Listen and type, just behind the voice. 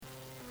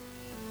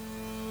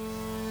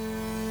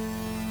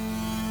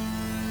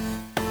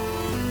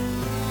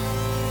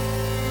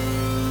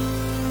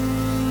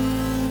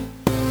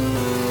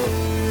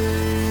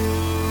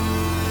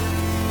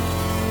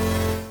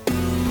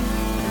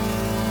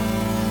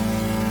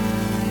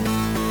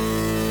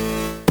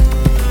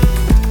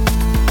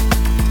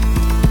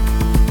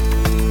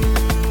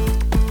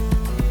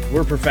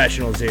We're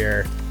professionals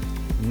here.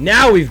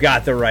 Now we've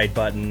got the right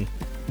button.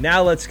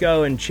 Now let's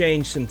go and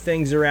change some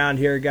things around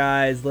here,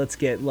 guys. Let's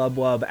get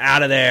Lubwub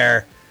out of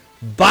there.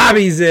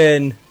 Bobby's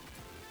in.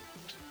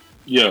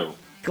 Yo.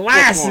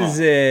 Glass is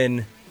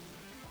in.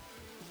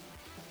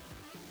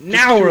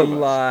 Now we're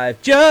live.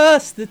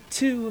 Just the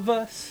two of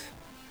us.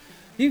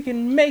 You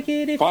can make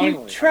it if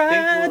you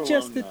try.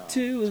 Just the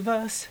two of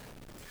us.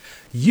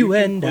 You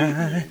and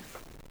I.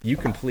 You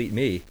complete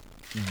me,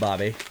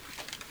 Bobby.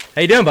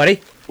 How you doing, buddy?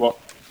 Well,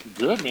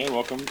 good, man.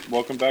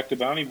 Welcome back to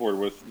Bounty Board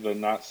with the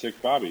not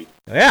sick Bobby.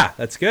 Yeah,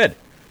 that's good.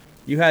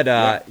 You had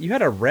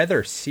a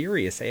rather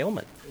serious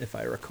ailment, if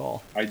I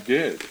recall. I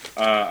did.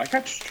 I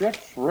got strep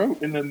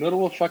throat in the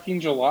middle of fucking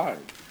July.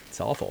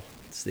 It's awful.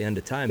 It's the end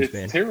of times,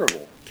 man. It's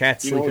terrible.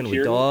 Cats sleeping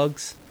with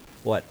dogs.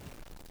 What?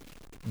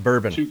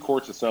 Bourbon. 2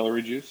 quarts of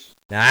celery juice.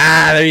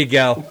 Ah, there you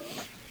go.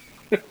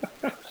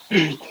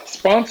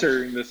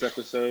 Sponsoring this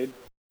episode,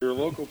 your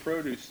local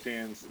produce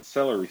stands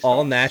celery sauce.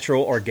 All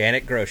natural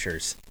organic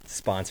grocers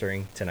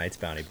sponsoring tonight's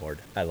Bounty Board.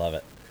 I love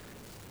it.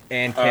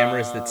 And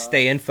cameras that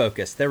stay in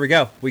focus. There we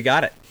go. We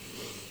got it.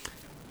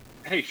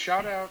 Hey,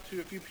 shout out to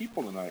a few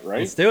people tonight, right?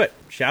 Let's do it.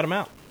 Shout them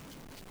out.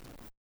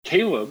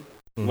 Caleb,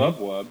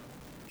 Lubwub,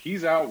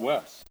 he's out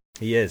west.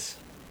 He is.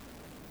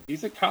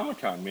 He's at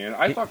Comic-Con, man.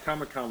 I thought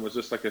Comic-Con was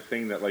just like a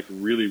thing that like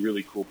really,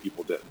 really cool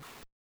people did.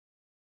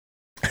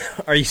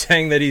 Are you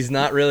saying that he's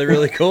not really,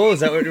 really cool? Is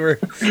that what we're...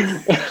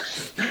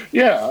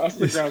 Yeah, that's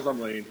the grounds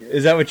I'm laying here.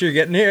 Is that what you're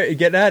getting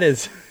at?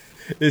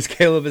 Is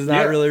Caleb is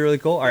not really, really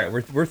cool? All right,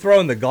 we're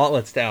throwing the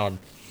gauntlets down.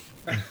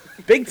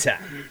 Big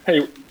time.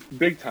 Hey,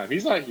 big time.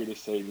 He's not here to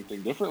say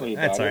anything differently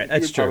about it. That's all right.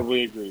 That's true.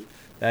 Probably agree.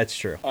 That's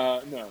true.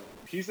 No,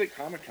 he's at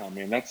Comic-Con,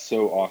 man. That's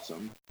so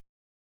awesome.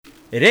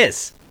 It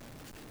is.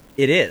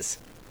 It is.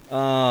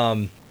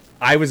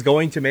 I was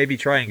going to maybe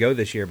try and go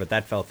this year, but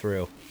that fell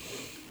through.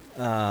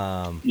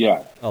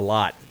 Yeah. A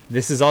lot.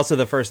 This is also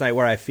the first night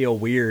where I feel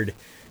weird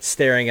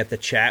staring at the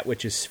chat,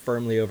 which is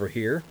firmly over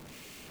here,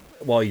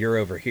 while you're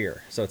over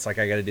here. So it's like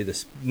I got to do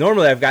this.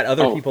 Normally I've got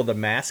other people to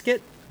mask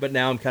it, but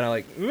now I'm kind of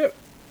like...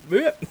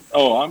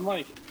 Oh, I'm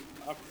like...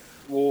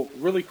 Well,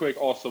 really quick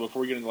also,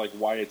 before we get into like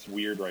why it's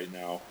weird right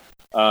now,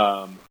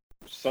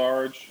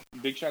 Sarge,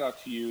 big shout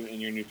out to you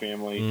and your new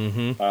family.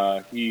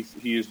 Mm-hmm.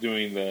 He is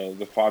doing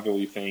the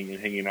fatherly thing and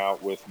hanging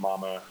out with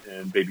mama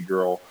and baby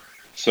girl.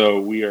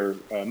 So we are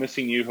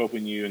missing you,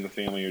 hoping you and the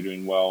family are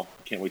doing well.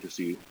 Can't wait to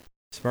see you.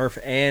 Smurf,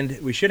 and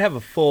we should have a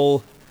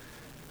full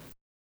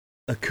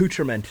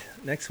accoutrement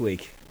next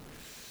week.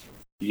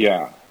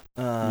 Yeah.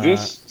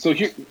 This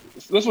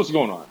is what's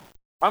going on.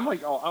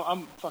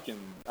 I'm fucking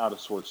out of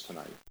sorts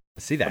tonight. I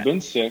see that. I've been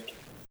sick,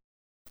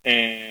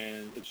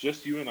 and it's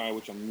just you and I,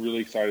 which I'm really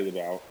excited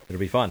about. It'll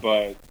be fun.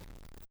 But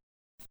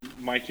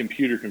my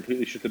computer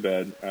completely shit the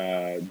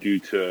bed due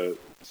to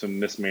some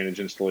mismanaged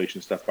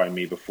installation stuff by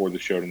me before the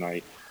show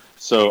tonight.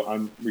 So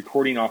I'm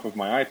recording off of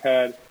my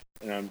iPad,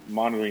 and I'm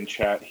monitoring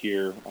chat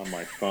here on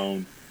my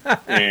phone.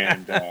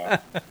 And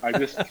I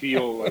just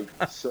feel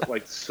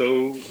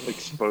so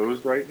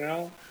exposed right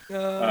now.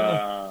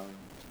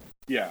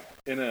 Yeah,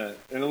 in a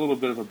little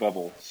bit of a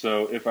bubble.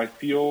 So if I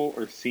feel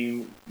or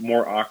seem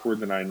more awkward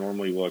than I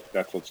normally look,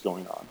 that's what's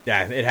going on.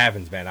 Yeah, it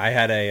happens, man. I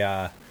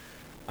had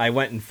I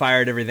went and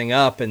fired everything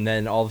up, and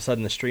then all of a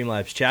sudden the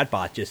Streamlabs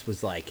chatbot just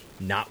was like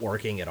not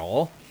working at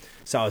all.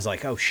 So I was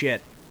like, oh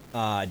shit,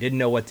 I didn't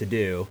know what to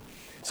do.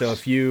 So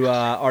if you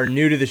are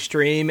new to the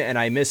stream and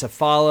I miss a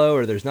follow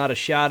or there's not a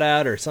shout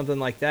out or something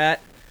like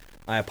that,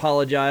 I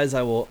apologize.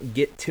 I will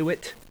get to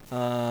it.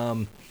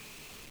 I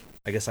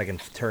guess I can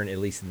turn at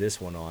least this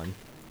one on,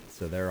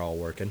 so they're all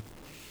working.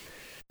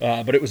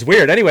 But it was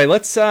weird. Anyway,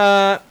 let's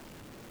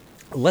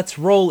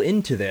roll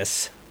into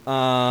this.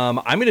 I'm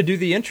going to do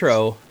the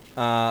intro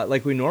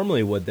like we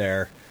normally would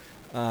there,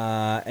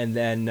 and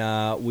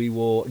then we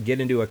will get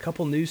into a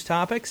couple news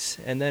topics,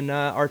 and then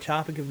our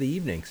topic of the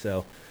evening.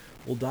 So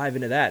we'll dive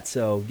into that.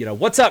 So,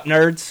 what's up,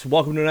 nerds?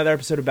 Welcome to another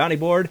episode of Bounty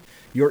Board,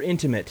 your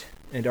intimate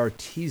and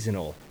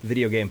artisanal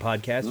video game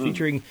podcast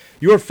featuring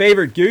your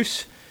favorite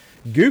goofs.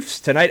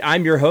 Tonight,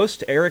 I'm your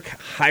host, Eric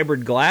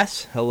Hybrid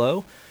Glass.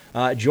 Hello.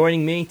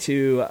 Joining me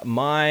to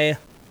my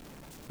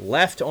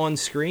left on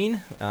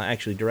screen,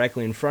 actually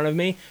directly in front of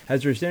me,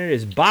 as presented,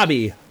 is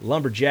Bobby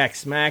Lumberjack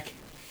Smack.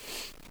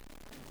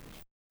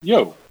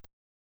 Yo.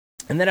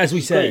 And then as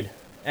we said,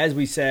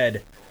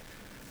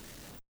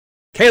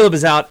 Caleb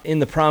is out in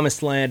the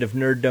promised land of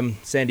nerddom,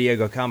 San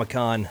Diego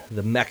Comic-Con,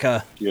 the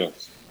mecca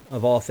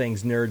of all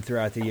things nerd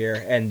throughout the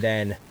year. And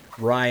then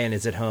Ryan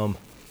is at home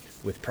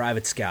with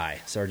Private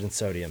Sky, Sergeant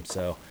Sodium.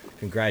 So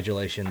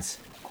congratulations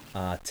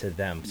to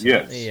them.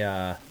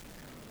 So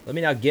let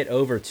me now get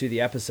over to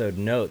the episode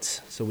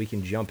notes so we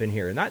can jump in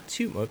here.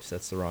 Oops,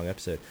 that's the wrong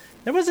episode.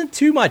 There wasn't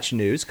too much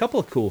news. A couple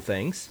of cool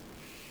things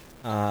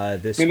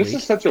this week. This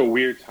is such a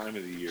weird time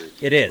of the year.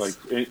 It is.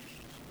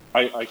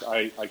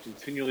 I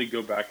continually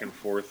go back and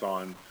forth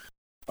on,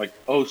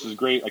 this is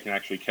great. I can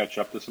actually catch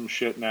up to some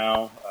shit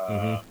now.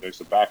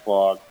 There's a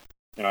backlog.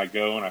 And I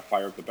go and I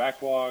fire up the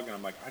backlog, and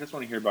I'm like, I just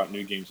want to hear about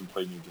new games and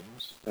play new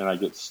games. And I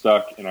get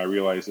stuck, and I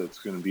realize that it's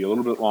going to be a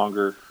little bit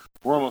longer.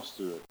 We're almost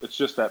through it. It's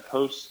just that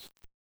post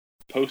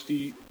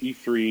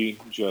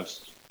E3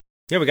 just.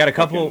 Yeah, we got a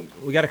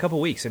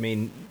couple weeks. I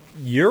mean,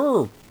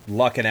 you're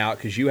lucking out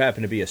because you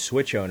happen to be a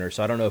Switch owner,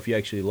 so I don't know if you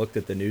actually looked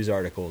at the news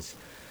articles.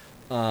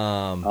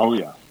 Oh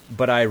yeah.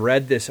 But I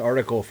read this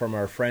article from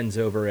our friends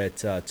over at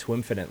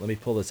Twinfinite. Let me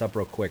pull this up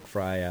real quick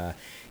for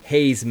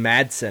Hayes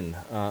Madsen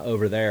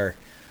over there.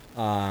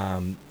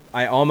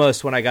 I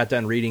almost, when I got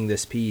done reading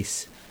this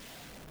piece,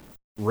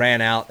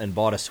 ran out and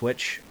bought a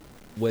Switch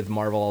with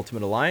Marvel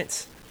Ultimate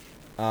Alliance,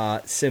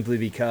 simply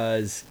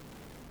because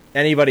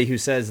anybody who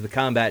says the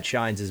combat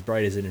shines as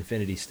bright as an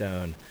Infinity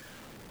Stone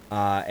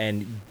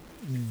and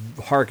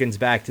harkens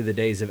back to the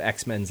days of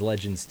X-Men's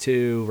Legends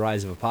 2,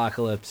 Rise of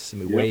Apocalypse,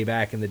 way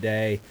back in the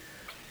day,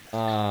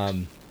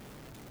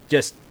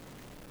 just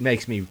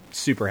makes me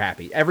super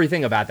happy.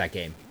 Everything about that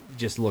game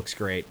just looks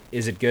great.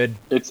 Is it good?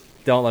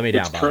 Don't let me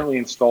down. It's currently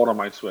installed on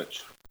my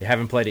Switch. You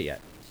haven't played it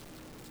yet?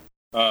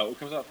 It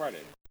comes out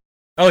Friday.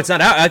 Oh, it's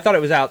not out? I thought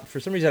it was out. For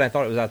some reason, I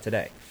thought it was out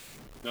today.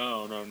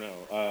 No.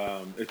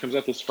 It comes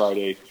out this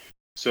Friday.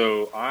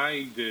 So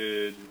I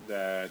did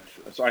that.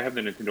 So I have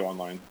the Nintendo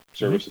Online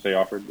service that they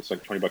offered. It's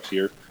like $20 a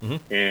year.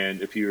 Mm-hmm.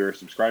 And if you're a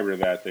subscriber to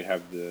that, they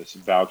have this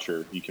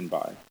voucher you can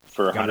buy.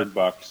 For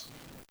 $100,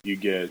 you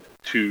get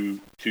two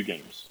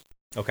games.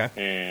 Okay.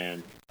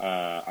 And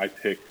I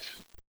picked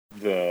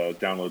the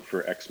download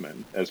for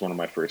X-Men as one of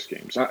my first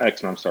games. Not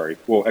X-Men, I'm sorry.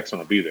 Well, X-Men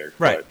will be there.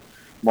 Right. But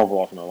Marvel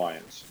Ultimate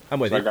Alliance. I'm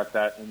with you. I got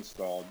that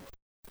installed,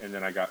 and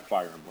then I got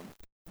Fire Emblem.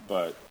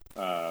 But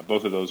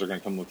both of those are going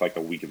to come with like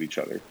a week of each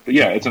other. But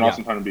yeah, it's an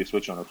awesome time to be a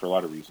Switch owner for a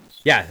lot of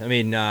reasons. Yeah, I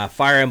mean,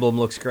 Fire Emblem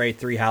looks great.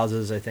 Three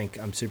Houses, I think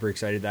I'm super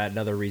excited that.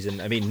 Another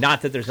reason, I mean,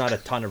 not that there's not a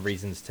ton of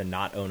reasons to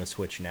not own a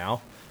Switch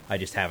now. I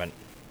just haven't.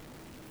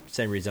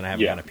 Same reason I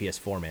haven't gotten a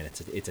PS4, man.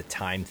 It's a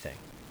time thing,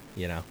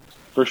 you know?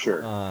 For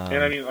sure.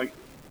 And I mean, like,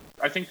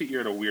 I think that you're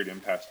at a weird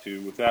impasse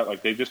too with that.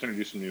 Like, they just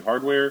introduced some new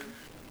hardware.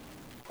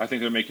 I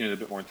think they're making it a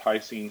bit more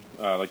enticing.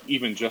 Like,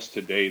 even just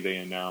today, they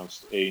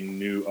announced a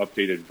new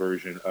updated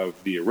version of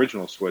the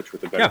original Switch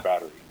with a better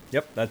battery.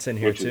 Yep, that's in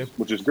here too.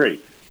 Which is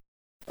great.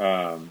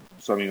 So,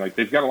 I mean, like,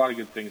 they've got a lot of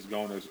good things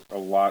going. There's a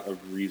lot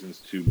of reasons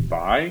to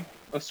buy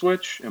a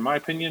Switch, in my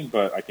opinion,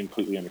 but I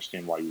completely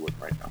understand why you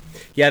wouldn't right now.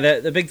 Yeah,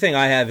 the big thing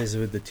I have is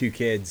with the two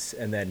kids,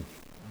 and then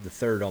the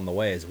third on the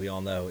way, as we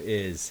all know,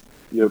 is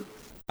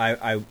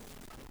I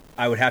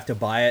would have to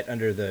buy it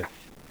under the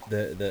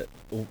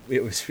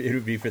it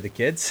would be for the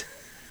kids,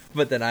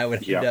 but then I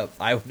would end up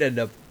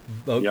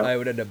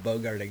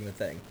bogarting the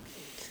thing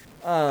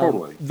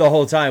totally the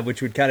whole time,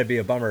 which would kind of be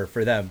a bummer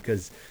for them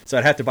so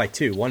I'd have to buy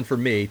two, one for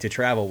me to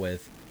travel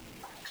with,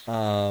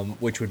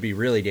 which would be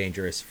really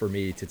dangerous for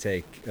me to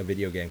take a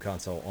video game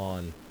console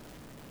on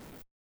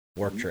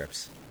work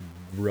trips,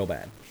 real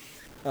bad.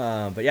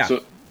 But yeah.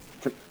 So,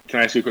 can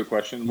I ask you a quick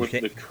question? With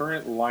the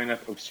current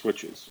lineup of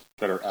Switches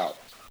that are out,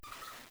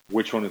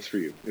 which one is for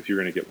you if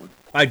you're going to get one?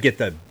 I'd get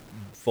the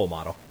full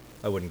model.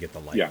 I wouldn't get the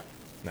light. Yeah.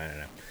 No.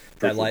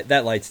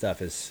 That light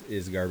stuff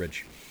is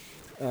garbage,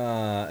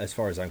 as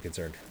far as I'm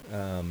concerned.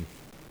 All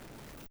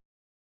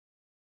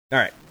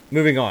right,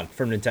 moving on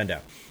from Nintendo.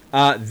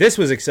 This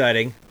was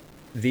exciting.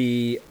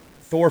 The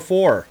Thor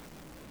 4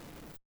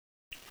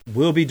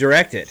 will be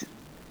directed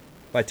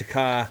by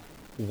Taika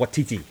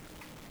Waititi.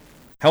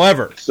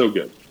 However, so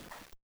good.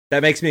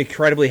 That makes me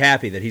incredibly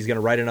happy that he's going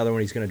to write another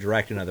one. He's going to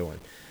direct another one.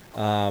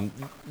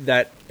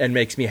 That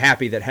makes me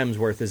happy that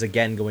Hemsworth is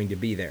again going to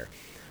be there.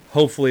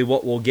 Hopefully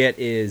what we'll get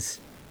is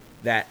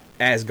that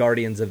as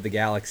Guardians of the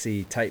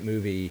Galaxy type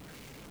movie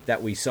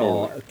that we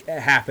saw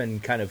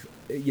happen kind of,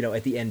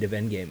 at the end of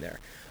Endgame there.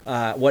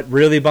 What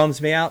really bums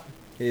me out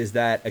is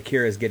that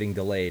Akira is getting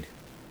delayed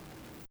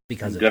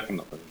because of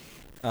Definitely.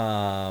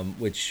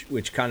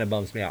 Which kind of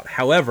bums me out.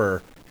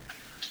 However,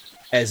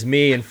 as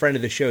me and friend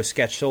of the show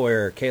Sketch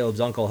Sawyer,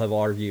 Caleb's uncle, have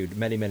argued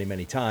many, many,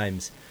 many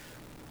times,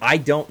 I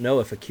don't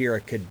know if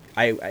Akira could.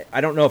 I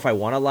don't know if I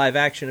want a live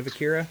action of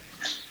Akira,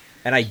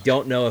 and I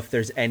don't know if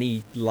there's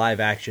any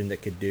live action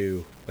that could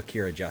do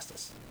Akira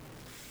justice.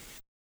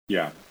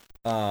 Yeah.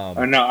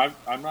 No,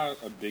 I'm not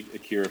a big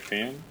Akira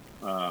fan.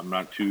 I'm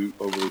not too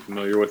overly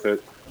familiar with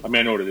it. I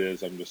mean, I know what it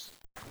is.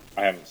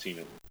 I haven't seen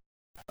it.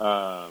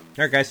 All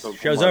right, guys. So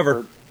show's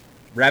over.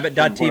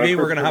 Rabbit.tv.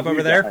 We're gonna hop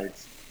over there.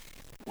 Guys.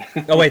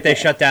 Oh wait, they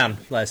shut down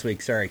last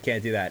week. Sorry,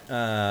 can't do that.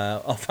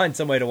 I'll find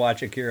some way to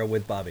watch Akira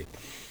with Bobby.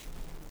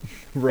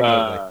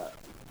 There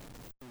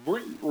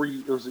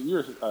was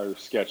a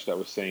sketch that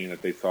was saying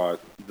that they thought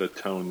the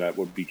tone that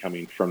would be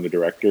coming from the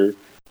director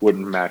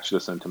wouldn't match the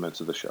sentiments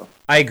of the show.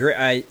 I agree.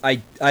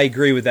 I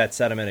agree with that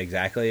sentiment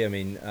exactly. I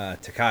mean,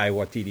 Taika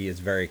Waititi is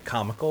very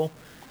comical,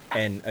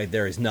 and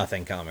there is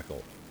nothing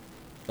comical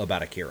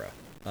about Akira.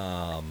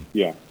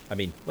 Yeah. I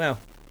mean,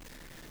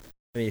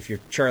 if you're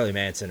Charlie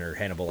Manson or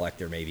Hannibal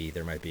Lecter, maybe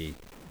there might be,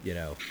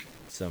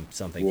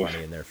 something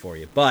funny in there for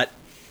you. But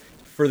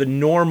for the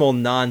normal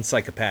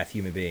non-psychopath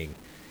human being,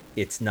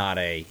 it's not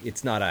a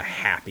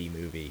happy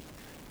movie.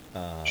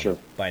 Sure.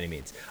 by any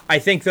means. I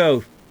think,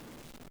 though,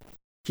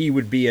 he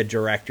would be a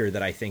director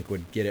that I think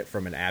would get it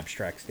from an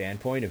abstract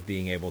standpoint of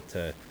being able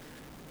to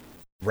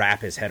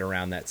wrap his head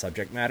around that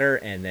subject matter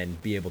and then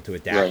be able to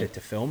adapt it to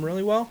film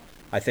really well.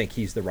 I think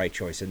he's the right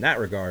choice in that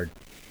regard.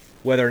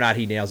 Whether or not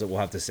he nails it, we'll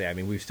have to say. I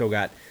mean, we've still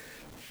got,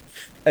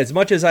 as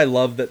much as I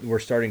love that we're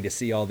starting to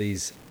see all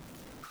these,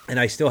 and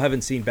I still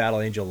haven't seen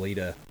Battle Angel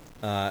Alita.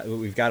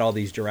 We've got all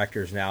these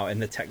directors now,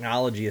 and the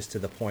technology is to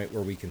the point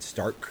where we can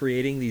start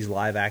creating these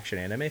live action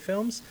anime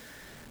films.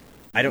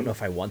 I don't know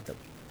if I want them.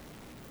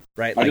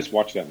 Right? I just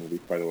watched that movie,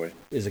 by the way.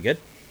 Is it good?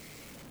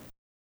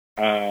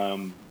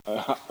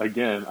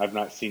 Again, I've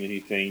not seen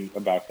anything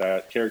about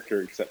that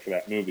character except for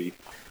that movie.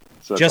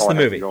 So just the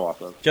movie. Go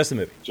off of. Just the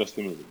movie. Just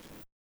the movie.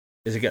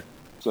 Is it good?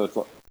 So it's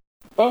like,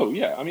 oh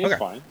yeah, I mean it's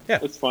fine. Yeah,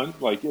 it's fun.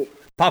 Like it.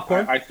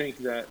 Popcorn. I think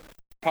that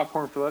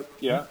popcorn for that.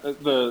 Yeah,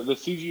 the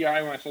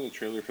CGI when I saw the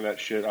trailer for that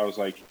shit, I was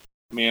like,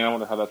 man, I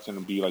wonder how that's going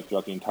to be like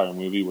throughout the entire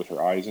movie with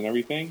her eyes and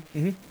everything.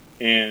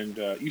 Mm-hmm. And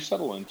you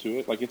settle into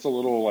it. Like it's a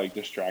little like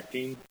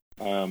distracting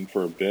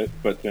for a bit,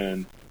 but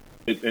then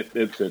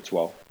it fits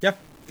well. Yeah,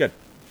 good.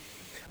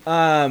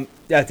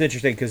 That's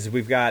interesting because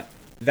we've got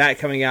that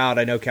coming out.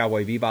 I know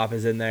Cowboy Bebop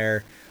is in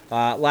there.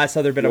 Last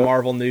other bit of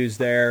Marvel news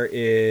there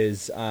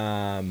is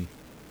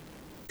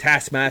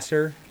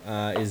Taskmaster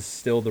is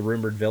still the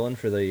rumored villain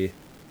for the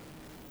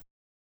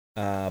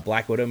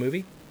Black Widow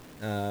movie,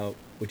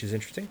 which is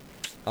interesting.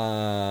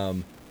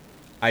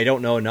 I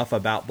don't know enough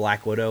about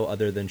Black Widow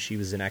other than she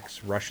was an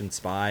ex-Russian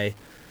spy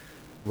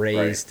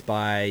raised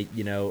by,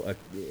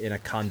 in a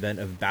convent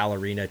of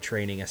ballerina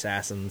training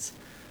assassins.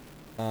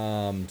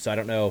 So I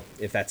don't know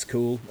if that's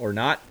cool or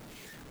not.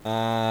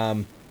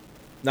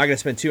 Not going to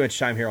spend too much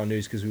time here on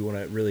news because we want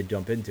to really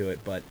jump into it,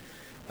 but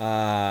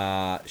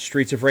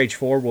Streets of Rage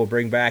 4 will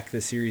bring back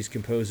the series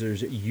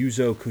composers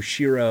Yuzo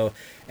Koshiro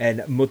and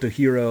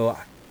Motohiro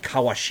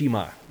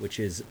Kawashima, which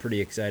is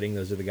pretty exciting.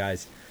 Those are the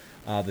guys,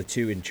 the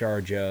two in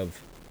charge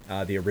of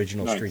the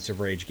original Streets of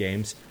Rage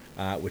games,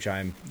 which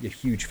I'm a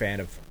huge fan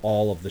of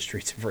all of the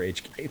Streets of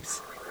Rage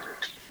games.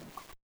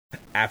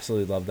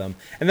 Absolutely love them.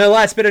 And the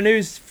last bit of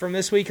news from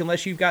this week,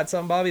 unless you've got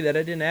something, Bobby, that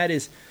I didn't add,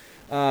 is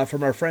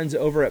from our friends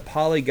over at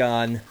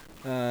Polygon.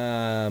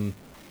 I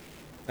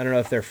don't know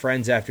if they're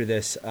friends after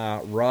this.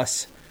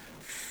 Russ,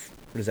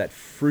 what is that?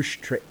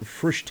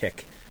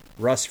 Frushtick.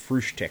 Russ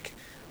Frushtick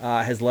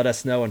has let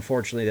us know,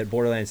 unfortunately, that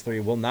Borderlands 3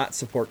 will not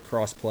support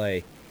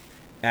crossplay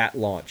at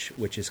launch,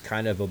 which is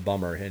kind of a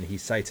bummer. And he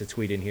cites a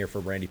tweet in here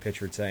from Randy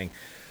Pitchford saying,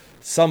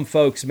 some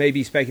folks may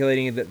be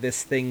speculating that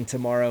this thing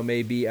tomorrow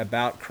may be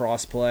about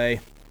crossplay.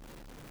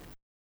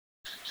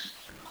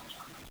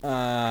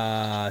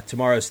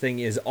 Tomorrow's thing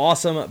is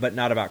awesome, but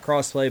not about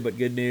crossplay. But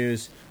good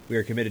news, we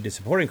are committed to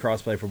supporting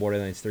crossplay for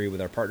Borderlands 3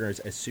 with our partners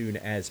as soon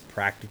as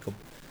practicable.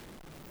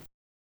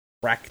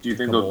 Do you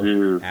think they'll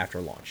do after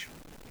launch?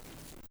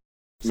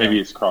 Maybe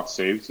it's cross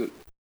saves at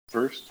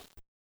first.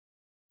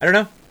 I don't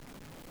know.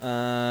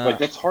 Like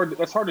that's hard.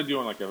 That's hard to do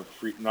on like a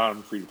free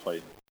to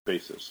play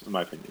basis, in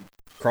my opinion.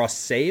 Cross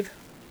save.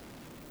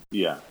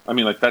 Yeah, I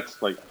mean, like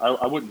that's like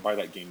I wouldn't buy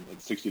that game at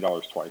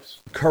 $60 twice.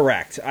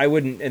 Correct, I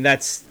wouldn't, and I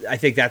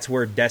think that's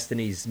where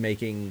Destiny's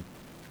making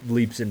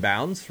leaps and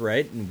bounds,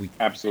 right? And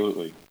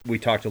absolutely we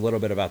talked a little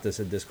bit about this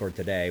in Discord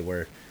today,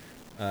 where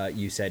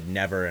you said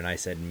never and I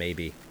said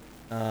maybe.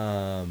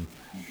 We'll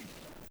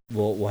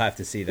have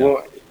to see that.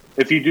 Well,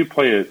 if you do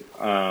play it,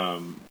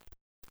 I'm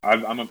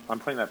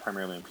playing that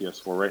primarily on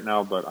PS4 right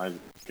now, but I've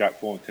got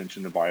full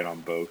intention to buy it on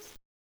both.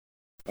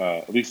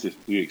 At least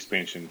the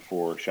expansion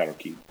for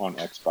Shadowkeep on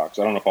Xbox.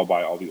 I don't know if I'll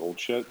buy all the old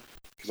shit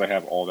because I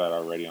have all that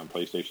already on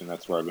PlayStation.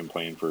 That's where I've been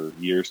playing for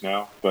years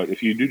now. But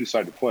if you do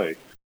decide to play,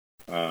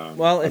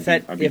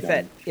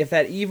 if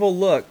that evil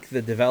look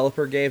the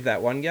developer gave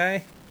that one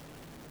guy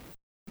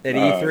at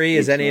E3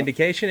 is any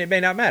indication, it may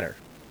not matter.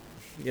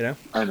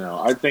 I know.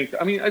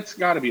 I mean, it's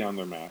got to be on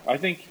their map. I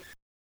think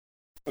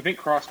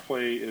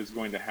crossplay is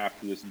going to have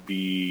to just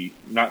be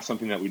not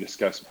something that we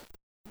discuss.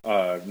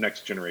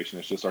 Next generation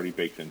is just already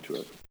baked into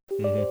it,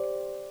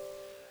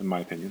 in my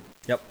opinion.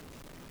 Yep.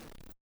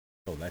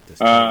 Oh, that does.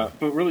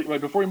 But really,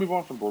 like before we move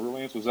on from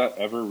Borderlands, was that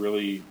ever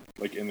really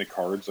like in the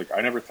cards? Like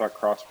I never thought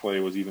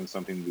crossplay was even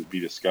something to be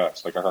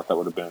discussed. Like I thought that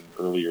would have been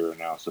earlier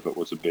announced if it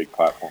was a big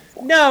platform for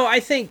them. No, I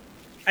think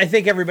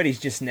everybody's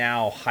just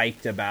now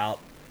hyped about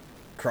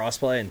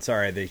crossplay. And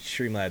sorry, the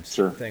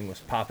Streamlabs thing was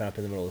popping up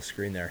in the middle of the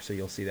screen there, so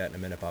you'll see that in a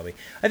minute, Bobby.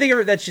 I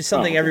think that's just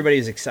something everybody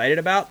is excited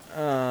about.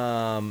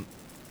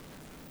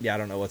 Yeah, I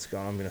don't know what's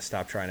going on. I'm going to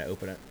stop trying to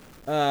open it.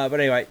 But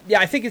anyway, yeah,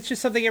 I think it's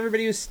just something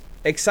everybody was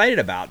excited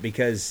about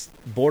because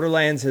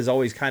Borderlands has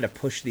always kind of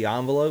pushed the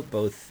envelope,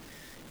 both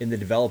in the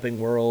developing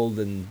world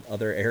and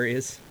other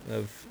areas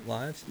of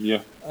lives.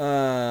 Yeah.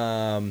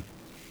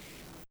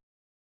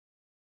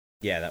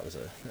 Yeah, that was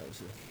a.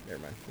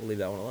 Never mind. We'll leave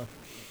that one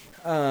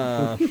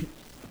alone.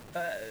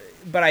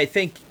 But I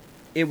think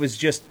it was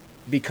just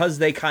because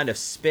they kind of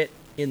spit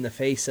in the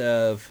face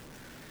of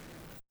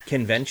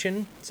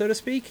convention, so to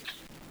speak.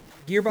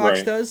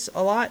 Gearbox does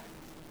a lot.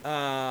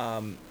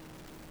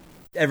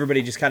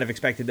 everybody just kind of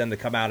expected them to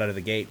come out of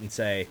the gate and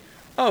say,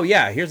 oh,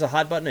 yeah, here's a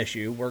hot button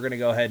issue. We're going to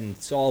go ahead and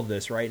solve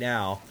this right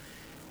now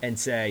and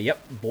say, yep,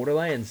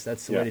 Borderlands,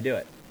 that's the way to do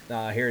it.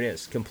 Here it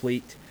is.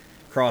 Complete,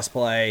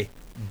 crossplay,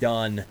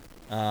 done.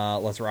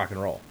 Let's rock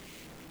and roll.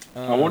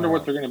 I wonder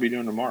what they're going to be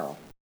doing tomorrow.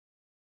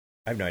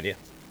 I have no idea.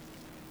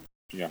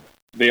 Yeah.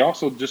 They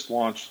also just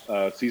launched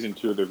Season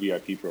 2 of their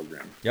VIP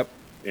program. Yep.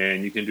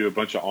 And you can do a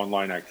bunch of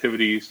online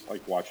activities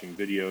like watching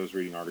videos,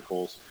 reading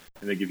articles,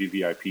 and they give you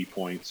VIP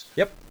points.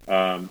 Yep.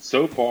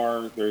 So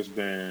far, there's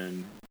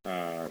been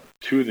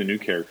 2 of the new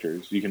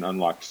characters. You can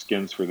unlock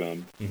skins for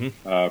them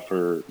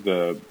for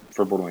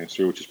Borderlands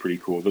 3, which is pretty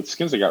cool. The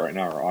skins they got right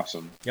now are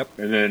awesome. Yep.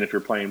 And then if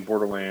you're playing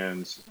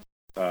Borderlands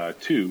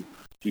 2,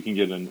 you can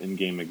get an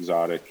in-game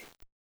exotic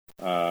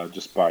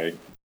just by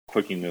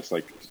clicking this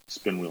like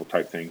spin wheel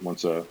type thing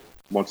once a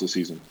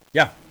season.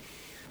 Yeah.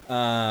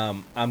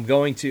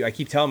 I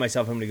keep telling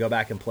myself I'm going to go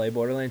back and play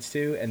Borderlands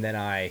 2, and then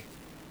I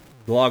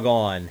log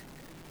on,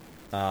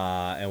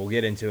 and we'll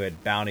get into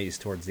it, bounties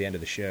towards the end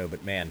of the show,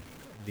 but man,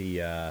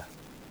 the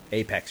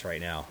Apex right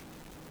now,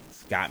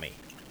 it's got me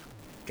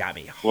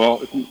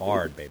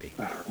hard, baby.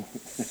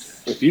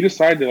 If you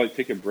decide to like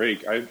take a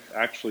break, I've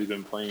actually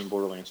been playing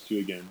Borderlands 2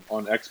 again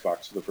on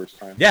Xbox for the first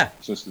time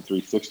since the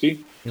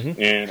 360,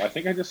 and I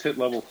think I just hit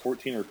level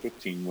 14 or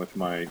 15 with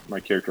my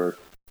character.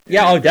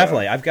 Yeah,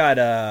 definitely. I've got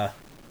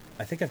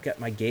I think I've got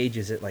my gauge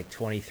is at like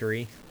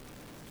 23.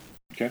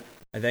 Okay.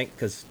 I think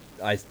because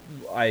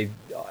I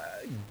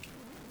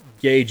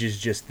gauge is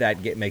just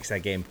makes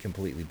that game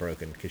completely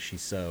broken because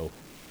she's so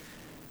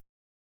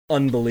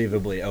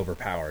unbelievably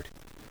overpowered.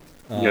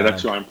 Yeah,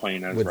 that's who I'm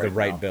playing as with the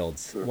right now,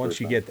 builds. Once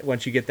you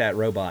get that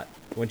robot,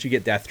 once you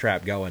get Death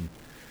Trap going,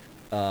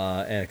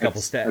 and a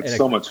couple stacks, it's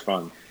so much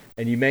fun.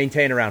 And you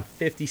maintain around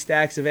 50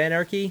 stacks of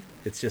Anarchy.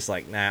 It's just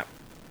like bye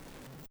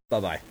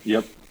bye.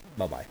 Yep.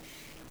 Bye bye.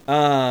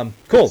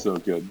 Cool. So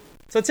good.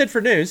 So that's it for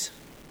news.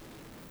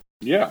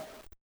 Yeah.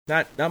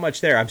 Not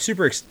much there. I'm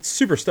super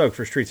stoked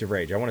for Streets of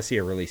Rage. I want to see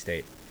a release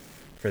date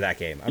for that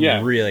game.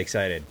 I'm really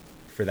excited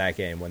for that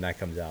game when that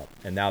comes out.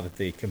 And now that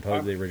the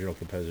original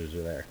composers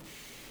are there.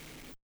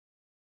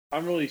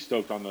 I'm really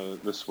stoked on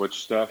the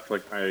Switch stuff.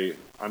 Like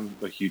I'm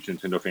a huge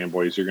Nintendo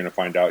fanboy, as you're going to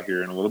find out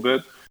here in a little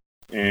bit.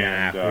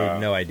 And we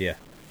have no idea.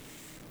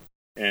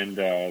 And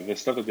the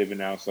stuff that they've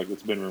announced, like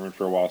it's been rumored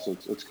for a while, so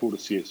it's cool to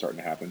see it starting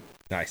to happen.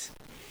 Nice.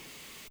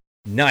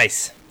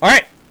 All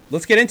right,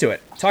 let's get into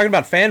it. Talking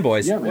about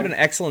fanboys, yeah, what an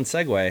excellent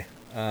segue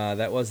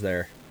that was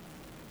there.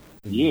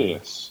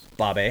 Yes.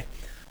 Bobby.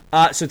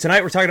 So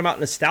tonight we're talking about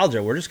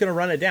nostalgia. We're just going to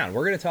run it down.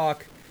 We're going to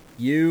talk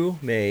you,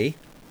 me,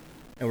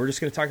 and we're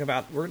just going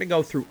to we're going to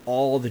go through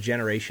all the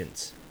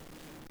generations.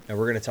 And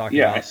we're going to talk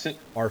about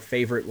our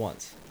favorite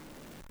ones.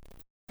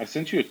 I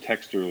sent you a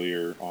text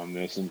earlier on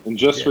this, and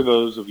just for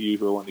those of you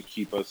who are wanting to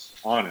keep us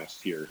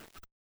honest here,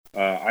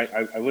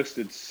 I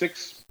listed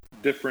 6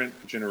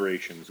 different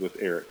generations with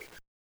Eric.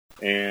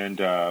 And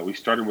we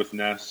started with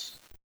NES,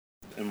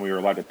 and we were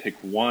allowed to pick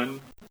one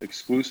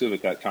exclusive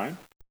at that time.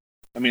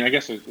 I mean, I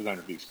guess it's not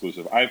to be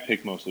exclusive. I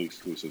picked mostly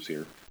exclusives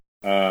here.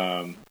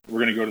 We're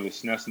going to go to the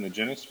SNES and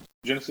the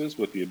Genesis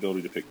with the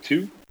ability to pick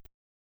 2.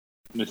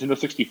 Nintendo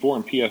 64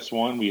 and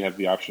PS1, we have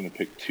the option to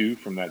pick 2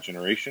 from that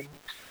generation.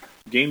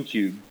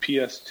 GameCube,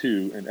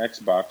 PS2, and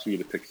Xbox, we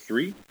get to pick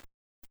 3.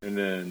 And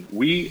then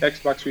Wii,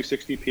 Xbox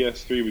 360,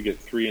 PS3, we get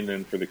 3. And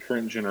then for the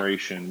current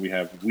generation, we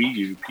have Wii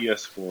U,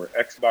 PS4,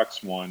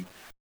 Xbox One,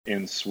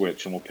 and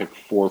Switch. And we'll pick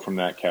 4 from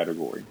that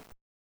category.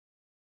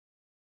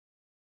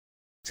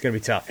 It's going to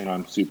be tough. And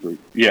I'm it's going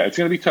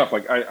to be tough.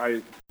 Like,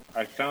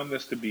 I found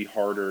this to be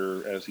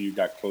harder as you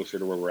got closer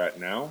to where we're at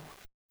now.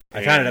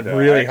 I found it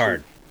really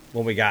hard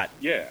when we got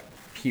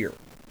here.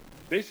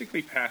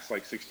 Basically past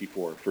like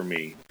 64 for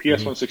me.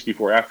 PS1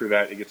 64, after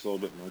that, it gets a little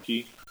bit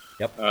murky.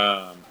 Yep.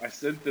 I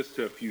sent this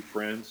to a few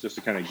friends just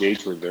to kind of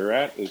gauge where they're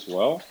at as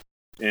well.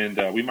 And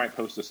we might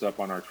post this up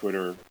on our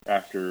Twitter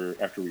after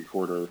we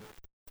record to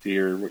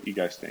hear what you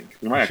guys think.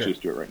 We might actually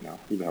just do it right now.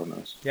 Who the hell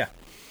knows? Yeah.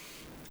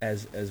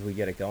 As we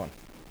get it going.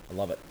 I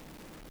love it.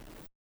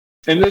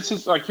 And this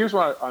is like, here's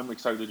why I'm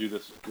excited to do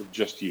this with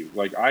just you.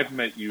 Like, I've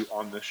met you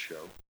on this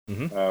show.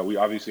 We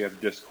obviously have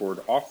Discord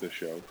off the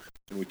show,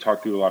 and we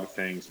talk through a lot of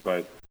things,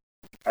 but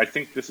I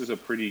think this is a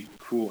pretty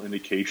cool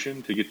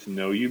indication to get to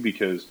know you,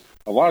 because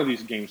a lot of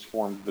these games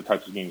formed the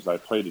types of games that I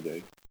play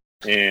today.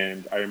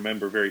 And I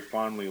remember very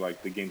fondly,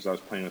 like, the games I was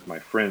playing with my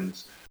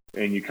friends,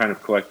 and you kind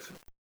of collect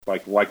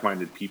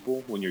like-minded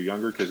people when you're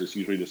younger, because it's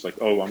usually just like,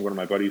 oh, I'm going to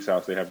my buddy's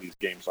house, they have these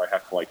games, so I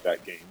have to like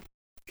that game,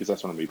 because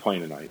that's what I'm going to be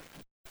playing tonight.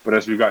 But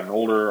as we've gotten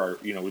older,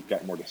 we've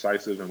gotten more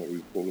decisive in what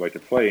we like to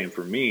play. And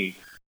for me,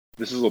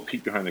 this is a little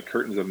peek behind the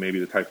curtains of maybe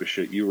the type of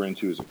shit you were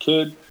into as a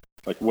kid,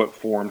 like what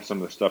formed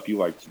some of the stuff you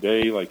like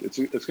today. Like, it's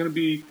going to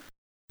be,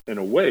 in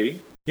a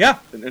way,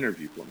 an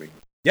interview for me.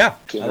 Yeah,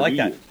 I like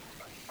that.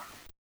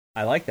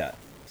 I like that.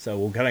 So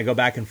we'll kind of go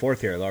back and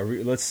forth here.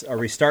 Are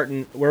we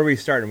starting? Where are we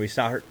starting?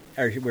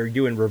 We're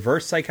doing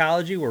reverse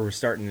psychology, where we're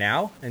starting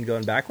now and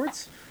going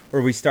backwards, or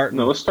are we starting?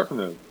 No, let's start from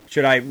the.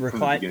 Should I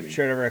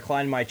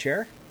recline my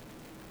chair?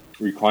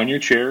 recline your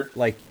chair.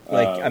 Like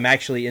I'm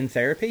actually in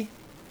therapy?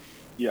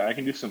 Yeah, I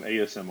can do some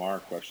ASMR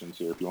questions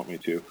here if you want me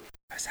to.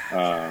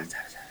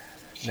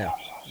 No,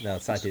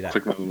 let's not do that.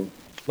 Click my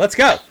Let's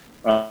go.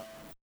 uh,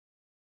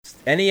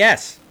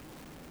 NES.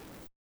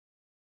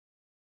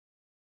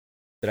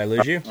 Did I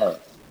lose you? all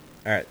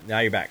All right, now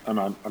you're back. I'm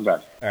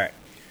back. All right.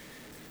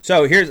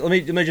 So let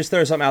me just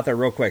throw something out there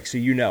real quick so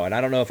you know, and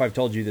I don't know if I've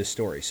told you this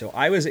story. So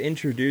I was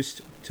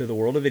introduced to the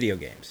world of video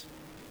games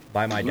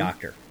by my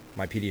doctor,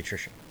 my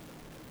pediatrician.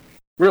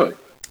 Really?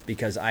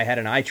 Because I had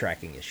an eye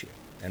tracking issue.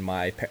 And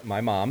my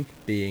mom,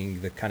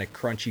 being the kind of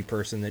crunchy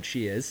person that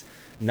she is,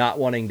 not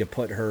wanting to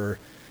put her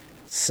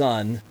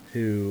son,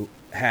 who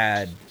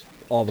had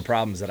all the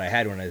problems that I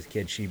had when I was a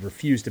kid, she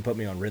refused to put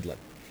me on Ritalin.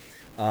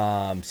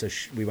 So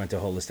we went to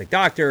a holistic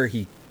doctor.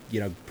 He,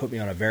 put me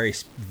on a very,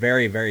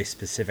 very, very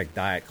specific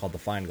diet called the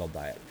Feingold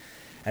diet.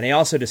 And he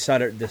also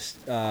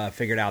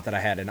figured out that I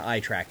had an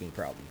eye tracking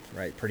problem,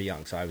 right? Pretty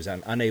young. So I was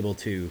unable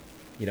to,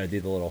 do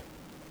the little,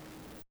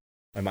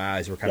 and my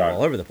eyes were kind of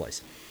all over the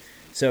place.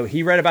 So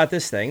he read about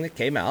this thing that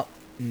came out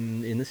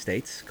in the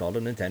States called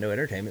a Nintendo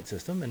Entertainment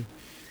System and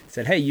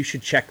said, hey, you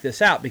should check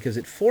this out because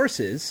it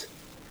forces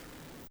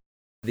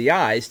the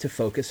eyes to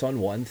focus on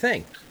one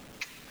thing.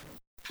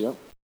 Yep.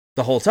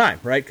 The whole time,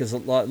 right? Because a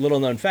little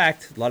known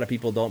fact, a lot of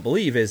people don't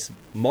believe, is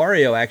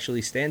Mario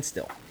actually stands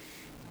still.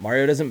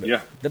 Mario doesn't move.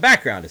 Yeah. The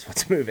background is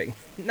what's moving,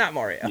 not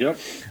Mario. Yep.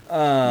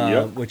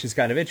 Which is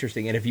kind of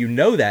interesting. And if you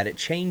know that, it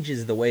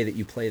changes the way that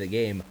you play the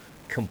game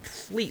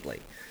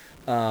completely.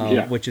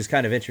 Which is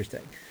kind of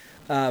interesting.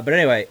 But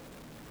anyway,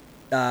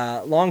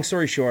 long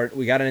story short,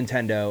 we got a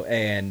Nintendo,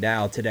 and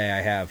now today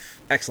I have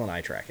excellent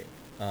eye tracking,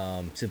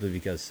 simply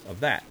because of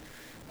that.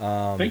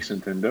 Thanks,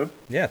 Nintendo.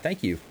 Yeah,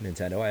 thank you,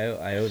 Nintendo.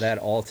 I owe that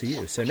all to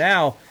you. So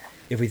now,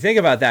 if we think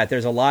about that,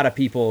 there's a lot of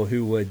people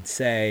who would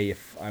say,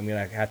 if I'm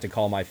going to have to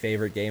call my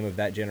favorite game of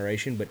that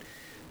generation, but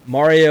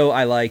Mario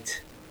I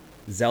liked,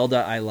 Zelda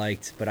I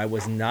liked, but I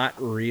was not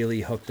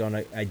really hooked on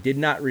it.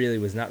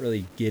 Was not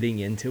really getting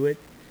into it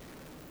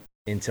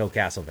until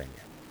Castlevania.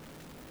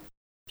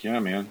 Yeah,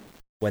 man.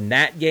 When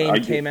that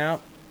game came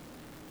out,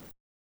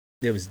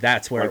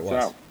 that's where it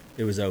was. Out.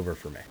 It was over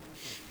for me.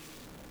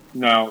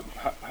 Now,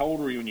 how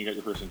old were you when you got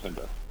your first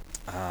Nintendo?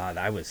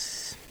 I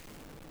was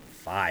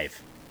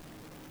 5.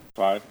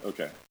 5?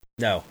 Okay.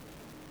 No.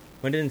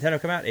 When did Nintendo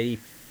come out?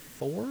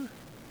 84?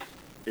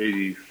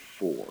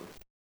 84,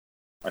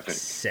 I think.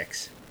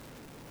 6.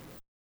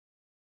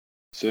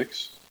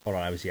 6? Hold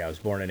on, I was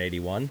born in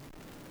 81.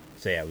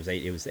 So yeah, it was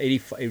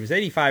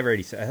 85 or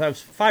 86. I thought it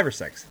was 5 or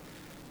 6.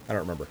 I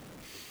don't remember.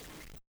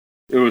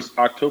 It was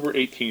October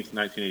 18th,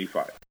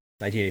 1985.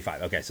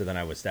 1985. Okay, so then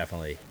I was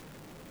definitely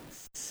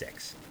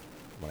 6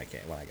 when I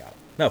got it.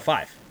 No,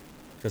 5,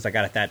 because I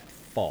got it that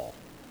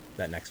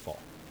next fall,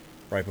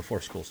 right before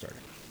school started.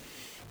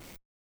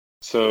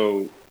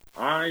 So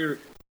I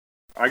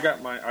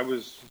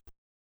was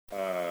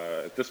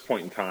at this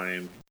point in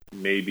time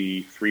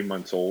maybe 3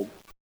 months old,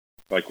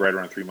 like right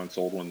around 3 months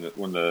old when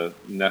the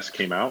NES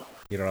came out.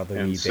 You don't have the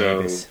wee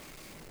babies.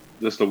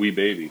 Just the wee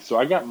baby. So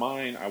I got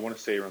mine, I want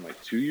to say around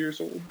like 2 years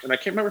old. And I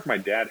can't remember if my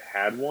dad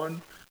had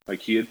one, like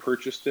he had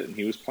purchased it and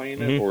he was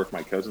playing it, or if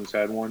my cousins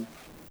had one.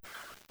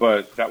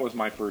 But that was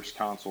my first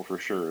console for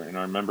sure. And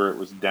I remember it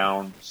was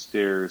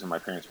downstairs in my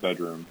parents'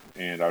 bedroom,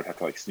 and I would have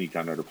to like sneak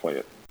down there to play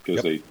it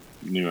because they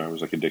knew I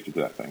was like addicted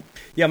to that thing.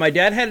 Yeah, my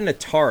dad had an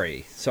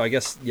Atari. So I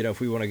guess, if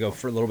we want to go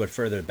for a little bit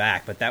further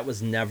back, but that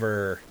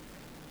never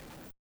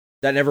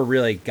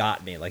really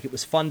got me. Like, it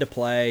was fun to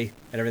play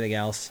and everything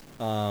else.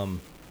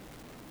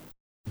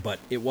 But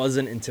it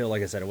wasn't until,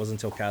 like I said,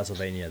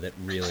 Castlevania that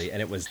really, and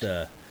it was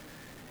and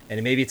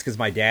maybe it's because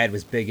my dad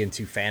was big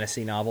into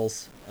fantasy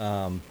novels.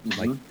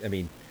 Like, I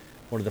mean,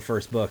 one of the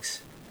first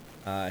books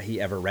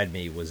he ever read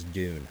me was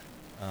Dune.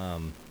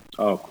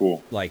 Oh,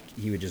 cool. Like,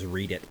 he would just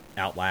read it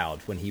out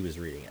loud when he was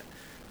reading it.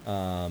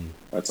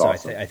 That's so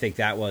awesome. I think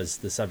that was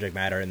the subject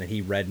matter. And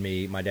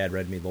then my dad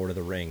read me Lord of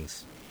the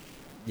Rings,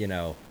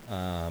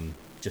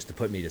 just to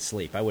put me to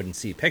sleep. I wouldn't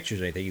see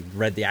pictures or anything. He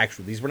read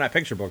these were not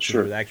picture books,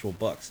 sure. They were the actual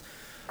books.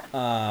 So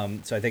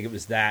I think it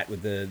was that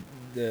with the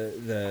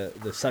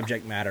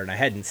subject matter, and I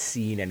hadn't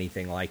seen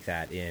anything like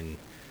that in,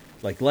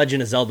 like,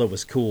 Legend of Zelda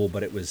was cool,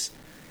 but it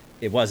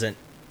wasn't,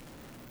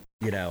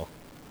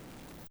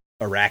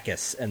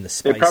 Arrakis and the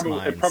Spice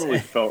Mines. It probably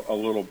felt a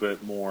little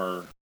bit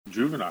more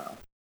juvenile.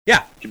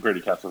 Yeah, compared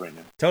to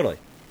Castlevania. Totally.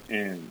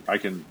 And I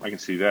can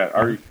see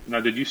that. Now,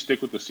 did you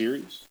stick with the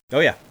series? Oh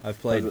yeah, I've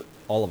played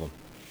all of them.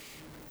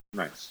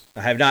 Nice.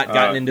 I have not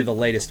gotten into the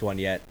latest one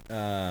yet.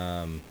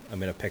 I'm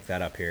going to pick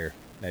that up here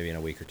maybe in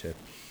a week or two.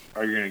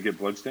 Are you going to get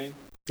Bloodstained?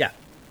 Yeah.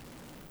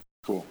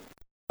 Cool.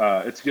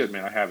 It's good,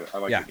 man. I have it. I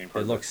like the game.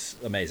 It looks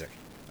amazing,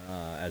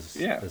 as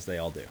they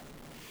all do.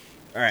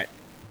 All right,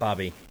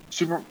 Bobby.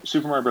 Super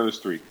Mario Brothers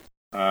 3.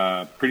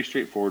 Pretty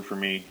straightforward for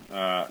me.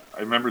 I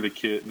remember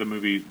the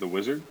movie The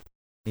Wizard,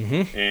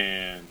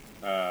 and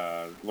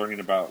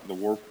learning about the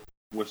warp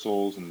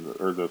whistles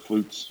or the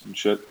flutes and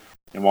shit,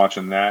 and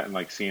watching that and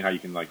like seeing how you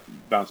can like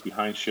bounce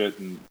behind shit.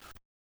 And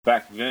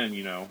back then,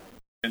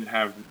 didn't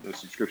have the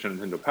subscription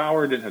to Nintendo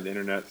Power, didn't have the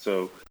internet.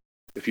 So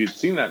if you'd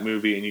seen that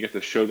movie and you get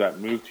to show that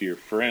move to your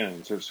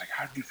friends, they're just like,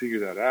 how did you figure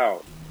that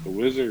out? The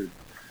wizard,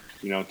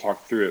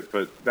 talk through it.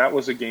 But that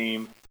was a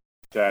game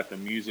that the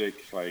music,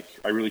 like,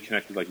 I really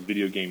connected, like,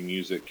 video game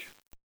music,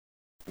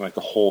 like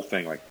the whole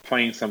thing, like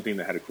playing something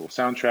that had a cool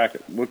soundtrack.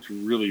 It looked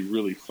really,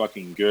 really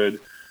fucking good.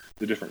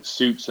 The different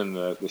suits and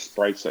the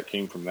sprites that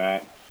came from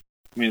that.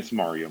 I mean, it's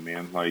Mario,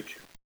 man. Like,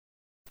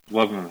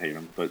 love him and hate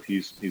him, but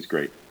he's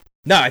great.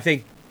 No, I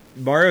think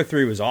Mario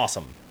 3 was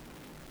awesome.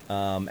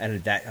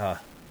 And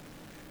that,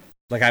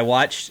 like, I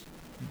watched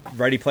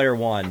Ready Player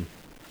One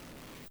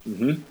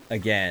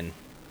again,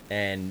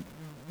 and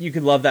you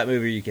could love that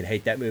movie or you could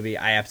hate that movie.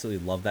 I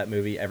absolutely love that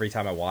movie. Every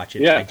time I watch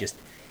it,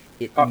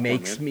 it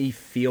makes me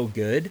feel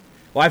good.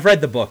 Well, I've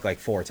read the book like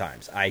 4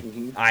 times. I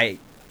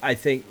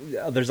think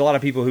there's a lot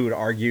of people who would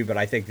argue, but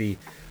I think the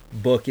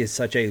book is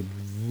such a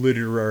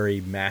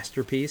literary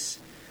masterpiece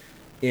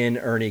in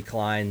Ernie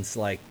Klein's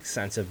like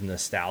sense of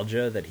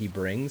nostalgia that he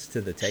brings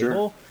to the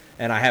table. Sure.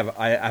 And I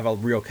have a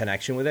real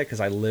connection with it because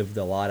I lived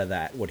a lot of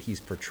that, what he's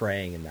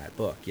portraying in that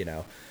book,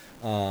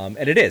 and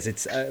it is.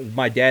 It's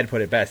my dad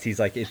put it best. He's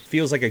like, it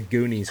feels like a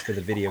Goonies for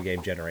the video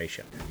game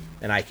generation,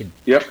 and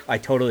I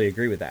totally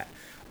agree with that.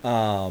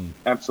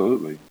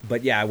 Absolutely.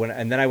 But yeah,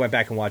 and then I went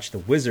back and watched The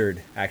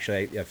Wizard.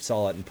 Actually, I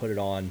saw it and put it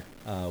on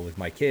with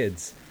my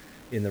kids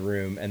in the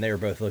room, and they were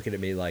both looking at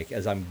me like,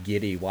 as I'm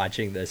giddy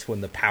watching this,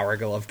 when the Power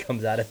Glove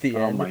comes out at the end.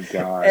 Oh my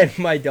god! And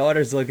my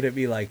daughter's looking at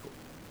me like,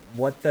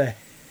 what the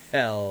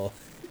hell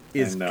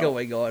is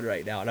going on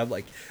right now? And I'm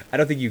like, I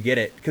don't think you get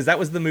it, because that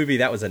was the movie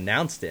that was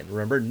announced in.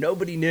 Remember,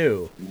 nobody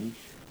knew.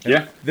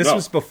 Yeah, this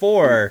was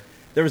before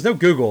there was no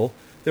Google,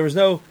 there was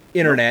no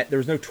internet, there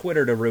was no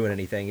Twitter to ruin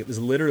anything. It was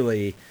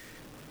literally,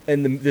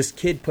 and this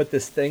kid put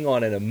this thing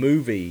on in a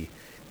movie,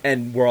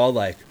 and we're all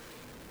like,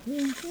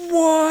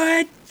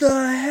 what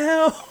the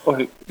hell?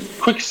 Okay,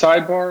 quick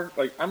sidebar.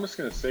 Like, I'm just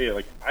gonna say it.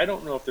 Like, I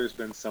don't know if there's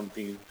been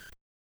something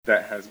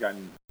that has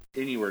gotten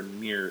anywhere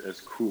near as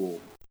cool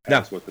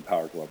as what the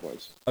Power Glove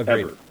was.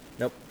 Agreed. Ever.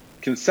 Nope.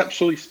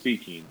 Conceptually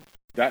speaking,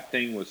 that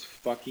thing was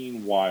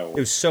fucking wild.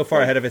 It was so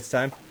far ahead of its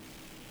time.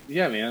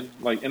 Yeah, man.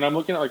 Like, and I'm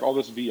looking at like all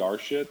this VR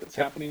shit that's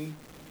happening,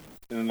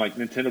 and like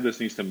Nintendo just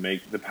needs to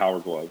make the Power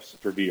Gloves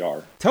for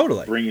VR.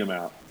 Totally. Bring them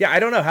out. Yeah,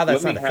 I don't know how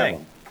that's not a thing.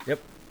 Them. Yep.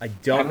 I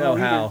don't know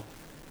how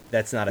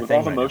that's not a thing.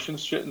 With all the motion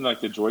shit and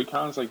like the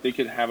Joy-Cons, like they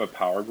could have a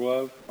Power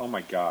Glove. Oh my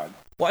god.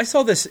 Well, I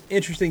saw this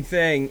interesting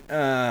thing.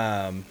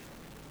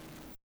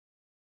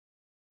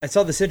 I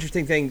saw this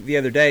interesting thing the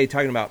other day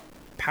talking about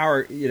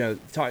power.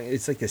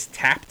 It's like this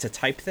tap to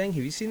type thing.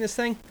 Have you seen this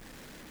thing?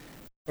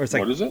 Or it's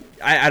like, what is it?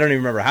 I don't even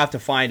remember. I have to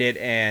find it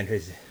and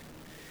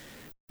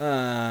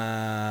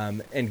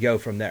go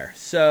from there.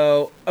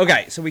 So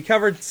okay, so we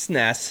covered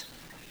SNES.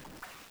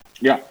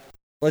 Yeah.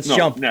 Let's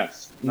jump.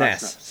 NES.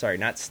 Sorry,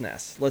 not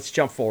SNES. Let's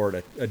jump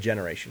forward a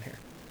generation here.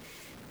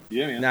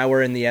 Yeah, man. Now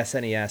we're in the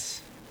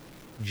SNES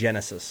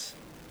Genesis.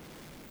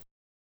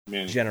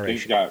 Man, generation.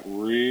 Things got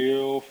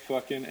real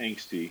fucking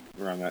angsty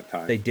around that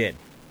time. They did.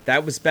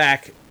 That was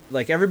back,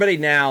 like, everybody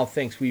now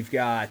thinks we've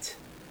got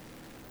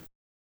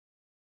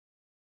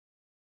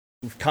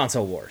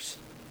console wars.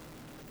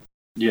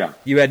 Yeah.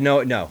 You had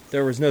no,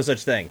 there was no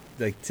such thing.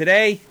 Like,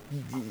 today,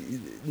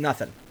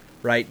 nothing,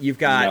 right? You've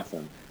got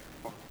nothing.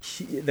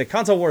 The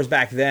console wars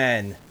back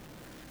then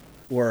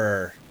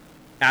were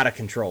out of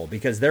control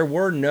because there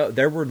were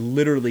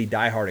literally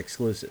diehard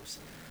exclusives.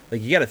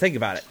 Like, you got to think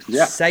about it.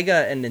 Yeah.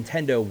 Sega and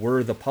Nintendo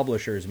were the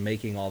publishers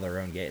making all their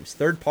own games.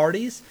 Third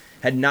parties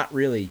had not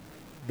really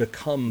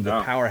become the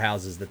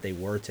powerhouses that they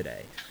were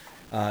today.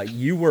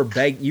 You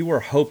were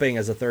hoping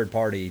as a third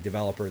party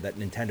developer that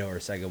Nintendo or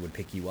Sega would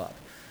pick you up.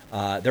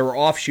 There were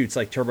offshoots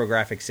like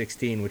TurboGrafx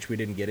 16, which we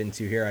didn't get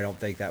into here. I don't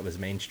think that was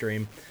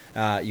mainstream.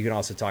 You can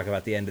also talk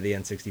about the end of the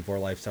N64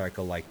 life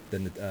cycle, like the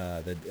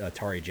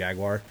Atari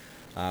Jaguar,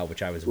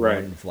 which I was one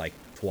of like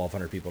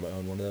 1,200 people to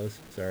own one of those.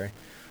 Sorry.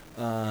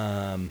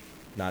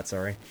 Not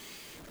sorry.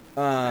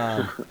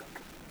 But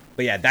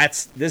yeah,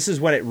 this is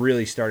when it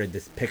really started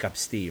to pick up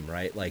steam,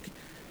 right? Like,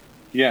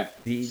 yeah,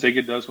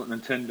 Sega does what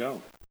Nintendo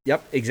don't.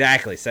 Yep,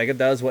 exactly. Sega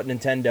does what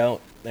Nintendo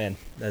don't, and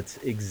that's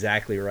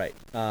exactly right.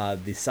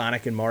 The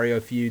Sonic and Mario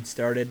feud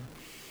started.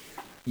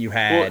 You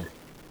had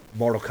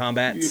Mortal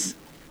Kombat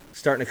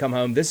starting to come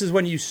home. This is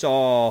when you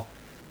saw.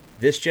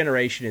 This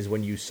generation is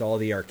when you saw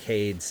the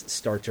arcades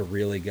start to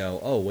really go,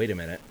 oh, wait a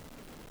minute.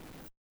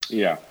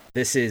 Yeah.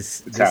 This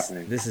is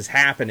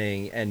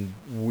happening, and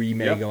we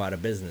may go out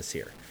of business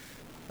here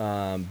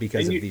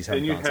because of these home consoles.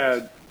 And you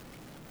had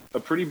a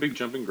pretty big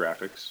jump in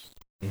graphics.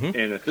 Mm-hmm.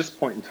 And at this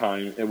point in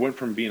time, it went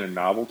from being a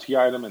novelty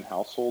item in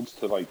households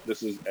to like,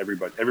 this is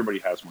everybody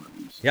has one of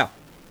these. Yeah.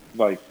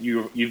 Like,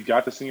 you've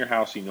got this in your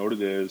house, you know what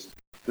it is.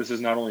 This is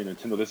not only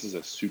Nintendo, this is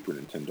a Super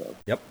Nintendo.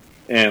 Yep.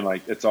 And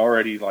like, it's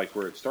already like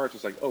where it starts.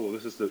 It's like, oh,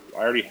 well, I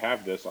already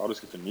have this. I'll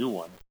just get the new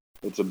one.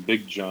 It's a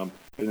big jump.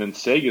 And then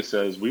Sega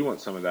says, we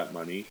want some of that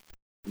money.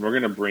 And we're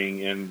going to bring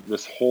in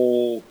this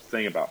whole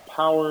thing about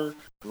power.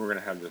 And we're going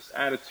to have this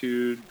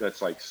attitude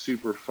that's like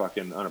super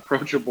fucking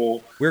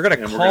unapproachable. We're going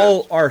to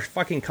call our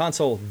fucking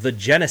console the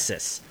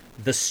Genesis,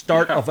 the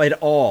start of it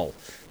all.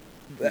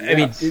 I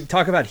mean,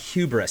 talk about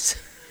hubris,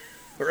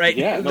 right?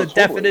 Yeah, the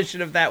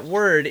definition of that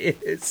word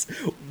is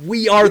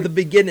we are the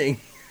beginning.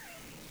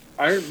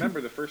 I remember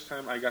the first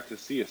time I got to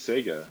see a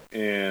Sega,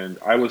 and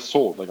I was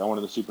sold. Like, I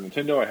wanted the Super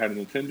Nintendo. I had a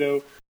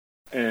Nintendo,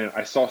 and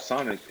I saw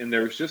Sonic, and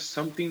there was just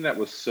something that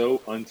was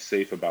so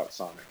unsafe about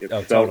Sonic. It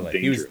felt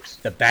dangerous. He was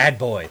the bad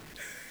boy.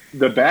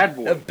 The bad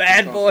boy. The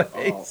bad boy.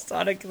 Oh.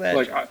 Sonic the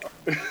Hedgehog.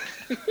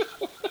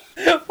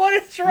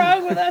 What is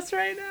wrong with us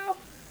right now?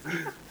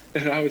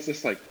 And I was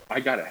just like,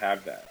 I gotta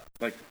have that.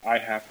 Like, I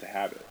have to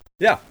have it.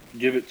 Yeah.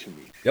 Give it to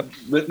me. Yep.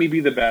 Let me be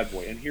the bad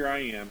boy. And here I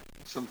am,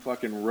 some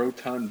fucking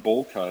rotund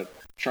bowl cut,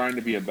 trying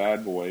to be a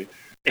bad boy.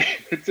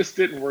 It just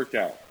didn't work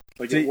out.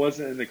 Like, it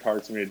wasn't in the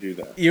cards for me to do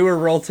that. You were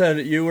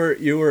rotund. You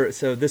were.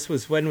 So this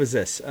was, when was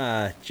this?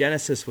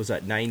 Genesis was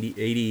at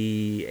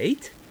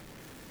 88?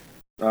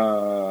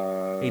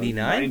 89?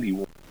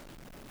 91.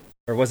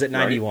 Or was it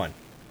 91? Right.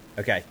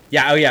 Okay.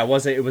 Yeah. Oh, yeah.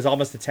 It was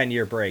almost a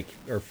 10-year break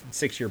or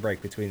 6-year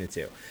break between the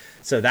two.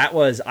 So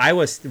I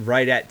was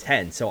right at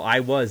 10. So I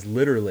was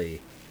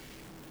literally,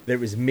 there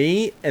was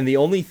me and the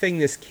only thing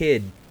this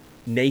kid,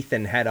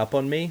 Nathan, had up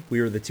on me.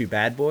 We were the two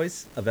bad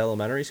boys of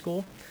elementary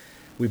school.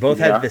 We both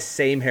had the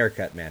same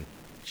haircut, man.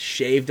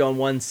 Shaved on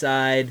one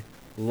side,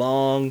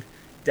 long,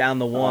 down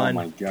the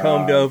one,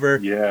 combed over.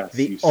 Yes,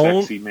 you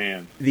sexy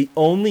man. The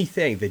only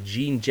thing, the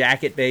jean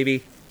jacket,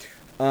 baby.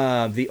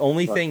 The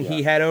only thing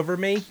he had over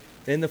me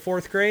in the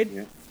 4th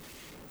grade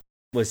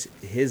was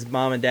his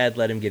mom and dad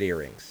let him get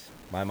earrings.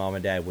 My mom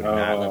and dad would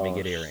not let me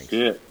get earrings.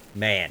 Shit.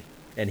 Man.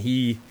 And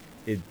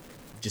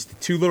just the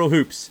 2 little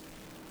hoops.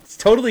 It's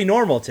totally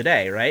normal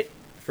today, right?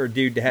 For a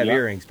dude to have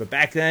earrings. But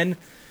back then,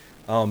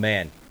 oh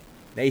man.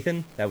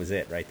 Nathan, that was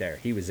it right there.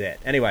 He was it.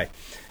 Anyway.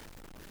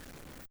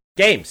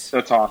 Games.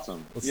 That's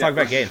awesome. Let's talk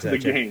about games.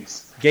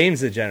 Games.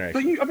 Games of the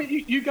generation. But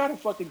you got to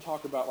fucking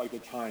talk about like the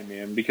time,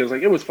 man, because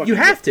like it was fucking. You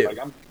have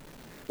to.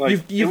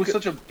 It was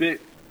such a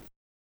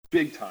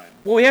big time.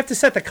 Well, we have to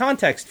set the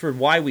context for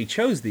why we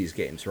chose these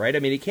games, right? I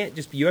mean, it can't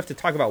just. You have to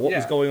talk about what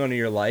was going on in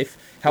your life,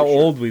 how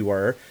old we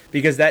were,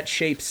 because that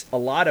shapes a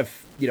lot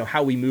of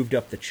how we moved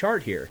up the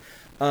chart here.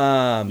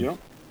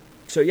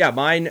 So yeah,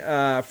 mine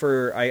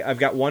I've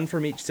got one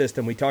from each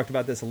system. We talked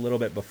about this a little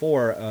bit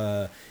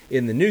before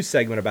in the news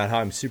segment about how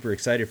I'm super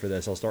excited for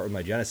this. I'll start with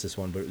my Genesis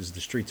one, but it was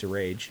the Streets of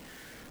Rage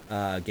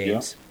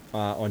games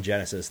on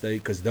Genesis.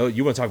 Because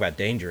you want to talk about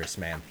dangerous,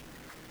 man.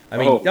 I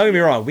mean, don't get me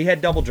wrong. We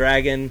had Double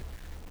Dragon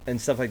and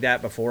stuff like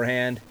that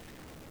beforehand,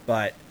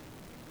 but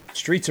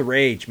Streets of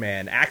Rage,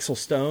 man, Axel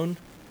Stone.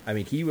 I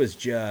mean, he was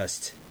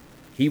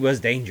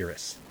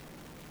dangerous.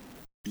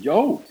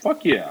 Yo,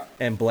 fuck yeah.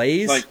 And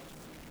Blaze. Like,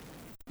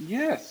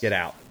 yes. Get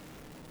out.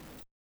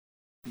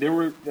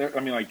 That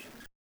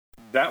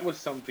was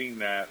something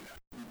that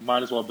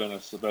might as well have been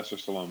a Sylvester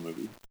Stallone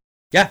movie.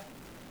 Yeah.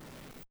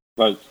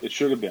 Like, it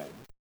should have been.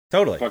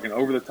 Totally. Fucking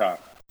over the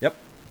top. Yep.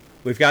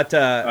 We've got,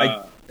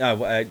 I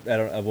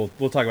don't,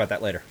 we'll talk about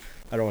that later.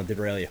 I don't want to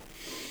derail you.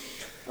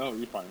 Oh,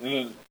 you're fine. And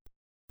then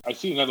I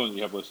see another one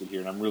you have listed here,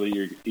 and I'm really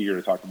eager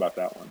to talk about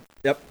that one.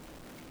 Yep.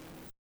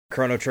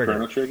 Chrono Trigger.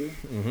 Chrono Trigger?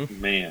 Mm-hmm.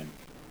 Man.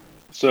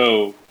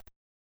 So,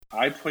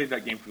 I played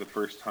that game for the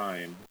first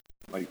time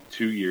like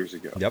 2 years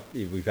ago. Yep,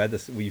 we've had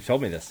this. You've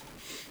told me this.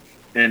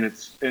 And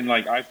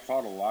I've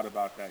thought a lot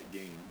about that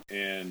game,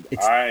 and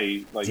it's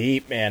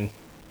deep, man.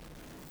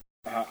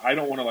 I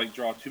don't want to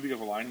draw too big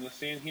of a line in the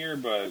sand here,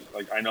 but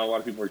I know a lot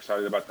of people are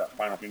excited about that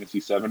Final Fantasy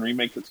VII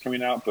remake that's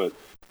coming out, but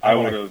I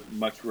would have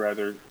much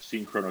rather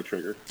seen Chrono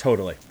Trigger.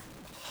 Totally,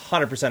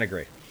 100%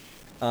 agree.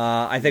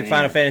 I think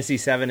Final Fantasy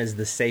VII is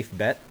the safe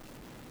bet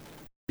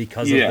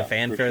because of the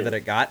fanfare that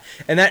it got.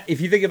 And that,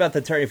 if you think about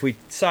the turn, if we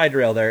side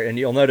rail there, and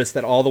you'll notice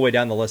that all the way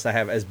down the list I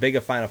have, as big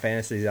a Final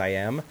Fantasy as I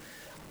am,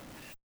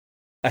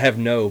 I have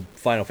no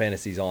Final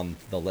Fantasies on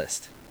the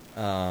list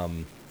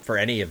for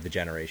any of the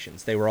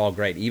generations. They were all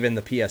great, even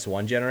the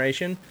PS1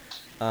 generation.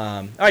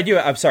 I do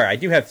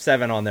have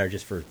 7 on there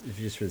just for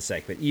the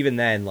sake, but even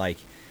then, I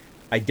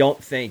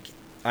don't think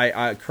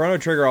Chrono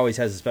Trigger always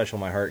has a special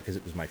in my heart because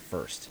it was my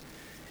first.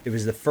 It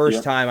was the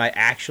first time I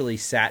actually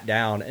sat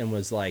down and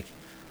was like,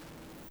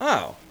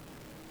 oh,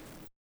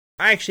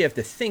 I actually have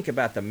to think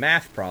about the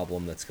math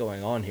problem that's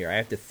going on here. I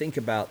have to think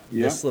about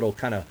this little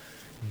kind of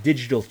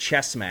digital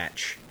chess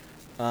match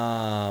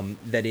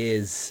that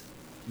is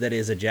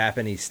a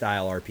Japanese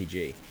style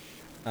RPG,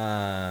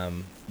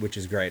 which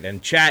is great.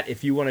 And chat,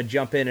 if you want to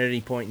jump in at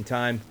any point in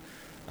time,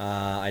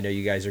 I know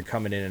you guys are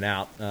coming in and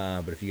out,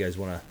 but if you guys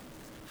want to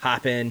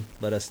hop in,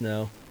 let us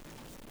know.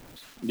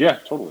 Yeah,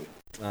 totally.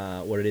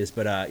 What it is,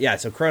 but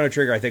so Chrono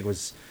Trigger I think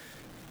was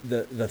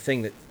the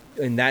thing that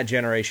in that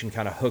generation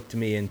kind of hooked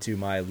me into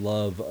my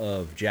love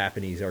of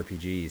Japanese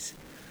RPGs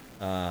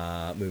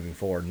moving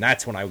forward, and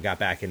that's when I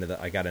got into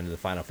the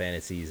Final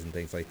Fantasies and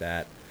things like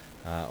that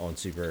on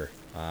Super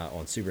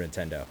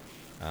Nintendo.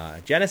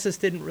 Genesis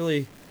didn't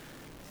really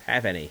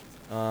have any.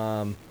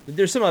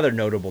 There's some other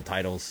notable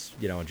titles,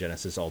 in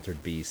Genesis: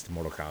 Altered Beast,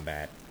 Mortal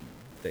Kombat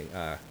thing.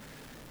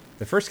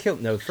 The first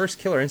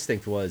Killer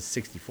Instinct was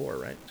 64,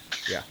 right?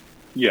 Yeah.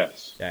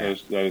 Yes, Yeah.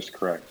 that is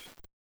correct.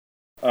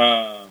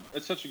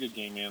 It's such a good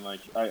game, man.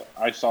 Like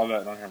I saw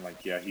that and I'm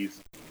like, yeah,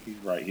 he's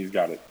right. He's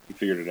got it. He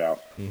figured it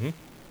out. Mm-hmm.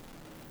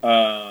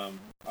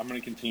 I'm going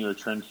to continue a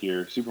trend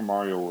here. Super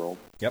Mario World.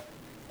 Yep.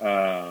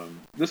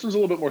 This one's a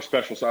little bit more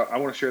special, so I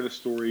want to share this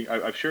story.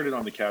 I've shared it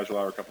on the Casual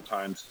Hour a couple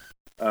times.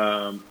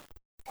 I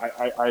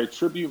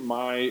attribute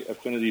my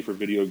affinity for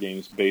video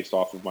games based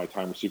off of my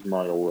time with Super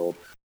Mario World.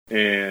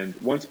 And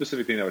one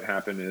specific thing that would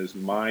happen is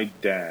my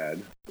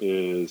dad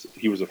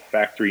he was a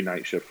factory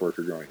night shift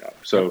worker growing up.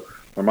 So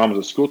my mom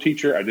was a school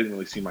teacher. I didn't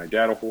really see my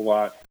dad a whole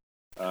lot.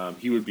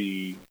 He would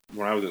be,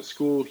 when I was at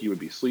school, he would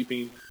be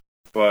sleeping.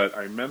 But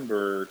I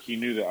remember he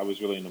knew that I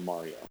was really into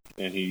Mario.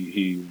 And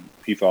he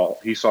thought,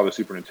 he saw the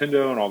Super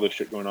Nintendo and all this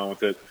shit going on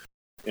with it.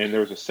 And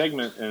there was a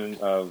segment in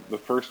the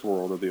first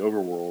world of the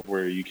overworld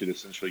where you could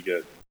essentially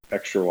get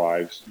extra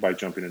lives by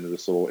jumping into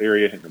this little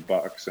area, hitting the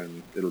bucks,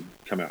 and it'll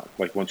come out,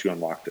 like once you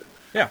unlocked it.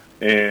 Yeah.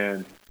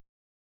 And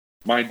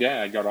my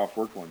dad got off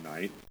work one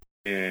night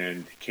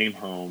and came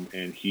home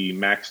and he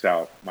maxed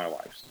out my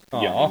lives.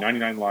 Yeah,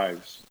 99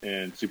 lives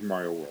in Super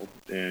Mario World.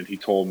 And he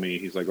told me,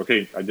 he's like,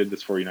 okay, I did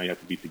this for you, now you have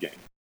to beat the game.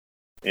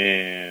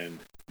 And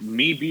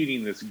me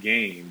beating this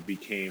game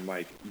became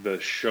like the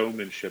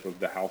showmanship of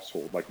the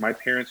household. Like my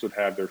parents would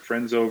have their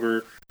friends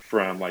over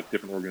from like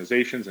different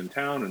organizations in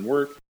town and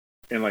work.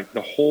 And like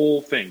the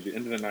whole thing, the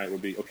end of the night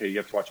would be, okay, you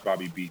have to watch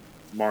Bobby beat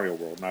Mario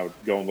World. And I would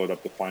go and load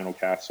up the final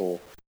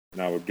castle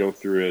and I would go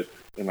through it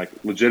and like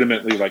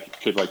legitimately like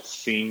could like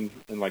sing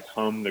and like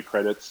hum the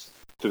credits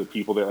to the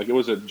people there. Like it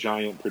was a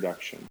giant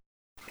production.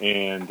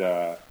 And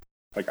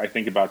like I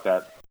think about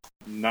that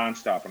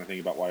nonstop when I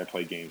think about why I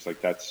play games. Like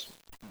that's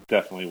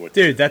definitely what.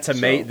 Dude, that's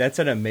that's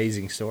an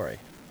amazing story.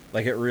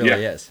 Like it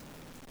really is.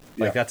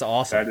 Like that's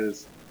awesome.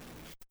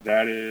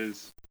 That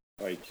is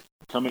like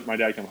my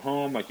dad come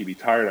home, like he'd be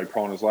tired, I'd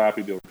crawl on his lap,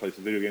 he'd be able to play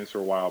some video games for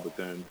a while, but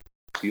then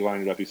he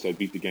lined it up, he said,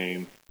 beat the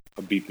game,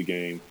 I beat the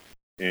game,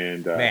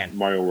 and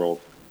Mario World,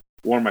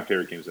 one of my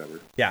favorite games ever.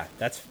 Yeah,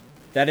 that's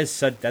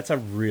a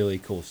really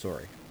cool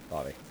story,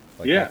 Bobby.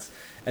 Like yeah.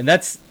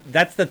 That's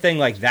the thing,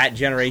 like that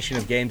generation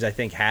of games I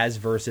think has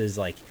versus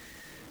like,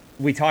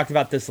 we talked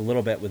about this a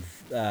little bit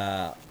with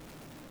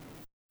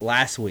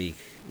last week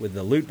with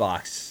the loot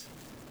box,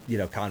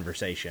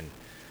 conversation.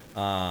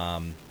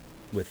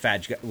 With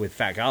Fat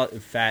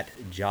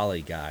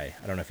Jolly Guy.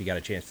 I don't know if you got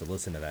a chance to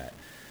listen to that.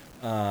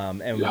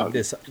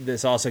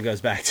 This also goes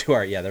back to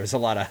there was a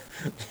lot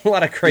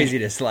of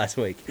craziness last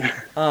week.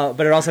 But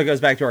it also goes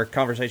back to our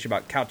conversation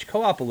about couch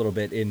co-op a little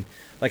bit. In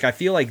like, I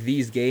feel like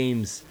these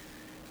games,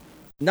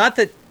 not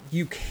that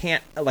you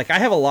can't, like I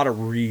have a lot of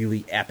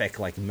really epic,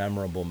 like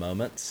memorable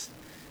moments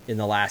in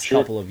the last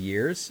couple of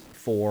years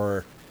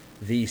for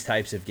these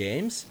types of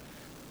games.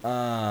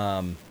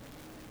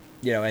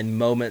 And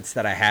moments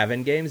that I have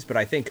in games, but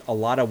I think a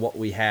lot of what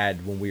we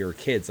had when we were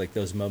kids, like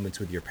those moments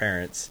with your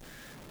parents,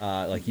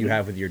 like you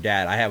have with your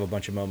dad, I have a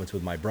bunch of moments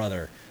with my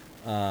brother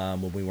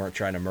when we weren't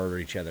trying to murder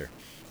each other,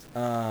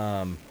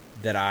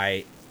 that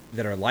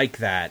are like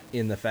that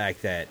in the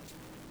fact that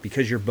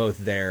because you're both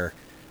there.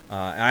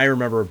 I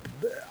remember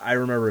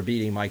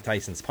beating Mike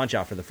Tyson's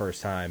Punch-Out for the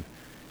first time.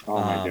 Oh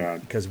my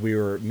God! Because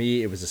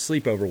it was a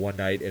sleepover one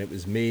night, and it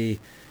was me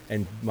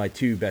and my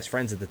two best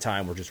friends at the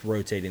time were just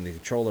rotating the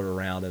controller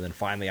around, and then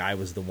finally I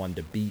was the one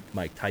to beat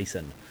Mike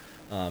Tyson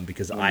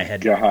because I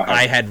had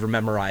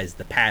memorized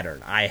the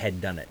pattern. I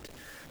had done it.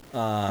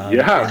 And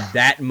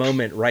that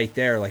moment right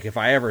there, like if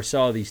I ever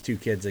saw these two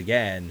kids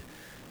again,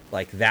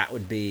 like that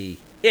would be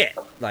it.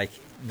 Like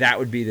that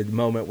would be the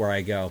moment where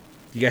I go,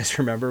 you guys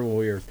remember when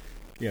we were,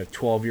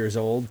 12 years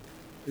old,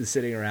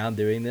 sitting around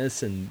doing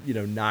this, and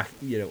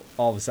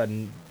all of a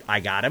sudden I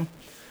got him,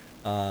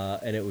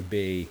 and it would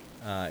be.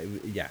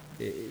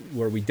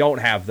 Where we don't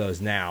have those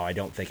now, I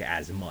don't think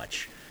as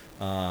much.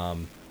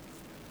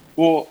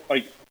 Well,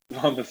 like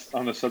on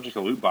the subject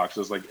of loot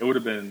boxes, like it would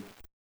have been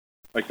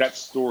like that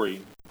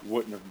story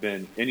wouldn't have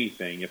been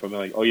anything if I'm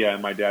like, oh yeah,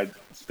 my dad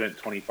spent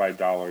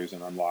 $25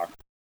 and unlocked,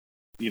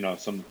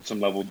 some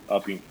level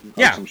upping,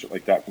 some shit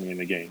like that for me in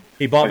the game.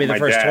 He bought me the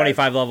first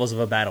 25 levels of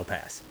a battle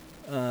pass.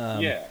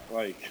 It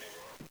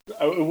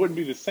wouldn't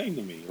be the same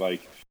to me,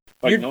 like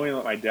knowing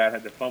that my dad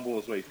had to fumble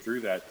his way through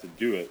that to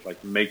do it,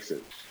 like, makes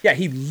it. Yeah,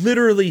 he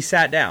literally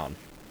sat down.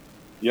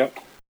 Yep.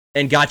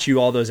 And got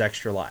you all those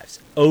extra lives.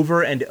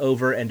 Over and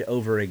over and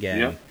over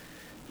again.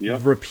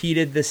 Yep.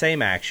 Repeated the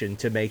same action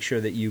to make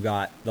sure that you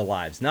got the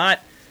lives.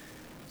 Not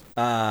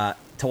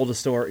told a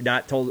story,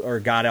 or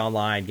got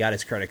online, got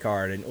his credit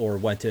card, or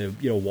went to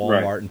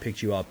Walmart and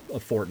picked you up a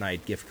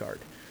Fortnite gift card.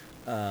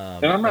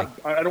 And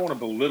I don't want to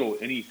belittle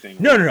anything.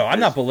 No, I'm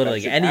not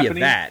belittling any of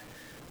that.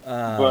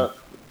 But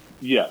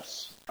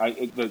yes,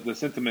 the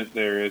sentiment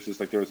there is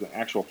like there was an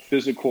actual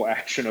physical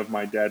action of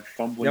my dad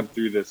fumbling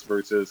through this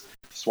versus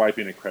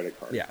swiping a credit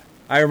card. Yeah,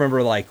 I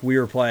remember like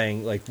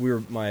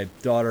my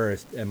daughter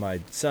and my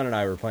son and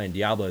I were playing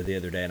Diablo the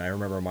other day, and I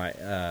remember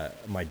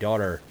my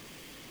daughter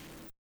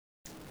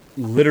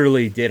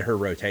literally did her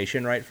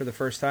rotation right for the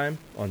first time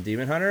on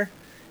Demon Hunter,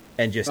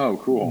 and just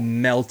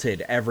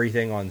melted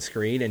everything on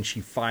screen, and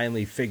she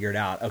finally figured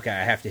out, okay,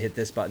 I have to hit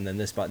this button, then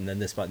this button, then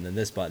this button, then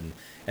this button,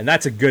 and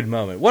that's a good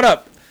moment. What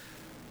up,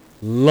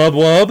 Lub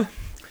Wub?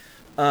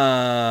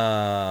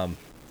 And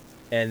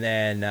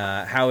then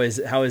how is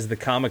the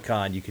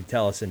Comic-Con? You could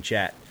tell us in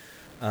chat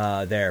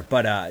there.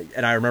 But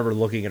and I remember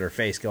looking at her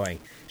face going,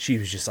 she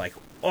was just like,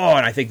 oh,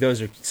 and I think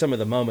those are some of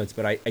the moments,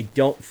 but I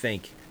don't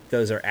think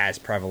those are as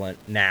prevalent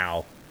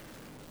now.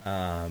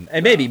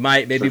 And maybe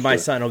my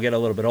son will get a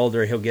little bit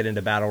older, he'll get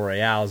into battle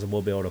royales, and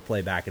we'll be able to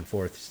play back and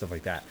forth, stuff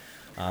like that.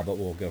 But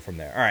we'll go from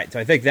there. All right, so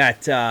I think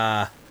that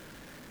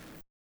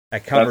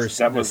covers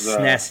the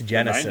SNES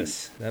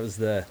Genesis. That was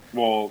the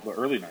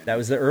early 90s. That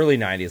was the early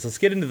 90s. Let's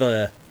get into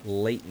the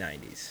late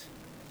 90s.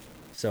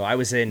 So I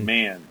was in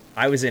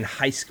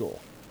high school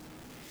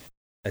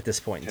at this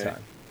point in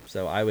time.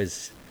 So I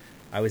was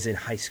in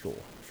high school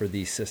for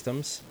these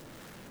systems.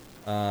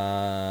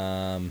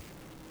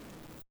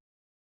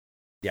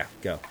 Yeah,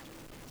 go.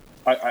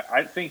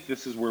 I think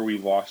this is where we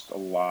lost a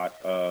lot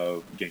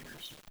of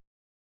gamers.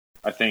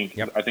 I think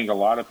a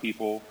lot of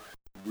people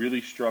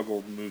really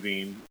struggled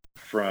moving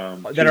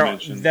from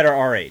that are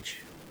our age,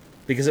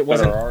 because it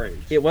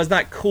was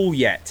not cool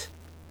yet.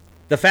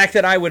 The fact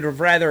that I would have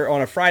rather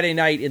on a Friday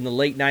night in the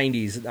late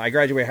 90s, I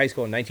graduated high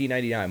school in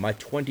 1999. My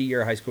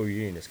 20-year high school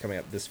reunion is coming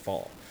up this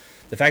fall.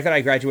 The fact that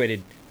I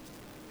graduated,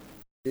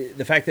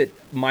 the fact that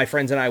my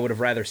friends and I would have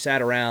rather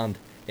sat around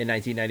in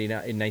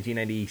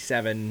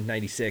 1997,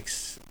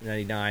 96,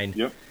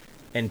 99,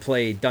 and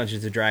played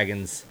Dungeons and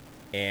Dragons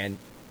and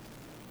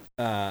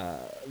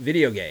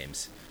video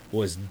games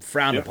was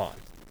frowned upon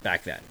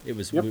back then. It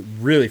was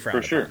really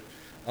frowned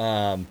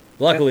upon.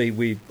 Luckily,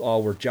 we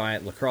all were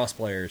giant lacrosse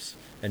players,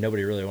 and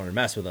nobody really wanted to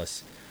mess with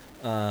us.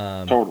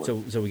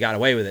 Totally. So we got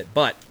away with it,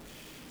 but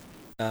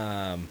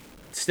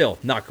still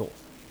not cool.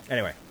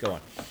 Anyway, go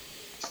on.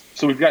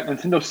 So we've got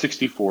Nintendo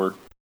 64,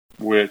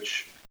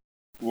 which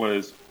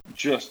was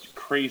just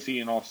crazy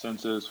in all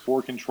senses.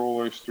 4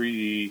 controllers,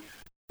 3D.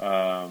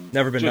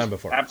 Never been done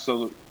before.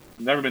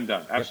 Never been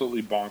done.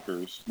 Absolutely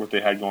bonkers what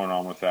they had going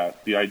on with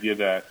that. The idea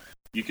that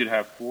you could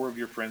have 4 of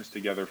your friends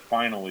together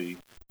finally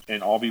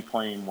and all be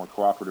playing more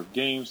cooperative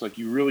games. Like,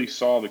 you really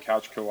saw the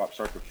couch co-op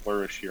start to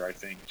flourish here, I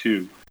think,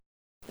 too.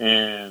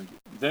 And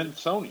then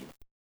Sony,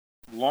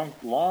 long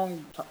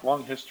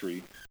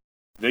history.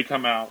 They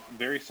come out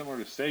very similar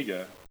to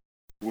Sega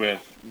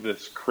with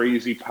this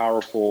crazy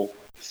powerful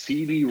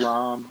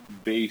CD-ROM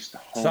based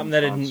home something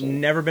that console. had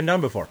never been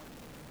done before.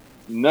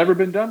 Never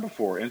been done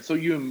before. And so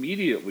you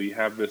immediately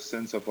have this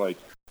sense of like,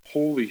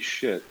 holy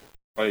shit,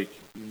 like,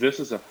 this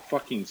is a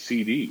fucking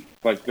CD.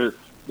 Like,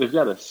 they've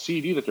got a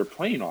CD that they're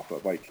playing off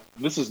of. Like,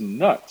 this is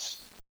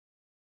nuts.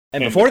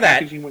 And before that,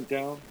 packaging went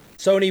down.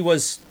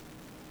 Sony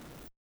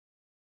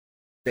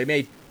they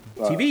made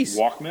TVs.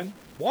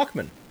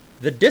 Walkman.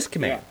 The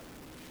Discman.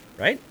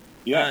 Right?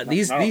 Yeah.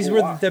 These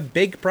were the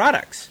big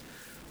products.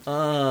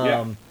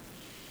 And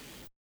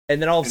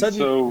then all of a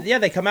sudden,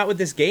 they come out with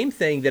this game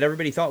thing that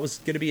everybody thought was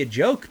going to be a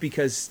joke,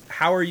 because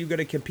how are you going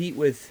to compete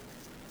with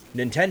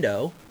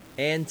Nintendo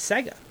and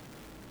Sega?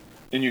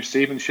 And you're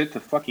saving shit to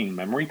fucking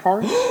memory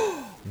cards?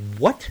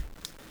 What?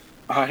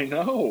 I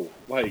know.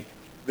 Like,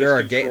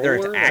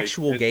 there's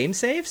actual game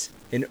saves?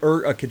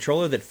 A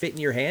controller that fit in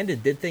your hand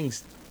and did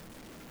things.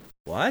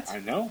 What? I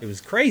know. It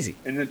was crazy.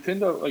 And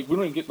Nintendo, like, we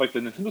don't get like the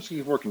Nintendo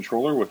 64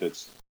 controller with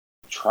its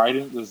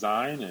trident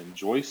design and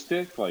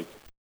joystick. Like,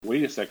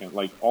 wait a second,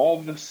 like,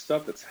 all this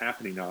stuff that's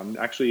happening now, I'm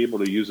actually able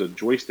to use a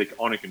joystick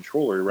on a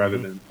controller rather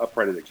than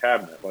upright at a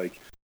cabinet. Like,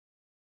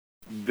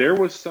 there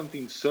was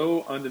something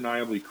so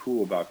undeniably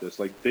cool about this.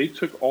 Like, they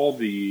took all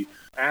the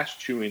ass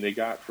chewing they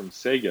got from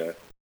Sega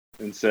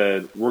and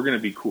said, we're going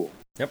to be cool.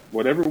 Yep.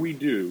 Whatever we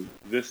do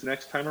this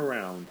next time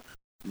around,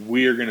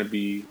 we are going to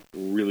be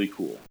really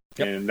cool.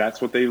 Yep. And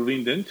that's what they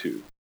leaned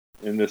into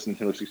in this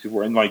Nintendo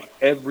 64. And, like,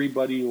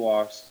 everybody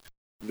lost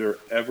their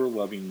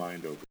ever-loving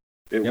mind over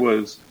it. It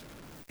was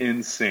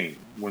insane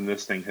when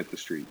this thing hit the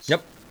streets.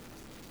 Yep.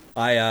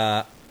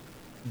 I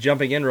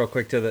jumping in real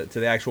quick to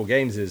the actual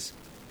games is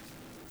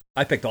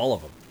I picked all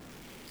of them.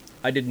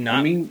 I did not.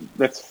 I mean,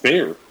 that's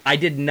fair. I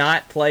did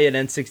not play an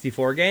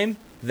N64 game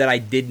that I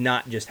did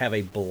not just have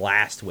a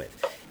blast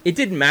with. It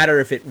didn't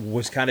matter if it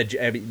was kind of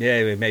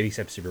maybe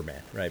except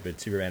Superman, right? But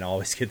Superman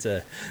always gets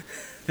that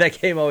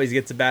game always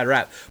gets a bad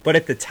rap. But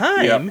at the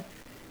time,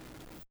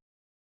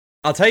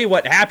 I'll tell you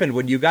what happened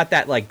when you got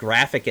that like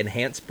graphic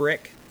enhanced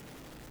brick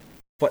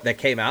that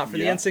came out for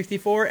the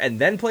N64 and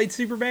then played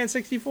Superman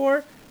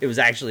 64. It was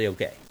actually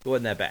okay. It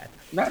wasn't that bad.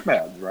 Not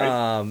bad,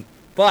 right?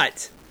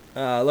 But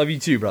love you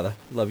too, brother.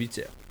 Love you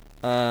too.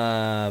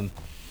 But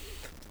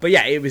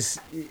yeah, it was.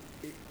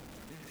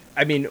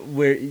 I mean,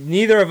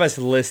 neither of us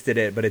listed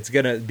it, but it's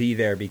gonna be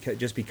there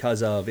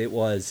because of it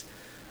was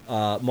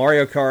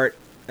Mario Kart.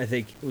 I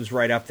think it was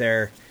right up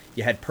there.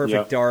 You had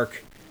Perfect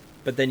Dark,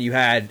 but then you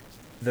had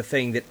the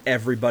thing that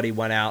everybody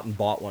went out and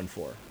bought one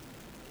for.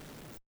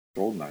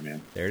 GoldenEye,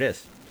 man. There it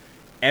is.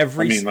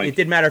 It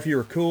didn't matter if you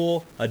were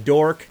cool, a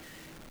dork,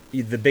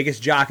 the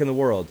biggest jock in the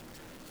world.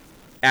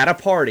 At a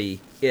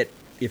party,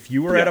 if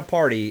you were at a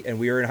party and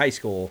we were in high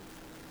school,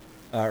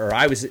 or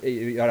I was at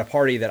a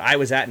party that I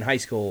was at in high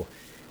school,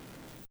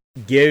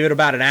 give it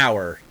about an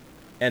hour,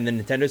 and the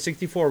Nintendo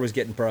 64 was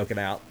getting broken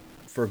out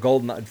for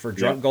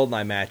drunk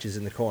GoldenEye matches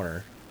in the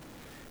corner,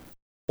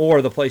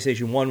 or the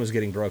PlayStation 1 was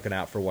getting broken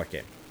out for what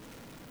game?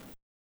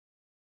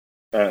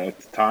 At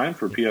the time,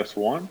 for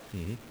PS1,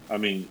 I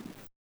mean,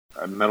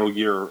 Metal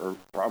Gear, or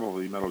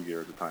probably Metal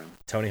Gear at the time.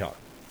 Tony Hawk.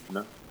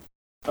 No.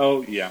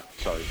 Oh, yeah.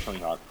 Sorry, Tony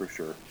Hawk, for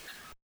sure.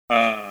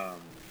 I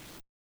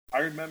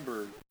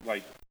remember,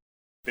 like,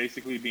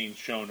 basically being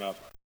shown up,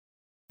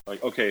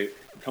 like, okay,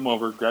 come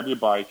over, grab your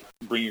bike,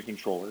 bring your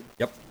controller.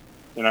 Yep.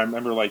 And I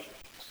remember, like,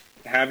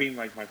 having,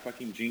 like, my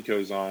fucking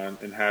Jinkos on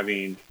and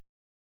having...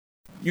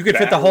 You could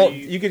get the whole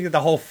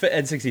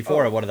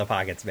N64 in one of the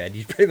pockets, man.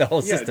 You bring the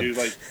whole system. Yeah,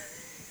 dude,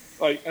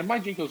 like, and my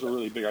Jinkos were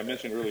really big. I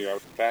mentioned earlier I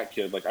was a fat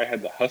kid. Like, I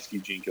had the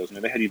Husky Jinkos,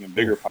 man. They had even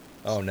bigger pockets.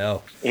 Oh,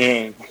 no.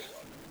 And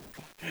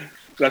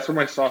that's where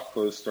my soft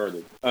clothes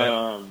started.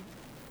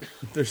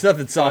 There's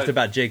nothing soft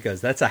about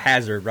Jinkos. That's a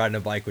hazard, riding a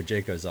bike with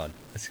Jinkos on.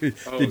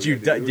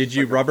 Did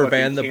you rubber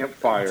band the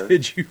campfire?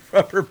 Did you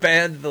rubber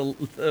band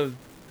the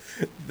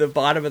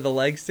bottom of the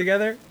legs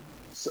together?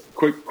 So,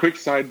 quick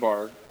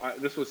sidebar.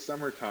 This was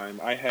summertime.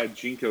 I had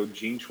Jinko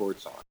jean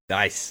shorts on.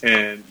 Nice.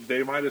 And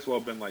they might as well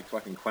have been like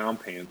fucking clown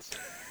pants.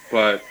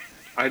 But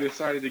I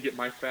decided to get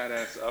my fat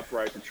ass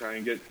upright to try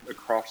and get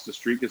across the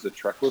street because the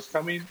truck was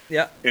coming.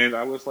 Yeah. And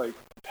I was like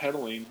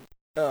pedaling.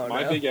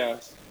 Big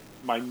ass.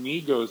 My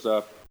knee goes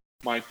up.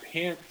 My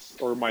pants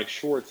or my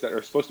shorts that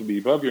are supposed to be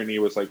above your knee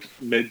was like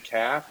mid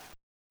calf.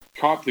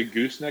 Caught the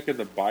gooseneck of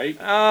the bike.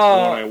 Oh.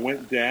 And when I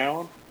went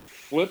down,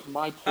 flipped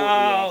my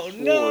portfolio forward.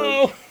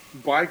 No.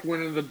 Bike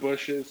went into the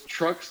bushes.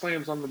 Truck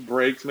slams on the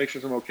brakes. Make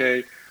sure I'm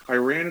okay. I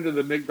ran into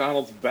the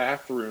McDonald's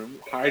bathroom,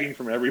 hiding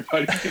from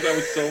everybody because I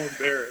was so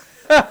embarrassed.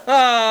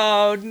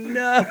 Oh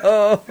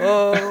no!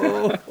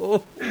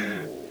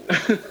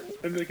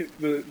 And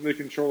the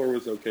controller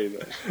was okay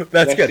though.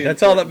 That's good.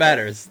 That's all that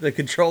matters. The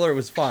controller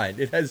was fine.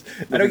 It has.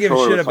 I don't give a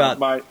shit about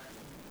my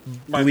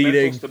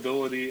bleeding, mental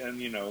stability,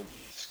 and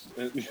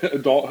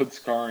adulthood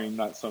scarring.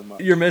 Not so much.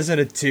 You're missing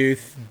a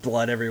tooth,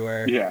 blood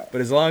everywhere. Yeah. But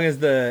as long as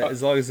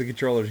the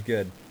controller's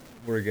good,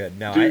 we're good.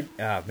 Now, dude,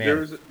 man,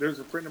 there's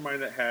a friend of mine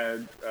that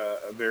had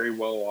a very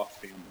well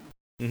off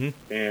family,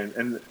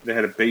 and they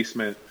had a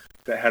basement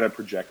that had a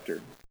projector.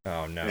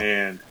 Oh no!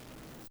 And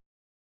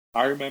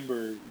I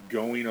remember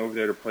going over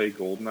there to play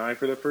GoldenEye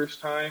for the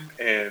first time,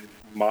 and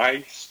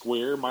my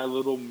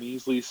little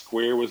measly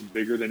square was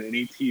bigger than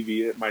any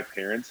TV at my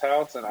parents'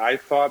 house, and I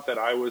thought that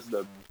I was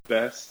the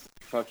best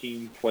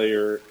fucking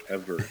player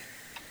ever.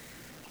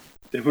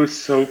 It was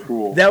so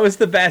cool. That was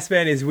the best,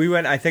 man. We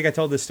went. I think I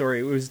told this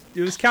story. It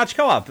was Couch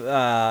Co-op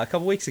a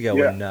couple weeks ago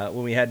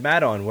when we had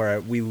Matt on, where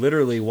we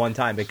literally one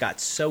time it got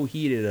so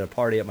heated at a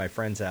party at my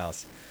friend's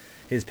house.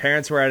 His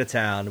parents were out of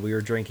town. We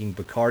were drinking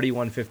Bacardi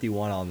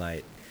 151 all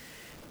night.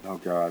 Oh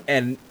God!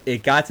 And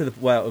it got to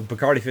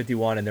Bacardi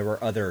 51, and there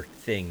were other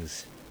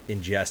things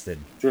ingested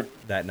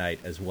that night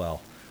as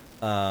well.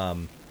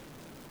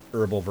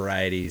 Herbal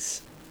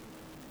varieties.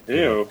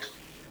 Ew.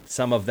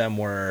 Some of them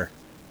were,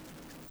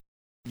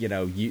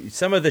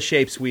 some of the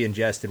shapes we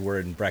ingested were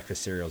in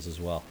breakfast cereals as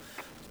well.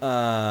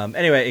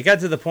 Anyway, it got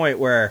to the point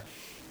where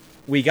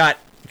we got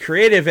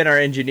creative in our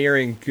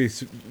engineering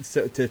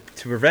to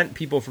prevent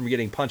people from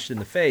getting punched in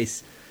the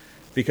face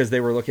because they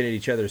were looking at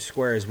each other's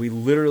squares. We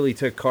literally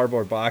took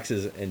cardboard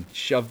boxes and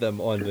shoved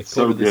them on the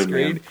corner of the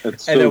screen.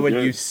 And then when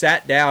you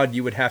sat down,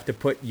 you would have to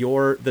put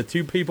the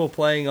two people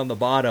playing on the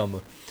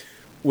bottom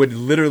would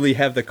literally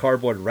have the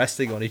cardboard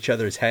resting on each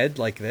other's head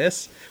like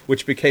this,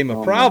 which became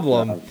a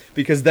problem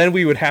because then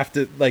we would have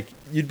to,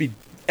 you'd be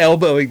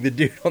elbowing the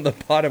dude on the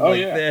bottom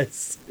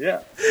this.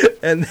 Yeah.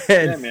 And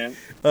then,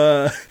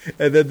 and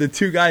then the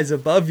two guys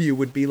above you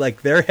would be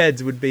their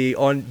chins would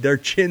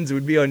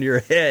be on your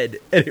head.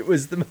 And it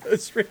was the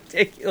most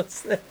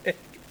ridiculous thing.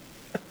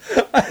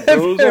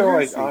 Those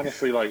are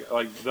honestly,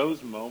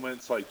 those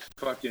moments,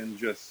 fucking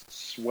just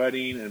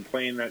sweating and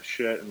playing that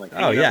shit and hanging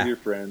out with your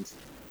friends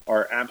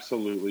are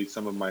absolutely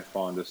some of my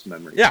fondest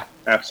memories. Yeah.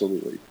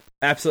 Absolutely.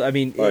 I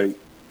mean,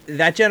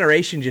 that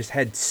generation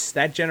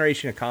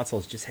of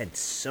consoles just had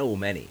so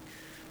many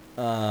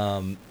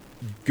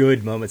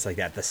good moments like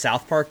that. The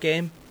South Park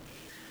game.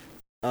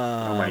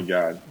 Oh my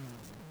God.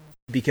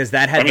 Because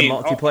that had the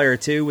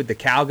multiplayer too with the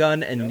cow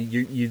gun, and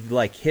you'd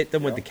hit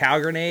them with the cow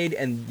grenade,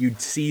 and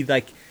you'd see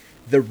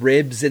the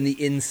ribs in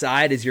the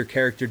inside as your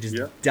character just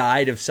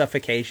died of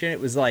suffocation. It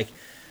was all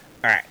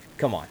right,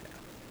 come on.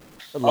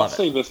 I'll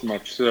say this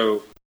much.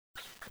 So,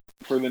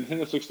 for the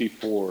Nintendo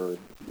 64,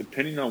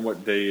 depending on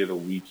what day of the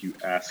week you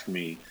ask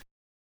me,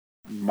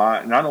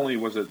 not only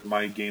was it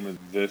my game of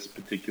this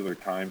particular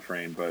time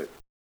frame, but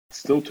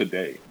still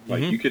today.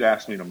 You could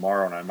ask me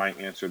tomorrow, and I might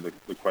answer the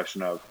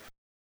question of,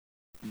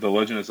 The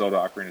Legend of Zelda: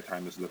 Ocarina of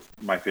Time is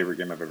my favorite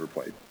game I've ever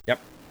played. Yep,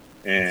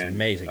 and it's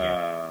amazing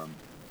game.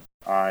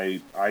 I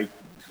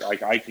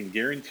can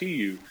guarantee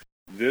you,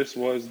 this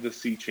was the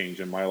sea change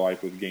in my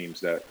life with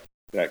games that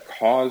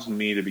caused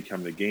me to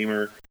become the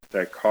gamer.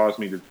 That caused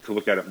me to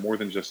look at it more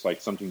than just like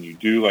something you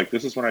do. Like,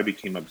 this is when I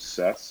became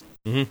obsessed,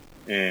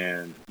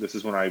 and this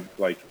is when I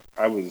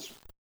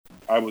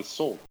was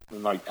sold.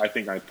 And like, I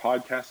think I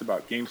podcast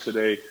about games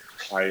today.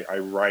 I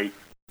write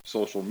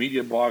social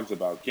media blogs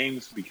about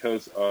games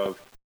because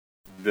of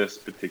this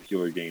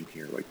particular game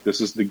here. Like, this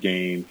is the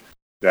game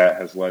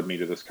that has led me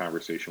to this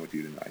conversation with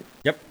you tonight.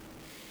 Yep.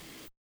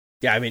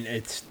 Yeah, I mean,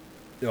 it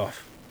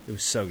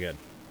was so good.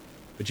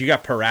 But you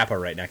got Parappa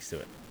right next to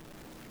it.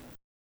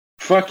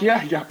 Fuck yeah,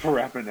 I got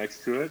Parappa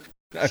next to it.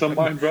 So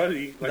my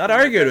buddy... Like, not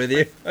arguing with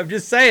you. I'm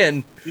just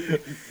saying.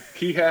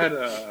 He had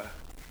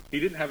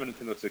he didn't have a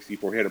Nintendo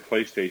 64. He had a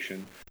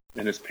PlayStation,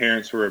 and his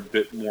parents were a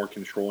bit more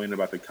controlling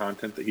about the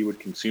content that he would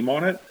consume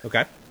on it.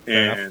 Okay.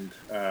 And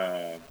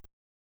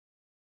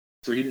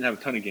so he didn't have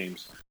a ton of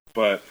games.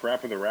 But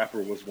Parappa the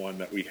Rapper was one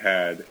that we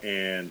had,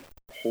 and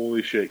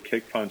holy shit,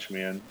 Kick Punch,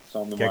 man. It's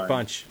on the mind. Kick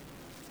Punch.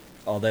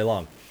 All day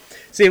long.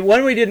 See,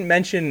 one we didn't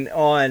mention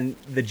on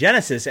the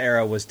Genesis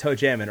era was Toe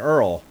Jam and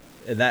Earl.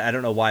 And that, I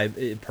don't know why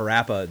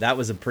Parappa, that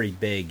was a pretty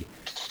big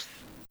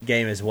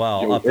game as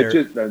well. Yo, up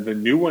there. The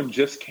new one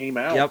just came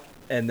out. Yep.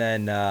 And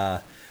then,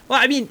 well,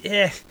 I mean,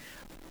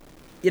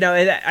 you know,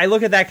 I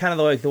look at that kind of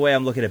like the way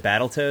I'm looking at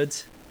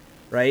Battletoads,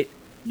 right?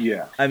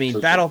 Yeah. I mean,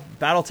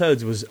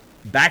 Battletoads was,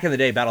 back in the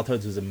day,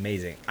 Battletoads was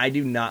amazing. I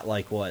do not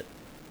like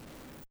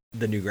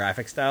the new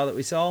graphic style that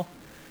we saw.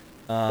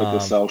 Like the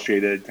cell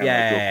shaded, kind of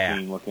like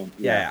clean looking.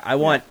 Yeah, I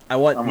want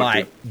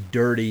my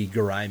dirty,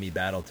 grimy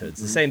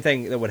Battletoads. The same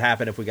thing that would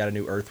happen if we got a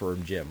new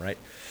Earthworm Jim, right?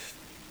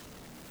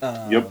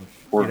 Yep.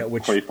 Or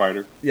Clay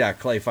Fighter. Yeah,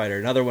 Clay Fighter.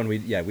 Another one we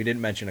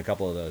didn't mention a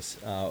couple of those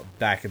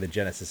back in the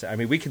Genesis. I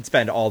mean, we could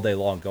spend all day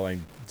long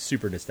going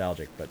super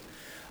nostalgic, but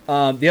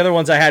the other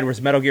ones I had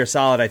was Metal Gear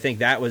Solid. I think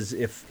that was,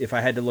 if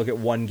I had to look at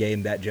one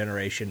game that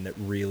generation that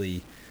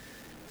really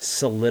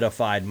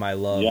solidified my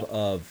love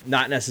of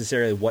not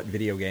necessarily what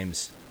video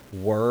games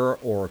were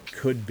or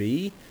could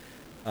be,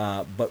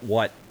 but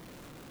what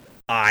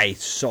I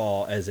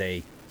saw as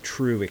a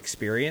true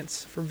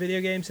experience from video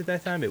games at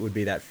that time. It would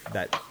be that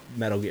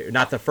Metal Gear,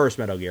 not the first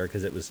Metal Gear,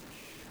 because it was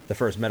the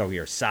first Metal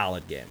Gear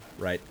Solid game,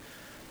 right?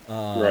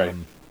 Right.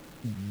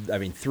 I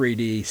mean,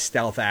 3D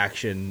stealth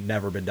action,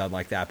 never been done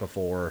like that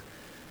before.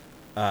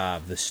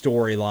 The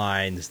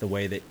storylines, the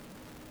way that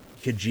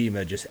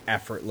Kojima just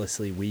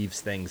effortlessly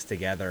weaves things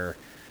together.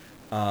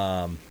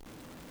 Yeah,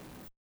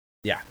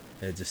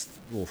 it just,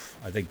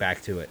 I think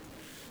back to it.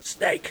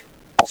 Snake!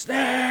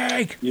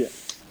 Yeah.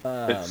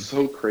 It's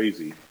so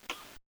crazy.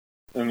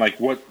 And like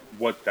what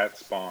that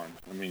spawned.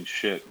 I mean,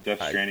 shit,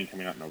 Death Stranding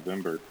coming out in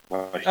November.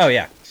 Like, oh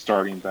yeah.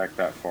 Starting back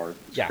that far.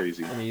 It's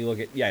crazy. I mean, you look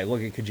at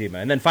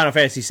Kojima. And then Final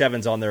Fantasy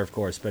VII's on there, of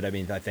course, but I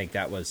mean, I think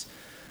that was,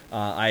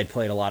 I had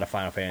played a lot of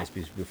Final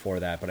Fantasies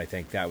before that, but I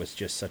think that was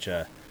just such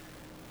a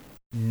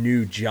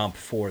new jump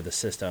for the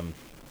system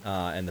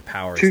and the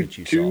powers that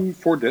you saw.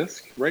 4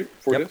 disc, right?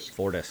 4 disc?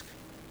 4 disc.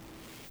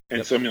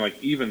 And so, I mean,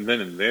 like, even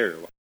then and there,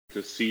 like,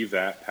 to see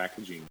that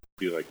packaging,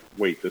 be like,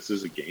 wait, this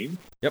is a game?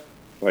 Yep.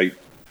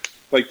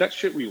 Like that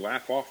shit we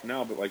laugh off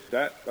now, but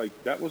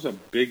that was a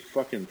big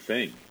fucking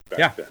thing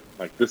back then.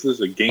 Like, this is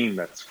a game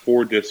that's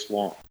 4 discs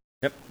long.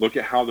 Yep. Look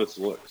at how this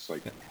looks.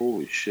 Like,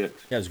 holy shit.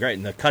 Yeah, it was great.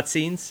 And the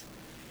cutscenes,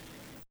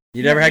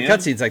 you never had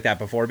cutscenes like that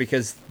before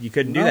because you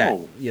couldn't do that.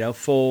 You know,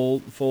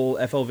 full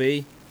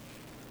FOV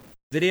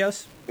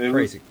videos.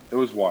 Crazy. It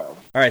was wild.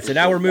 All right, so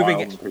now we're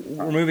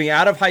moving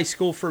out of high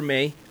school for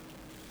me.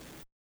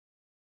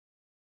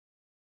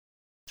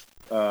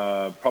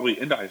 Probably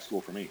into high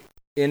school for me.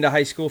 Into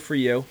high school for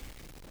you.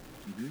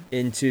 Mm-hmm.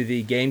 Into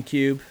the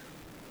GameCube.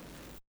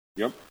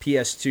 Yep.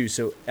 PS2,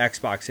 so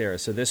Xbox era.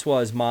 So this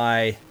was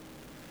my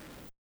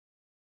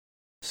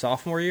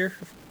sophomore year,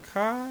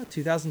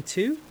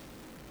 2002.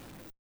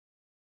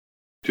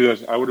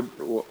 2000. I would have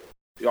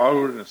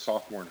been a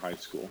sophomore in high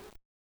school.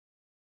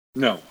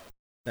 No,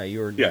 you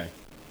were. Yeah,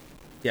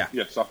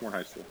 sophomore in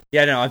high school.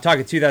 Yeah, no, I'm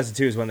talking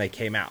 2002 is when they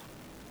came out.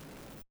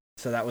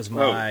 So that was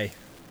my.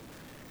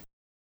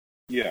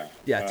 Yeah.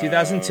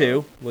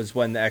 2002 was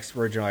when the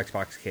original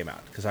Xbox came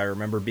out, because I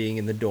remember being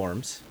in the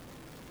dorms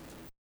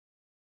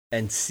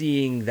and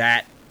seeing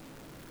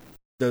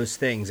those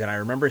things, and I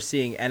remember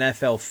seeing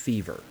NFL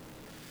Fever,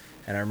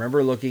 and I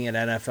remember looking at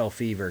NFL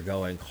Fever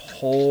going,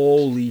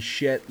 holy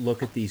shit,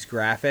 look at these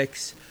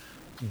graphics.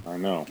 I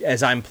know.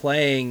 As I'm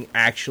playing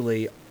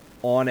actually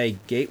on a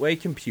Gateway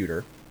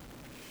computer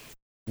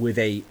with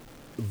a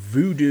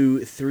Voodoo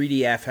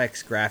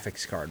 3D-FX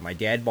graphics card. My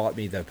dad bought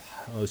me the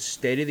most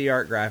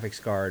state-of-the-art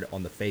graphics card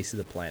on the face of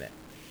the planet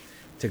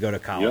to go to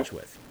college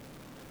with.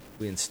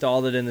 We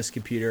installed it in this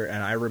computer,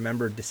 and I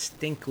remember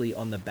distinctly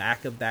on the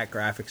back of that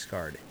graphics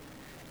card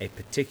a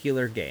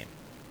particular game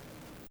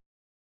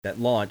that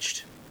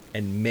launched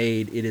and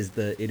made it is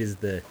the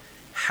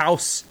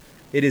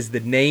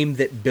name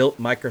that built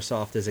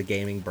Microsoft as a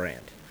gaming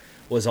brand.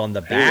 Was on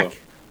the back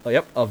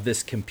of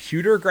this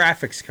computer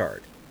graphics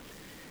card.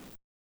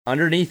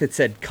 Underneath it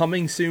said,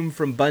 "Coming soon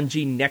from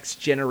Bungie, next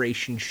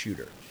generation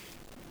shooter."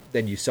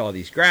 Then you saw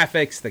these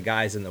graphics, the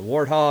guys in the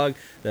Warthog,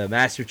 the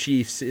Master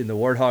Chiefs in the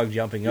Warthog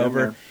jumping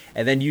over, man.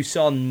 and then you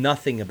saw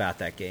nothing about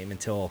that game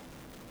until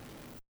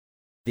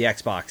the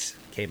Xbox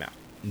came out.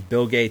 And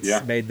Bill Gates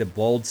made the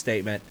bold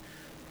statement,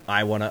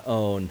 "I want to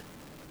own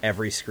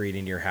every screen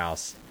in your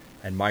house."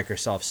 And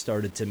Microsoft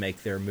started to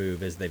make their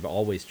move, as they've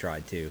always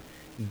tried to,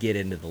 get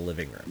into the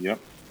living room. Yep.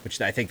 Which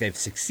I think they've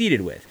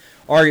succeeded with.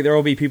 There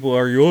will be people who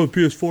argue, "Oh,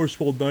 PS4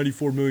 sold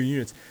 94 million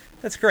units."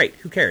 That's great.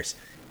 Who cares?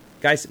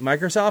 Guys,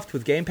 Microsoft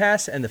with Game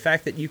Pass and the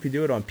fact that you could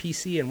do it on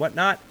PC and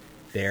whatnot,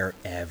 they're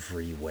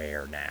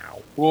everywhere now.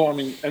 Well, I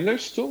mean, and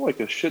there's still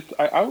like a shit.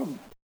 I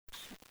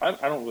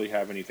don't really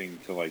have anything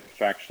to like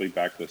factually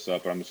back this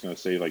up, but I'm just going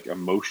to say, like,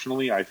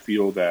 emotionally, I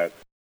feel that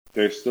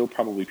there's still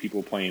probably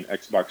people playing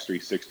Xbox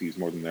 360s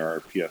more than there are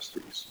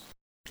PS3s.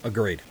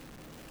 Agreed.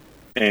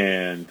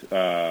 And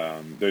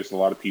there's a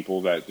lot of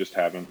people that just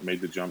haven't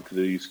made the jump to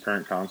these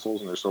current consoles,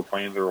 and they're still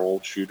playing their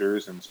old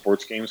shooters and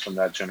sports games from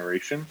that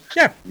generation.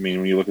 Yeah. I mean,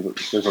 when you look at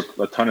there's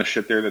a ton of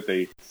shit there that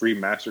they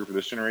remastered for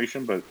this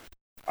generation, but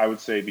I would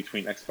say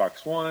between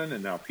Xbox One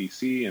and now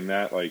PC and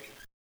that, like,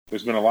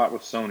 there's been a lot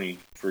with Sony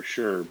for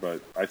sure, but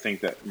I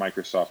think that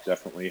Microsoft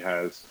definitely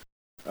has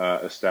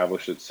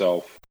established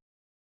itself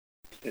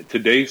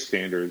today's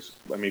standards.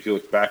 I mean, if you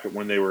look back at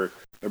when they were,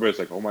 everybody's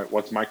like, "Oh my,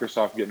 what's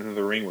Microsoft getting into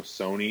the ring with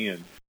Sony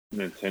and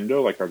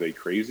Nintendo? Like, are they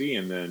crazy?"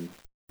 And then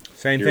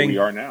here we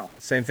are now.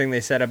 Same thing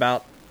they said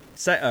about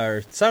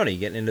Sony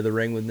getting into the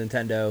ring with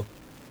Nintendo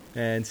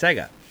and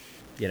Sega.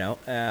 You know,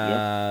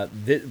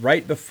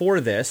 right before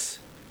this,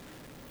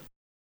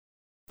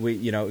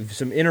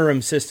 some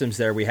interim systems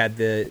there. We had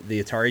the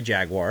Atari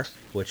Jaguar,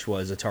 which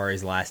was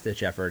Atari's last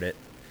ditch effort at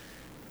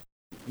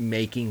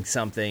making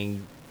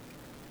something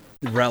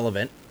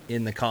relevant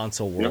in the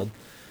console world.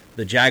 Yep.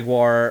 The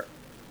Jaguar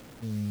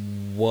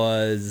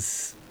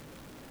was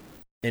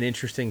an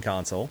interesting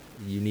console.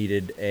 You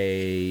needed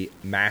a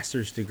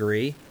master's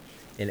degree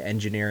in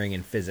engineering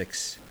and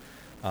physics,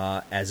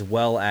 as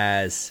well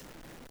as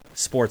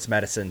sports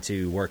medicine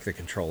to work the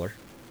controller.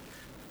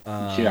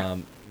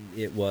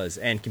 It was,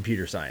 and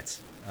computer science.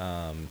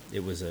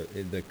 It was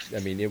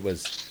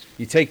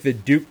you take the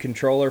Duke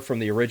controller from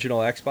the original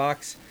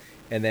Xbox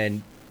and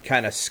then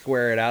kind of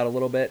square it out a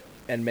little bit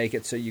and make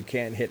it so you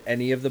can't hit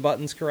any of the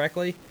buttons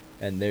correctly.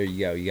 And there you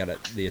go. You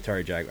got the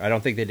Atari Jaguar. I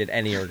don't think they did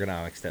any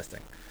ergonomics testing.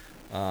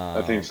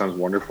 I think it sounds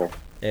wonderful.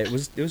 It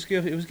was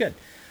good. It was good.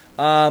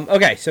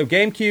 Okay, so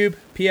GameCube,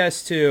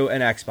 PS2,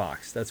 and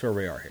Xbox. That's where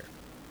we are here.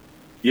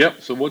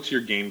 Yep. So what's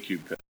your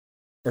GameCube pick?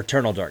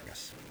 Eternal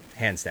Darkness,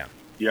 hands down.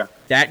 Yeah.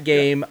 That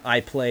game I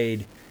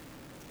played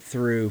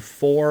through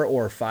 4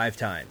 or 5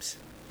 times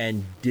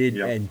and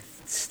and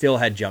still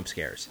had jump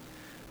scares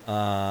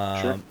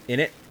in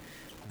it.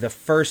 The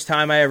first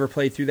time I ever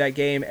played through that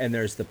game, and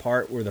there's the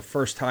part where the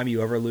first time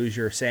you ever lose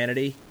your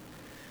sanity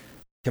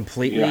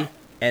completely,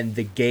 and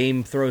the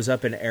game throws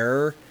up an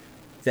error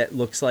that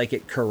looks like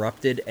it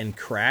corrupted and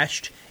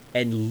crashed,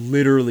 and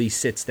literally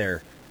sits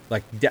there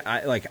like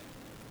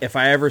if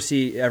I ever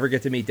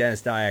get to meet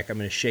Dennis Dyack, I'm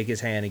going to shake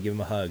his hand and give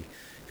him a hug,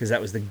 because that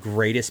was the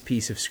greatest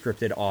piece of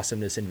scripted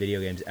awesomeness in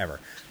video games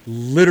ever.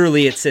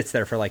 Literally, it sits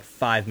there for like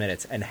 5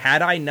 minutes, and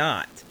had I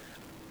not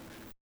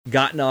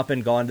gotten up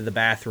and gone to the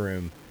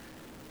bathroom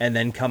and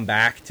then come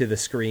back to the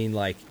screen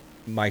like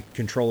my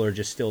controller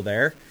just still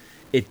there,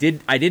 it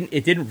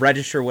didn't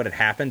register what had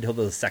happened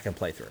until the second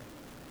playthrough.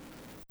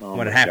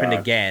 When it happened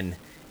again,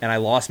 and I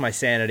lost my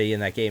sanity in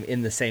that game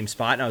in the same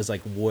spot, and I was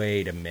like,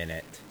 wait a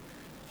minute,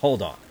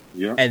 hold on.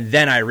 Yeah. And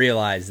then I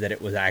realized that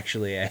it was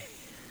actually a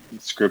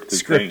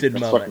scripted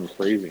moment. That's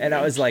crazy, and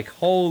I was like,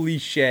 holy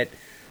shit,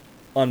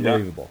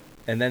 unbelievable.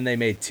 Yeah. And then they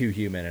made 2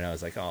 human, and I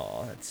was like,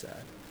 oh, that's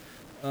sad.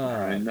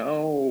 I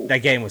know. That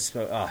game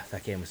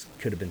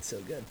could have been so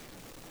good.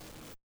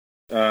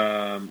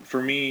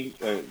 For me,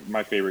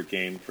 my favorite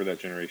game for that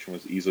generation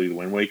was easily the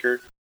Wind Waker.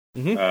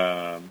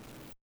 Mm-hmm.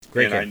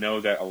 Great game. I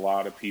know that a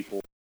lot of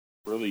people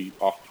really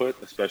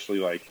off-put, especially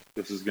like,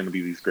 this is going to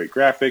be these great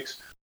graphics.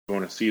 You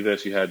want to see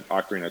this, you had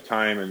Ocarina of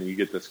Time, and then you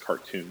get this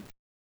cartoon.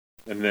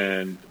 And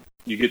then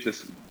you get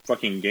this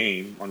fucking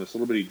game on this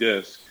little bitty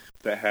disc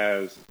that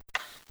has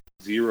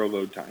 0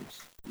 load times.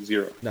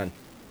 0. None.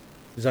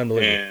 It was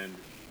unbelievable. And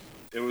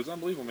it was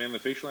unbelievable, man. The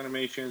facial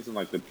animations and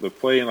like the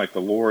play and like the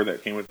lore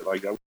that came with it,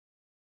 like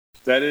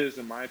that is,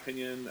 in my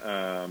opinion,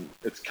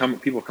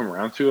 people come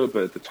around to it,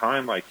 but at the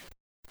time, like,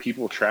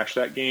 people trashed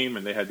that game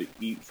and they had to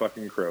eat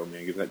fucking crow,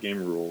 man, because that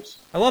game rules.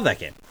 I love that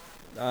game.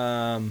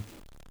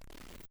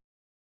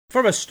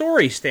 From a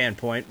story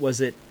standpoint,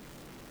 was it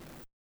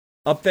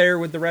up there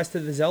with the rest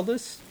of the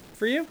Zeldas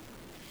for you?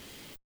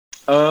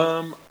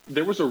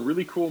 There was a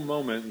really cool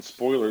moment, and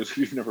spoilers if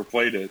you've never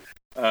played it,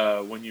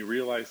 when you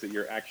realize that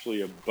you're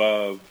actually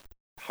above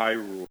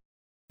Hyrule,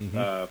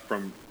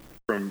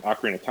 from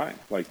Ocarina of Time.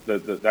 Like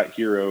that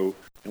hero,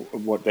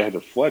 what they had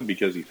to flood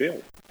because he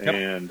failed. Yep.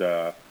 And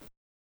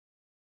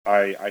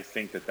I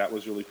think that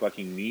was really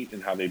fucking neat,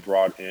 and how they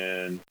brought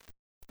in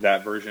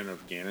that version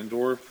of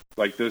Ganondorf.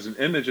 Like, there's an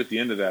image at the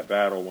end of that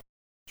battle when you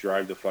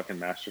drive the fucking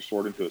Master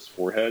Sword into his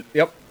forehead.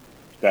 Yep.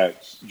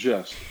 That's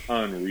just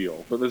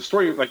unreal. But the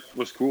story, like,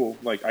 was cool.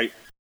 Like,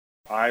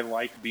 I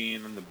like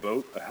being in the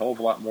boat a hell of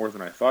a lot more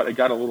than I thought. It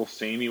got a little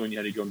samey when you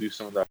had to go and do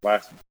some of that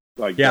last,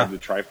 like, the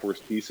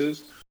Triforce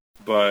pieces.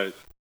 But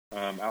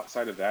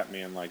outside of that,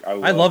 man, like,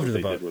 I loved the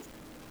boat.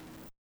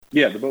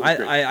 Yeah, the boat was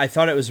great. I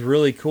thought it was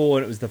really cool,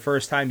 and it was the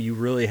first time you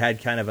really had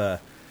kind of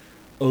a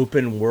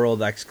open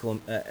world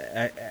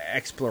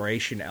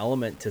exploration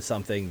element to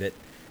something that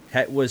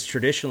was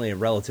traditionally a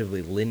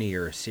relatively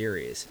linear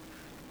series.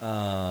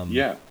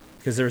 Yeah.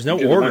 Because there's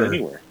no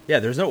order.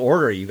 Yeah, there's no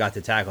order you got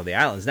to tackle the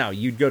islands. Now,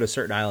 you'd go to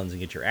certain islands and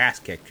get your ass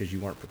kicked because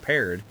you weren't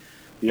prepared.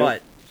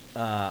 Yep.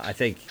 But I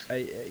think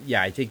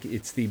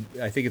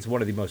it's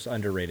one of the most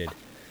underrated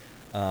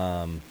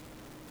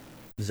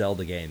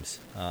Zelda games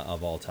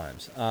of all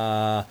times.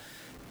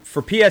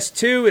 For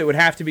PS2, it would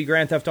have to be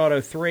Grand Theft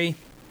Auto 3.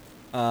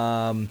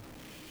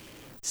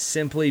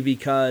 Simply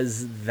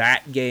because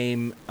that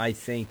game, I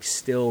think,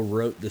 still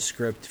wrote the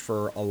script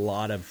for a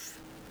lot of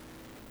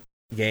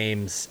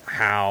games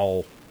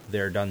how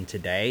they're done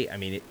today. I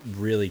mean, it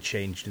really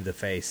changed the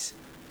face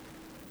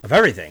of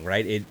everything,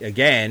 right? It,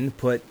 again,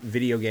 put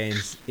video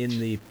games in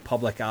the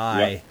public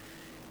eye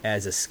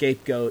as a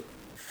scapegoat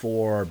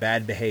for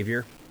bad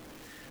behavior.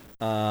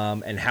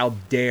 And how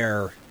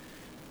dare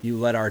you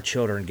let our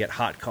children get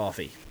hot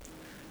coffee?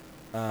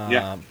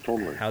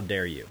 Totally. How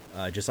dare you?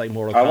 Just like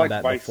Mortal Kombat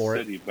I like before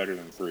Vice City better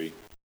than 3.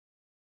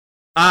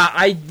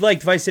 I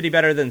liked Vice City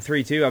better than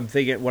 3 too. I'm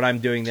thinking what I'm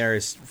doing there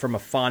is from a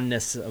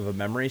fondness of a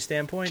memory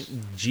standpoint.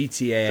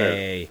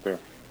 GTA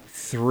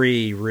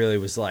 3 really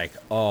was like,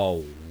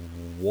 oh,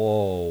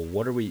 whoa,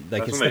 what are we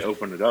like? That's when they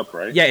opened it up,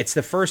 right? Yeah, it's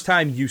the first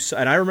time you saw,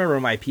 and I remember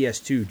my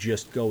PS2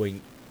 just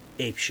going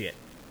ape shit.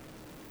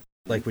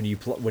 Like when you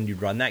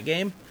run that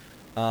game,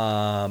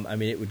 I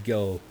mean, it would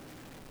go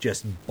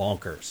just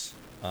bonkers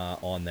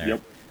on there.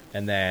 Yep.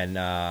 And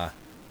then,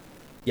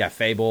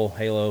 Fable,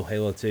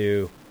 Halo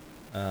 2.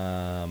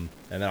 And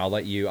then I'll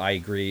let you. I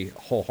agree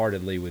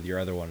wholeheartedly with your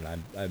other one.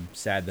 I'm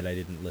sad that I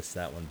didn't list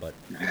that one, but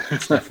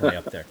it's definitely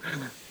up there.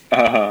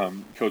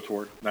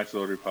 KOTOR, Knights of the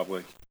Old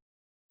Republic,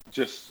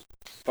 just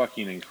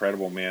fucking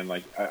incredible, man.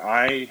 Like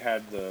I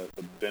had the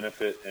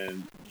benefit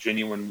and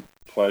genuine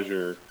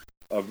pleasure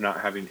of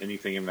not having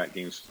anything in that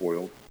game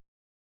spoiled,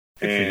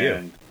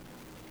 and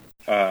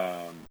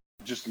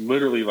just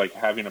literally like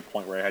having a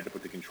point where I had to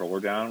put the controller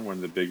down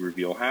when the big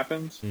reveal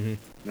happens, and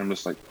I'm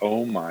just like,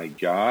 oh my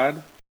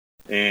god.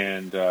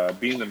 And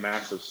being the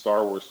massive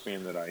Star Wars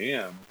fan that I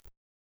am,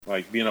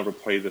 like being able to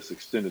play this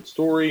extended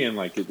story and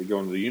like get to go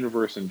into the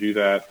universe and do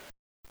that.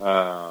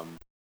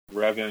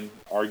 Revan,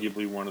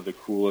 arguably one of the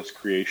coolest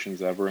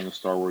creations ever in the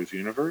Star Wars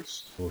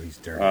universe. Oh, he's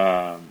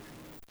dirty.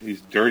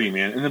 He's dirty,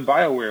 man. And then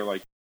BioWare,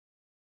 like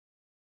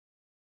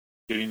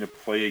getting to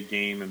play a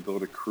game and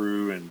build a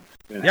crew and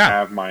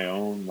have my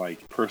own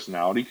like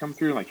personality come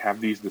through and like have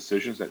these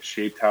decisions that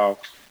shaped how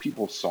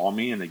people saw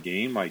me in the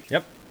game. Like,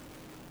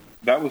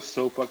 that was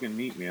so fucking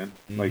neat, man.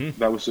 Like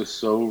that was just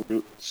so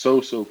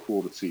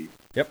cool to see.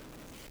 Yep.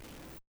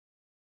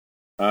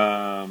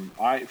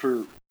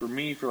 For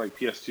me for like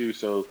PS2,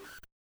 so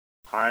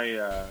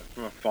I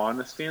from a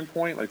fondness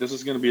standpoint, like this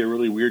is going to be a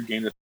really weird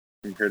game to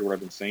compare to what I've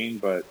been saying,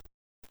 but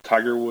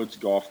Tiger Woods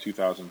Golf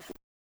 2004,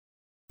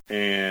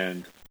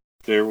 and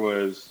there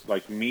was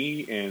like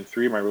me and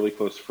 3 of my really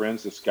close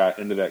friends that got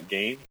into that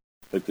game.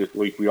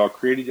 Like we all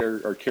created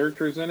our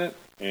characters in it,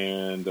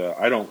 and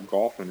I don't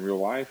golf in real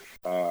life.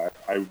 I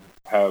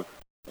have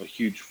a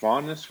huge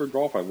fondness for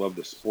golf. I love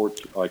the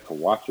sport. I like to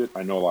watch it.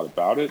 I know a lot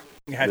about it.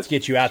 I have to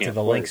get you out to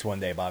the links one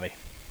day, Bobby.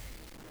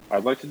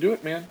 I'd like to do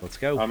it, man. Let's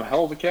go. I'm a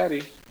hell of a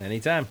caddy.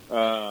 Anytime.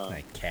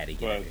 Caddy.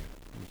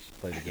 Just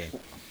play the game.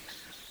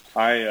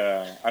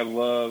 I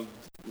love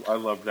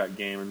that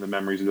game and the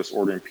memories of just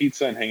ordering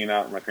pizza and hanging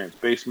out in my parents'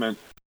 basement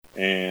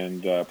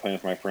and playing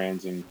with my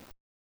friends and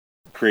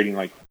creating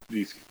like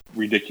these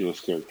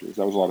ridiculous characters.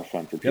 That was a lot of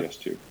fun for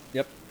PS2.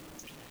 Yep.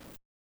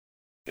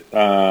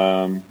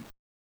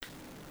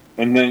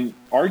 And then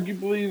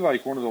arguably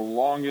like one of the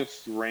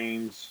longest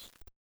reigns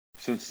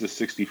since the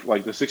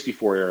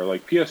 64 era.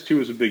 Like PS2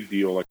 is a big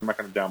deal. Like I'm not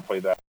going to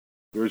downplay that,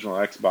 the original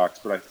Xbox,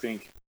 but I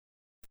think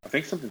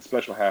something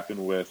special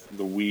happened with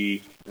the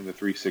Wii and the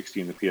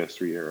 360 and the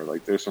PS3 era.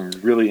 Like there's some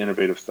really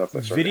innovative stuff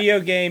that's video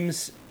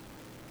games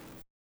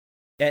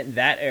at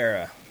that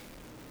era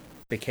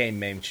became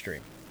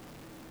mainstream.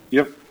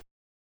 Yep.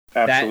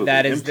 Absolutely.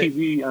 That is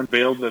MTV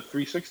unveiled the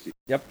 360.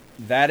 Yep.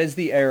 That is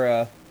the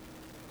era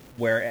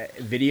where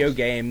video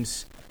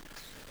games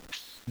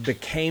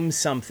became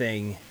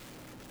something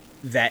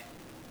that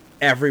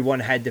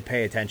everyone had to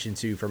pay attention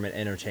to from an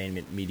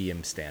entertainment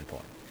medium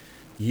standpoint.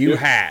 You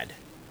had,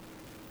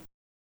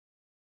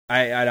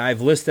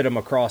 I've listed them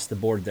across the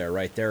board there,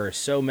 right? There are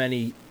so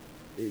many,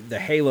 the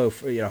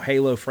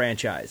Halo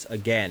franchise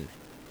again.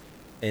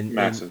 In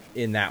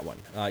that one,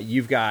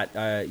 you've got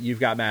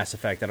Mass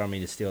Effect. I don't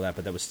mean to steal that,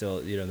 but that was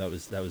still,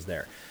 that was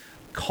there.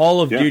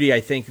 Call of Duty,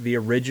 I think the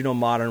original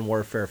Modern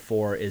Warfare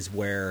 4 is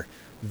where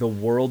the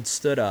world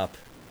stood up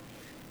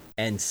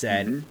and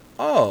said,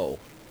 "Oh,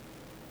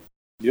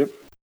 yep,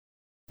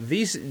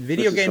 these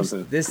video games,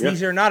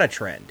 these are not a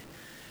trend."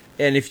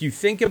 And if you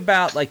think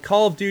about, like,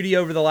 Call of Duty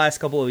over the last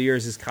couple of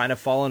years has kind of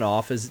fallen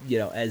off, as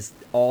as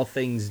all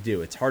things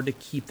do. It's hard to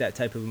keep that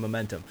type of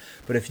momentum.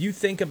 But if you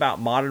think about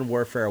Modern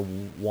Warfare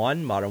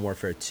 1, Modern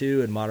Warfare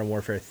 2, and Modern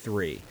Warfare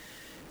 3,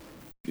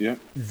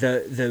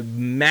 the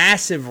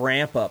massive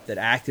ramp up that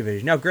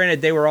Activision. Now,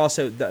 granted,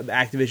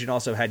 Activision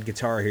also had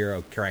Guitar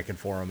Hero cranking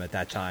for them at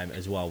that time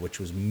as well, which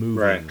was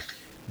moving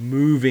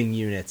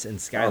units and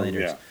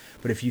Skylanders.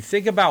 But if you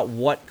think about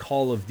what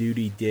Call of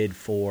Duty did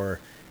for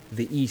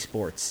the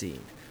esports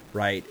scene,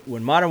 right?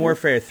 When Modern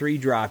Warfare 3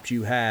 dropped,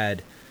 you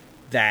had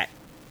that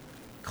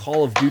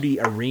Call of Duty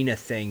arena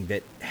thing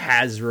that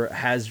Hastro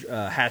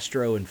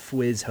and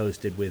Fwiz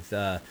hosted with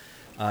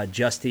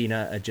Justine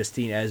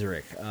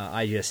Ezerick,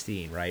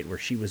 iJustine, right, where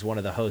she was one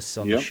of the hosts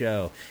on the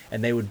show,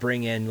 and they would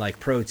bring in like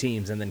pro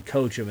teams and then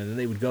coach them, and then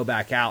they would go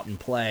back out and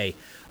play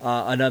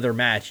another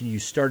match, and you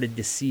started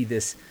to see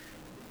this.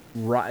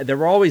 There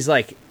were always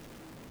like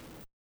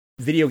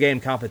video game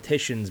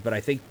competitions, but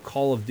I think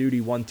Call of Duty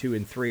 1, 2,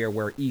 and 3 are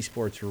where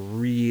esports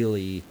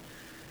really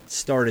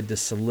started to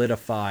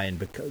solidify and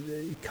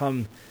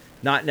become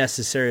not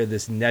necessarily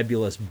this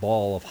nebulous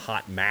ball of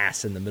hot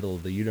mass in the middle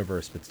of the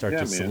universe, but start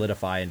to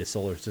solidify into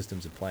solar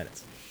systems and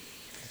planets.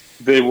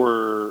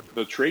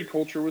 The trade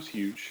culture was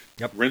huge.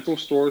 Yep. Rental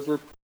stores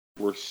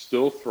were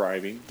still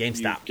thriving.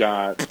 GameStop. You've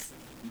got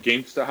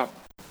GameStop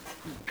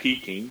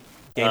peaking.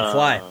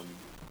 Gamefly.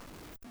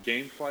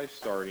 Gamefly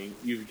starting.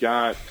 You've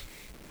got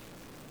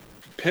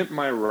Pimp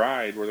My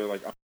Ride, where they're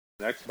like, I'm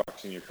going to put an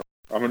Xbox in your car.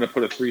 I'm going to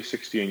put a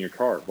 360 in your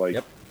car. Like,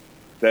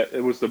 that,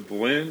 it was the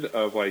blend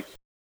of like,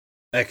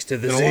 X to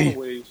the in Z. a lot of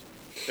ways,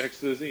 X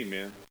to the Z,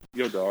 man.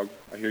 Yo, dog,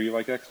 I hear you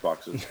like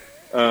Xboxes.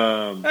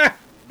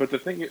 But the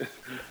thing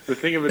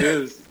of it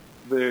is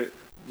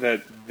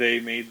that they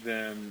made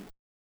them,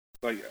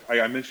 like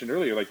I mentioned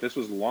earlier, like this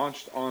was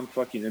launched on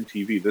fucking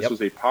MTV. This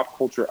was a pop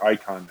culture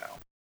icon now.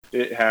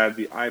 It had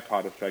the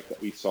iPod effect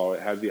that we saw.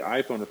 It had the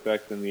iPhone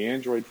effect and the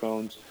Android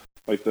phones,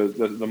 like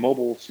the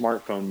mobile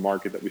smartphone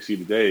market that we see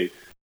today.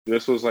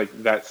 This was like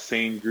that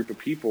same group of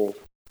people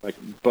like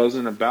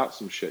buzzing about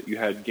some shit. You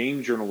had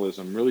game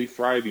journalism really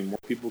thriving. More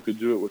people could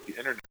do it with the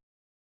internet.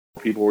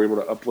 People were able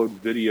to upload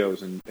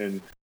videos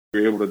and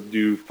were able to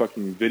do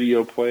fucking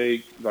video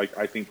play. Like,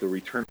 I think the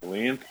return to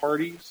LAN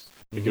parties.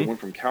 Like, it went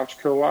from couch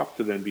co-op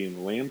to then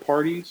being LAN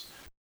parties.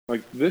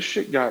 Like, this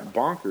shit got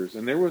bonkers.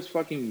 And there was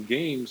fucking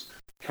games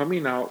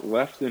coming out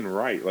left and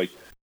right. Like,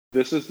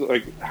 this is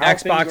like how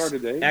things are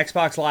today.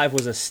 Xbox Live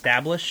was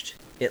established.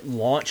 It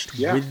launched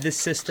with the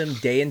system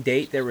day and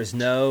date. There was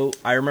no.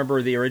 I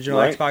remember the original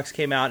Xbox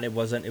came out, and it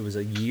wasn't. It was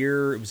a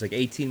year. It was like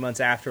 18 months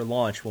after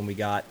launch when we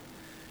got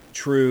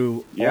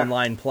true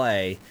online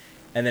play,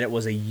 and then it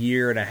was a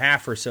year and a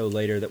half or so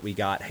later that we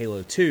got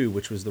Halo 2,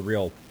 which was the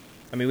real.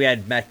 I mean, we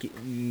had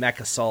Mech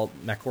Assault,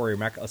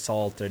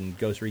 and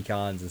Ghost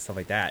Recons and stuff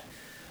like that,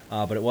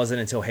 but it wasn't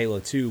until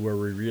Halo 2 where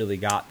we really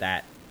got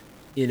that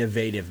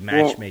innovative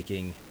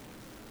matchmaking.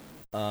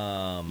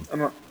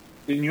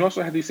 And you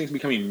also had these things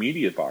becoming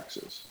media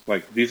boxes.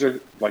 Like, these are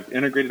like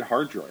integrated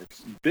hard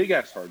drives, big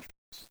ass hard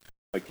drives.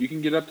 Like, you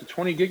can get up to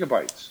 20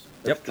 gigabytes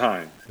at the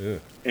time,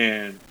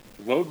 and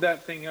load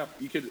that thing up.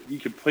 You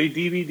could play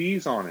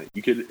DVDs on it.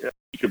 You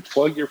could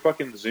plug your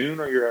fucking Zune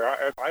or your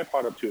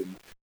iPod up to it. And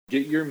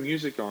get your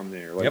music on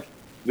there. Like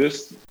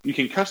this, you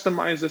can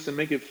customize this and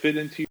make it fit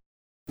into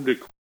your. You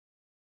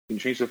can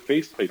change the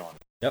faceplate on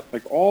it.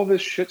 Like, all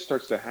this shit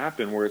starts to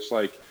happen where it's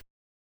like,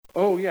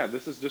 oh yeah,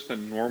 this is just a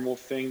normal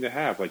thing to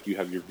have. Like, you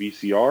have your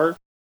VCR.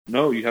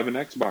 No, you have an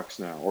Xbox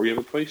now, or you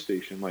have a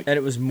PlayStation. Like, and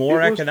it was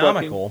more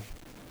economical.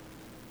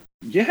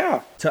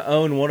 To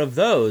own one of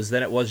those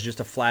than it was just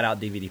a flat out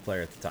DVD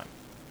player at the time.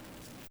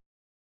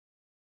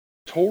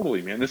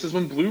 Totally, man. This is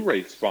when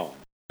Blu-ray spawned.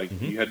 Like,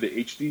 you had the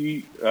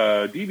HD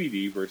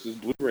DVD versus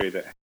Blu-ray.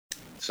 That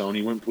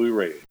Sony went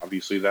Blu-ray.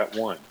 Obviously, that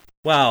won.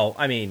 Well,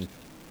 I mean,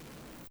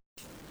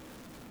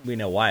 we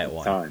know why it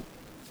won.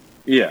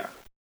 Yeah.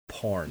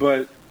 Porn.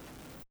 But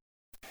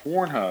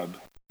Pornhub.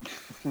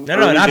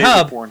 No, not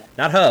Hub.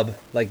 Not Hub.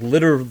 Like,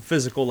 literal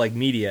physical, like,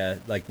 media.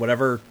 Like,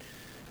 whatever.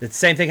 The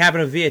same thing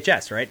happened with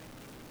VHS, right?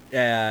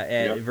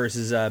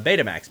 Versus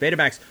Betamax.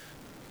 Betamax,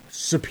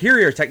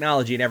 superior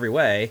technology in every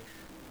way.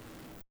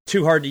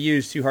 Too hard to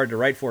use, too hard to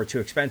write for, too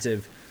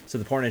expensive. So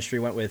the porn industry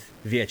went with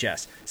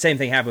VHS. Same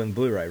thing happened with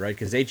Blu-ray, right?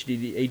 Because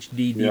HD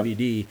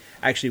DVD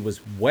actually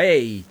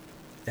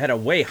had a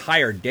way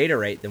higher data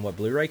rate than what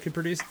Blu-ray could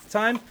produce at the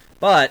time.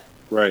 But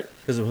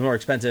because it was more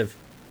expensive,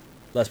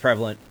 less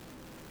prevalent,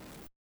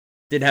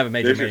 didn't have a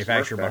major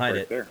manufacturer behind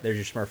it. There's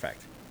your smart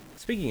fact.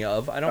 Speaking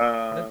of,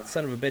 that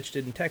son of a bitch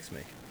didn't text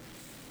me.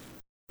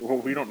 Well,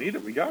 we don't need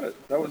it. We got it.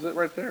 That was it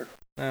right there.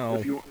 Oh.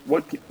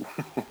 What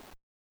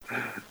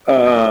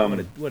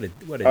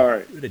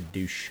a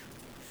douche.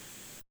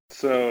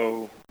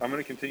 So I'm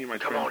going to continue my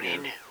Come on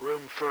in,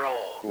 room for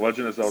all.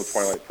 Legend of Zelda: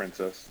 Twilight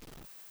Princess.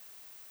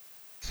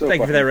 So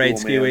Thank you for that raid,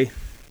 fucking cool, Skewy.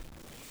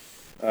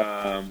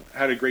 man.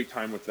 Had a great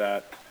time with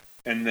that.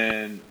 And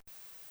then,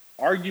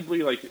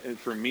 arguably, like,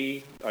 for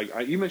me, like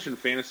you mentioned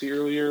fantasy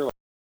earlier, like,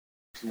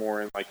 it's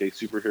more in like a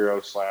superhero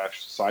 /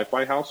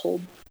 sci-fi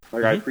household.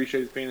 Like, I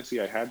appreciated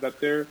fantasy. I had that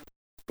there.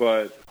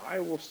 But I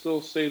will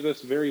still say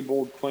this very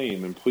bold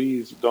claim, and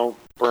please don't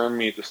burn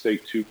me at the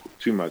stake too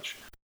much.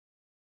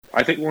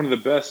 I think one of the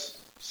best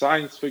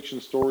science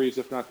fiction stories,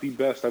 if not the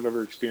best I've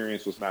ever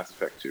experienced, was Mass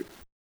Effect 2.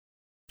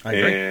 I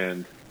agree.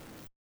 And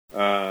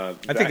I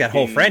think that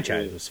whole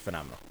franchise was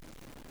phenomenal.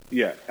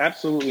 Yeah,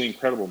 absolutely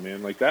incredible,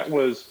 man. Like, that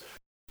was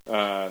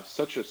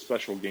such a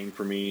special game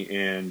for me,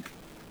 and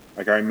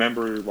like, I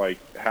remember like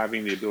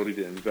having the ability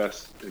to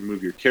invest and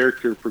move your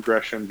character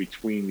progression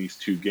between these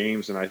two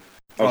games, and I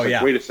was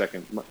like, wait a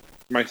second,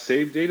 my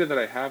save data that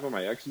I have on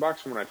my Xbox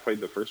from when I played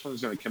the first one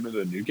is going to come into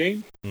the new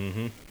game?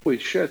 Mm-hmm. Holy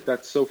shit,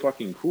 that's so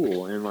fucking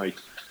cool. And like,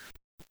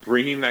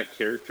 bringing that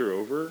character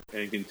over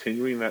and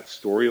continuing that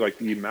story, like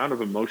the amount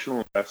of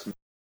emotional investment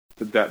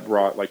that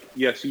brought, like,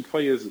 yes, you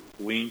play as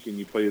Link and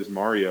you play as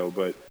Mario,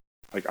 but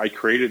like, I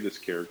created this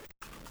character,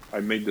 I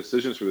made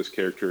decisions for this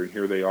character, and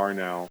here they are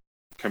now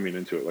coming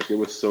into it. Like, it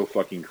was so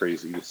fucking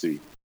crazy to see.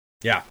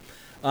 Yeah.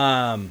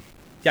 I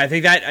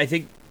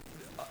think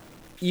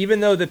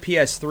even though the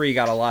PS3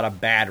 got a lot of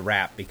bad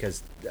rap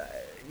because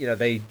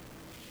they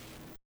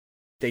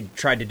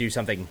tried to do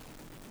something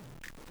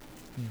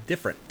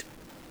different.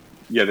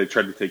 Yeah, they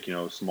tried to take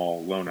a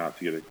small loan out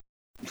to get it.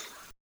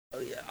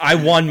 I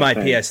won my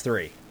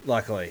PS3,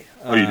 luckily.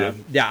 Oh, you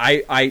did?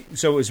 Yeah,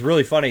 so it was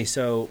really funny.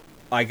 So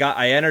I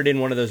entered in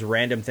one of those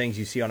random things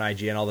you see on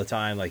IGN all the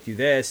time, like do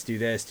this,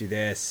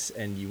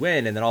 and you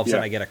win, and then all of a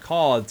sudden I get a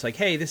call. It's like,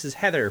 hey, this is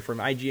Heather from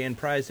IGN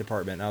Prize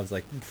Department. And I was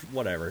like,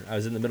 whatever. I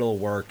was in the middle of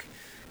work.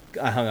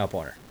 I hung up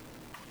on her.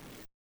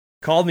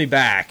 Called me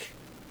back.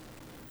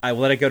 I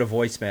let it go to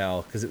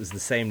voicemail because it was the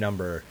same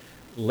number.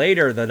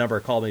 Later, the number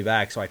called me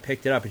back, so I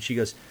picked it up, and she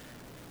goes,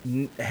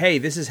 hey,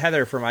 this is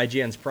Heather from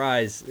IGN's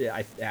Prize.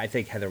 I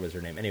think Heather was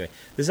her name. Anyway,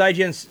 this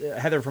is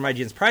Heather from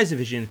IGN's Prize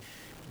Division.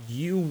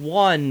 You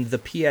won the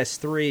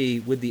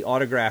PS3 with the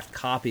autographed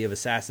copy of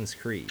Assassin's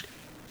Creed.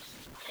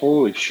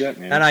 Holy shit,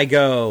 man. And I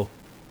go,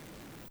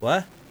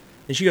 what?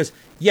 And she goes,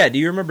 yeah, do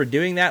you remember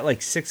doing that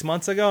like 6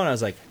 months ago? And I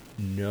was like,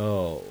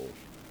 no,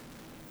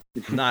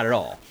 not at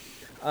all.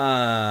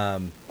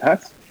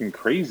 That's fucking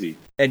crazy.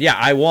 And yeah,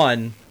 I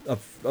won a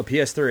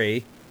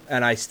PS3,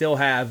 and I still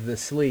have the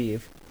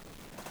sleeve.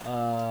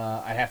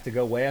 I have to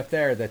go way up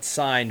there. That's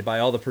signed by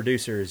all the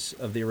producers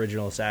of the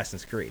original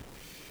Assassin's Creed.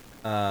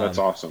 That's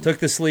awesome. Took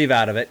the sleeve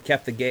out of it,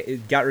 got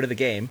rid of the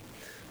game,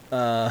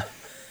 but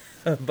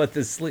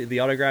the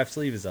autographed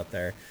sleeve is up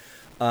there.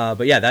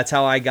 But yeah, that's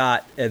how I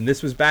got. And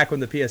this was back when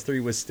the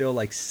PS3 was still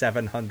like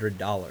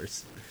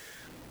 $700.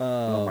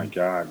 Oh my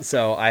god!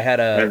 So I had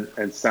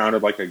and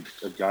sounded like a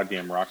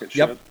goddamn rocket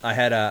ship. Yep, I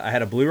had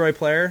a Blu-ray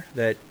player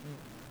that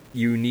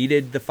you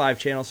needed the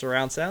 5-channel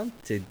surround sound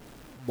to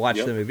watch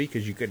the movie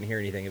because you couldn't hear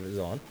anything if it was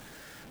on.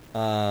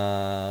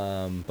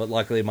 But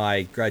luckily,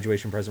 my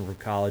graduation present from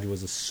college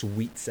was a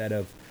sweet set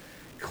of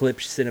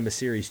Klipsch Cinema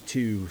Series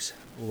 2s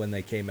when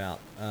they came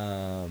out.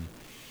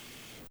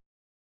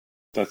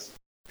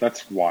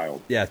 That's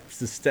wild. Yeah,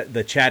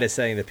 the chat is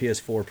saying the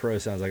PS4 Pro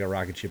sounds like a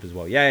rocket ship as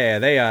well. Yeah,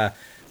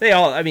 they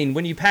all. I mean,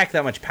 when you pack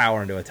that much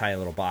power into a tiny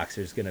little box,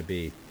 there's going to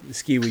be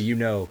Skiwi. You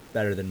know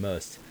better than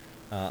most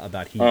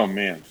about heat. Oh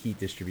man, heat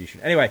distribution.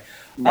 Anyway,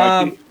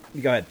 go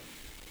ahead.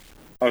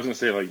 I was going to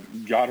say,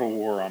 like, God of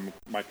War on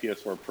my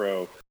PS4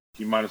 Pro,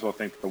 you might as well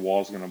think that the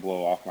wall's going to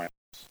blow off my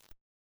house.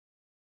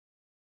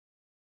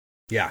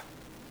 Yeah.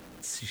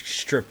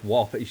 Strip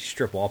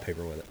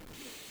wallpaper with it.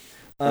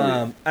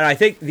 And I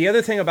think the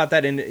other thing about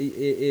that,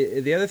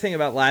 the other thing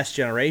about last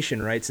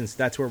generation, right, since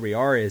that's where we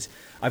are, is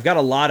I've got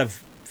a lot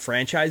of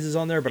franchises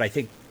on there, but I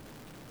think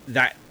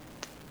that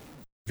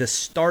the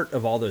start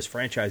of all those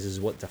franchises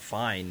is what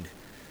defined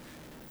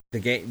the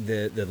game,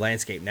 the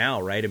landscape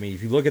now, right? I mean,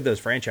 if you look at those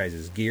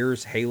franchises,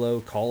 Gears, Halo,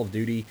 Call of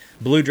Duty,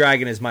 Blue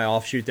Dragon is my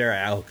offshoot there.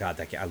 Oh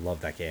god, I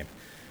love that game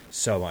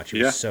so much.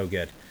 It was so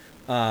good.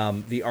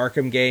 The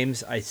Arkham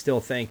games, I still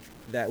think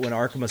that when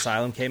Arkham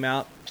Asylum came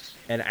out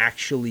and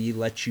actually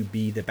let you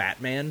be the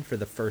Batman for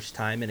the first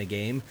time in a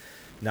game,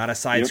 not a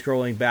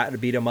side-scrolling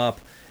beat 'em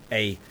up,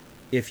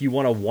 if you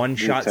want to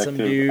one-shot some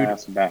dude,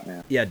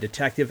 Batman. Yeah,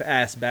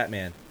 detective-ass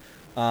Batman.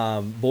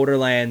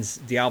 Borderlands,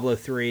 Diablo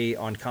 3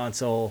 on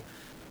console.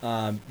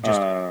 Red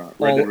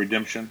Dead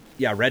Redemption.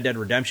 Yeah, Red Dead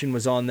Redemption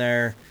was on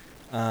there.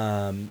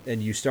 And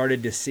you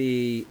started to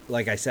see,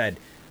 like I said,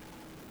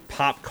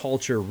 pop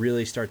culture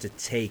really start to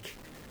take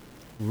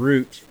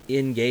root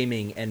in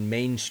gaming and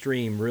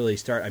mainstream really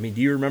start. I mean,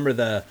 do you remember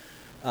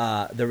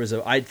there was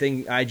a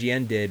thing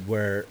IGN did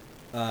where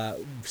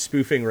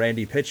spoofing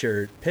Randy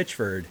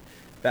Pitchford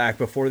back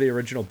before the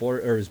original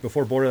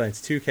before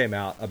Borderlands 2 came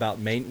out about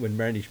when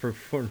Randy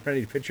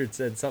Pitchford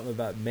said something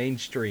about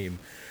mainstream.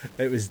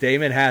 It was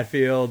Damon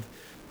Hatfield,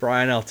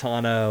 Brian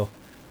Altano,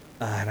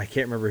 and I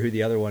can't remember who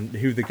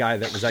the guy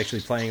that was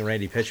actually playing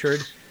Randy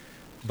Pitchford.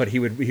 but he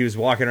was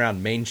walking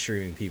around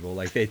mainstreaming people.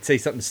 Like they'd say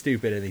something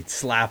stupid and he'd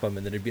slap them,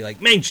 and then it'd be like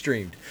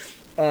mainstreamed.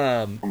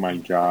 Oh my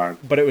god!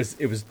 But it was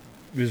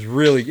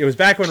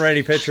back when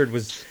Randy Pitchford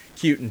was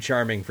cute and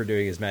charming for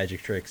doing his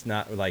magic tricks.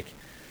 Not like,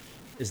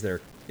 is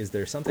there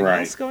something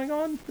else going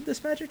on with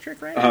this magic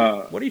trick, Randy?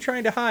 What are you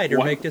trying to hide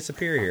or make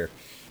disappear here?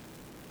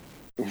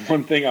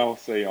 One thing I will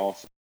say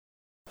also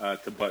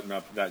to button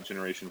up that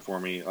generation for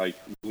me, like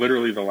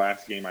literally the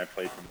last game I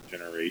played from the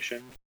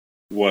generation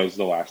was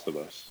The Last of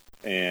Us,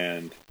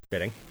 and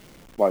fitting,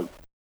 like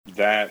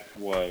that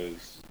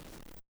was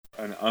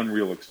an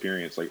unreal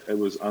experience. Like it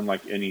was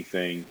unlike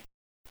anything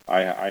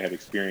I had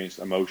experienced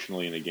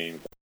emotionally in a game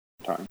at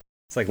the time.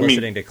 It's like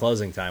listening to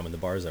Closing Time when the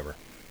bar's over.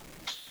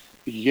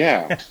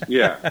 Yeah.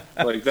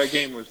 Like that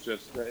game was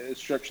just, it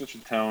struck such a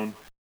tone,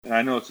 and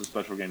I know it's a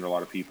special game to a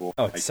lot of people.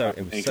 Oh, it was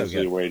anxiously so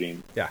good.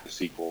 awaiting the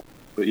sequel.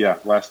 But yeah,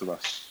 Last of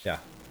Us. Yeah.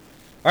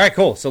 All right,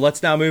 cool. So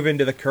let's now move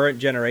into the current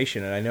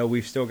generation, and I know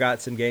we've still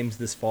got some games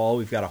this fall.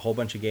 We've got a whole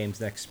bunch of games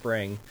next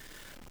spring.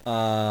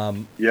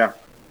 Yeah.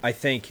 I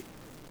think,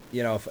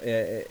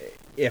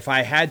 if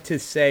I had to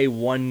say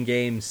one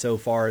game so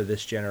far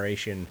this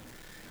generation,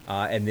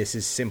 and this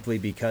is simply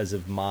because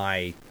of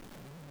my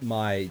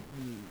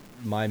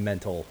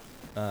mental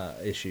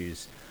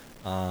issues,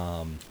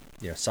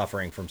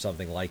 suffering from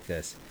something like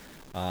this,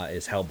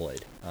 is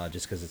Hellblade,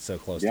 just because it's so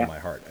close to my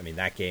heart. I mean,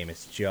 that game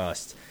is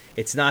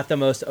it's not the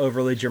most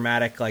overly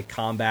dramatic, like,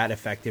 combat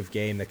effective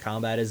game. The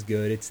combat is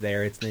good. It's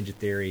there. It's Ninja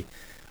Theory.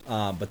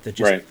 But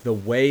the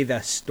way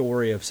the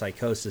story of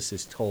Psychosis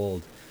is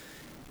told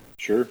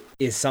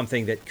is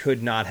something that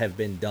could not have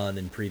been done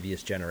in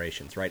previous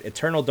generations, right?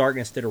 Eternal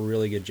Darkness did a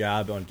really good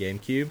job on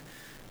GameCube.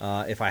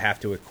 If I have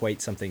to equate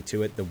something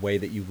to it, the way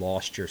that you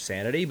lost your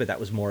sanity, but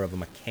that was more of a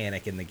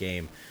mechanic in the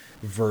game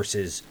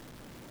versus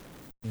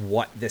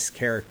what this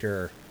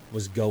character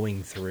was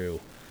going through,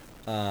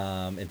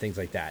 and things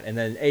like that. And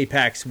then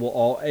Apex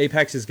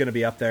is going to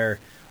be up there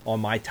on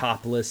my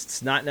top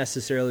lists, not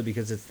necessarily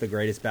because it's the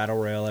greatest battle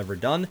royale ever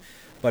done,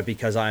 but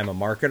because I am a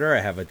marketer.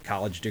 I have a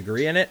college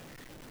degree in it.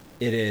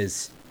 It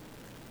is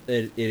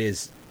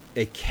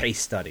a case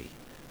study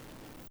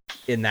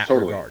in that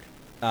regard,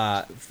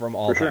 from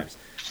all times.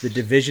 The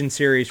Division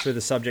series for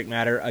the subject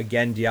matter.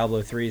 Again,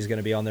 Diablo 3 is going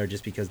to be on there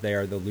just because they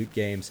are the loot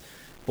games.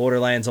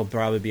 Borderlands will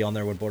probably be on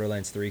there when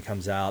Borderlands 3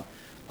 comes out.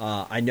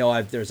 I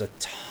know there's a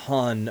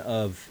ton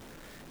of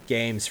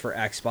games for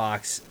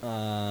Xbox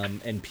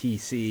and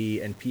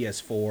PC and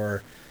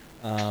PS4,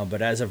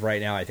 but as of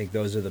right now, I think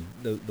those are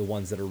the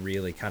ones that are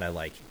really kind of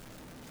like.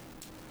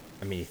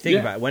 I mean, think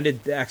about it. When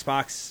did the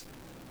Xbox?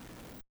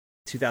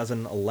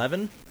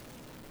 2011.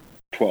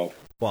 12.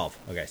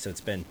 Okay, so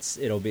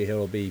it'll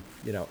be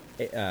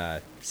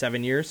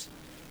 7 years.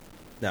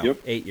 No,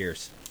 8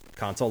 years.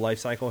 Console life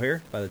cycle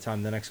here by the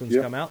time the next ones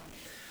come out.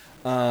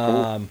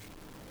 God,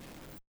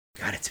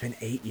 it's been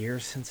 8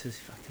 years since his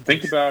fucking.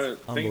 Think about it.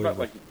 Think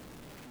about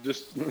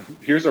just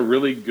here's a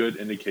really good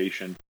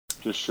indication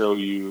to show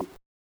you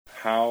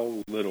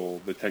how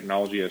little the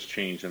technology has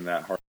changed in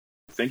that hard.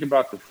 Think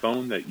about the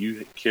phone that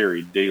you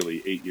carried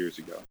daily 8 years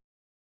ago.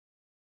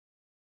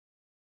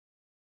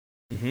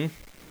 Mm-hmm.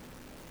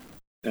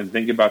 And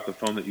think about the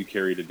phone that you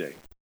carry today.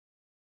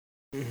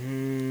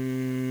 Mm-hmm.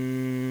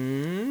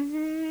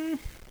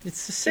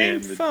 It's the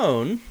same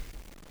phone.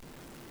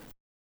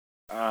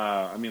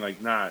 I mean,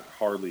 like, not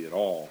hardly at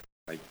all.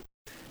 Like,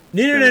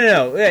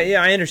 no.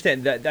 Yeah, I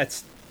understand that.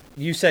 That's,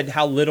 you said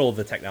how little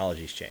the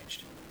technology's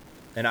changed,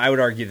 and I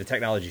would argue the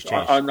technology's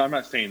changed. I'm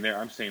not saying there.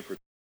 I'm saying for,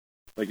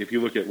 like, if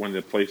you look at when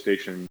the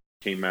PlayStation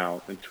came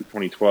out in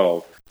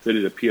 2012, they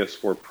did a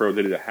PS4 Pro.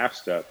 They did a half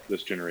step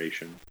this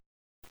generation.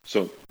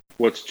 So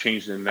what's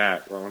changed in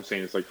that? Well, I'm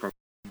saying it's like from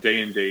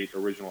day and date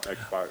original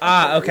Xbox.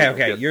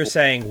 Okay. You're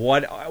saying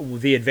what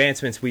the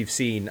advancements we've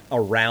seen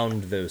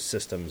around those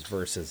systems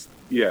versus.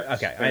 Yes.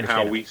 Okay, I and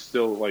understand. How we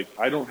still, like,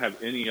 I don't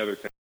have any other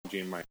technology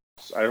in my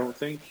house. I don't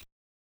think.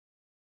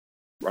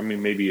 I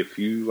mean, maybe a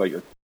few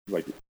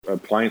like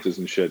appliances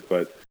and shit,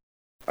 but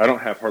I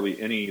don't have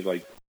hardly any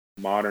like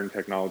modern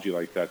technology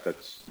like that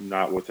that's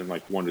not within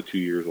like 1 to 2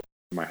 years old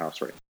in my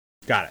house right now.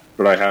 Got it.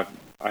 But I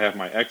have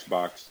my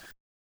Xbox.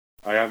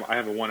 I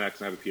have a One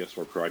X and I have a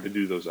PS4 Pro. I did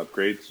do those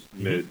upgrades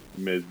mid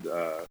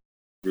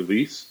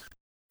release,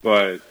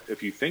 but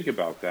if you think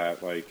about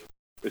that, like,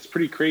 it's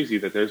pretty crazy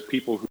that there's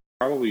people who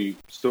are probably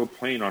still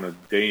playing on a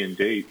day and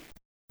date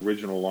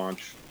original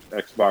launch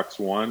Xbox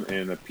One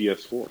and a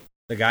PS4.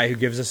 The guy who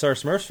gives us our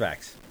Smurfs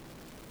facts.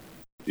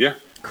 Yeah,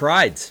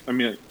 Crides. I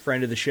mean,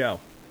 friend of the show.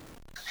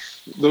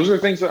 Those are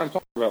things that I'm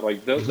talking about.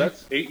 Like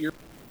that's 8 years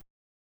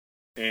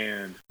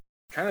and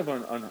kind of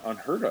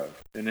unheard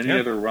of in any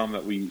other realm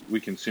that we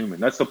consume.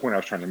 And that's the point I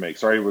was trying to make.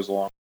 Sorry, it was a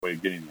long way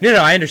of getting there.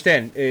 No, I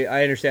understand.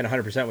 I understand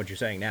 100% what you're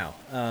saying now.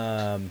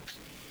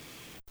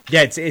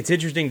 Yeah, it's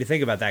interesting to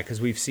think about that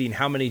because we've seen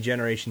how many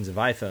generations of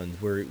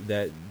iPhones were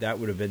that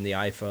would have been the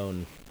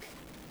iPhone.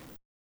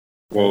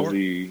 Well,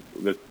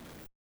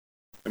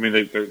 I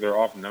mean, they're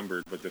off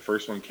numbered, but the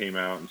first one came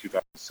out in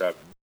 2007.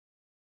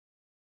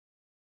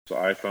 So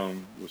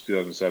iPhone was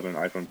 2007.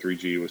 iPhone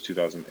 3G was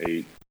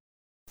 2008.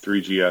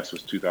 3GS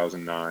was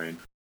 2009.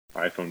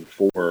 iPhone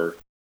 4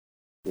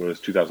 was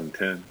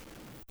 2010.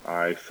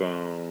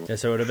 iPhone Yeah,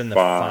 so it would have been the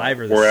 5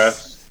 or the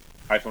 4S.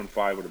 iPhone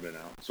 5 would have been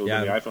out. So it would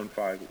Yeah. have been the iPhone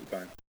 5 at the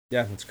time.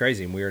 Yeah, it's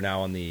crazy. And we are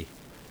now on the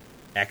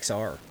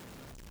XR,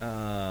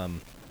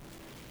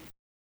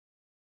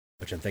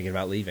 which I'm thinking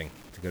about leaving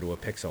to go to a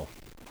Pixel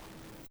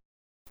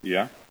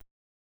Yeah.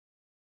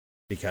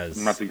 because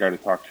I'm not the guy to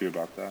talk to you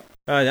about that.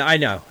 I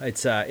know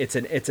it's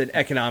an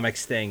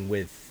economics thing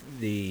with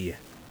the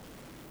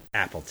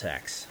Apple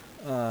tax.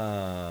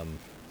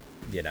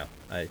 You know,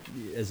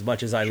 as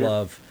much as I Sure.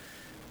 love.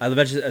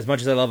 As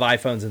much as I love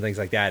iPhones and things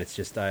like that, it's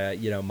just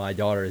you know, my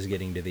daughter is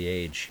getting to the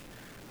age,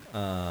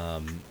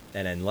 and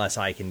unless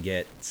I can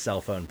get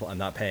cell phone, I'm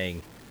not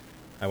paying.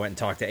 I went and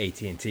talked to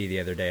AT&T the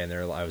other day, and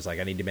I was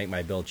like, I need to make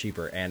my bill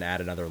cheaper and add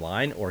another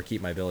line, or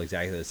keep my bill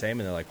exactly the same.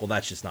 And they're like, well,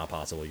 that's just not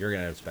possible. You're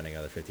gonna end up spending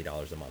another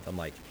 $50 a month. I'm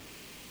like,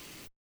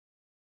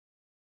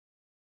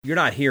 you're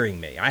not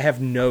hearing me. I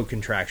have no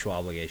contractual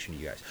obligation to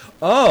you guys.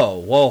 Oh,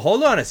 well,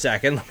 hold on a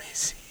second. Let me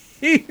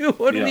see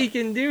what we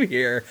can do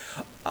here.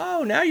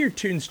 Oh, now your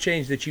tune's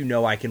changed that you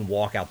know I can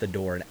walk out the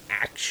door and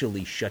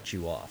actually shut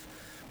you off.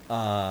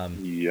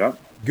 Yep.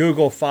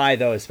 Google Fi,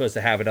 though, is supposed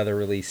to have another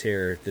release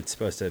here that's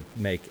supposed to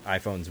make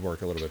iPhones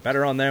work a little bit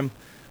better on them.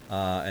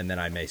 And then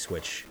I may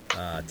switch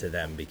to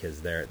them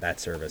because that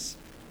service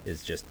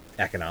is just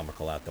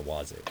economical out the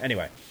wazoo.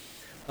 Anyway.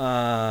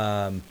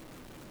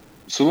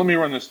 So let me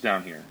run this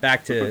down here.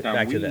 Back to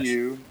Wii this.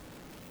 U,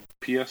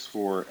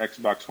 PS4,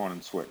 Xbox One,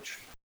 and Switch.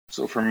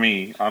 So for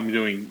me, I'm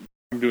doing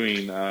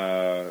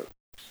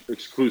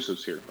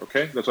exclusives here.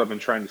 Okay, that's what I've been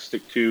trying to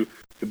stick to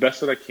the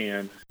best that I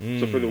can.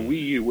 So for the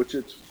Wii U, which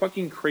it's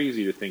fucking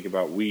crazy to think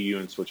about Wii U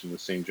and Switch in the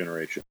same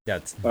generation. Yeah,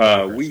 it's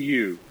Wii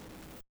U,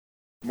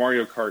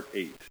 Mario Kart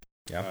 8.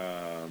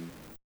 Yeah.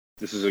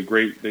 This is a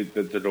great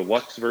the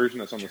deluxe version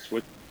that's on the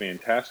Switch,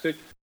 fantastic.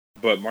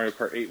 But Mario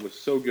Kart 8 was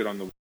so good on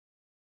the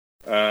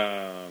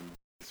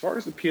as far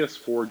as the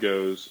PS4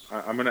 goes,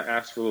 I'm going to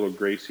ask for a little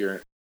grace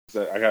here.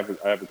 That I have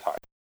a tie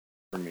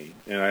for me,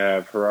 and I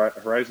have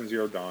Horizon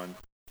Zero Dawn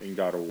and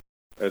God of War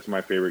as my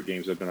favorite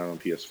games that have been out on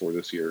PS4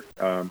 this year.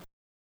 I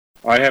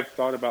have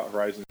thought about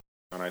Horizon Zero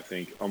Dawn, I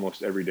think,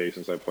 almost every day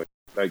since I played.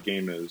 That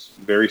game is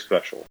very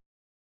special.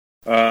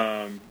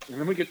 And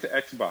then we get to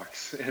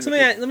Xbox. And So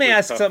let me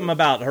ask something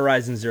about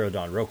Horizon Zero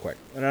Dawn real quick.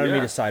 And I don't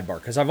mean to sidebar,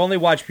 because I've only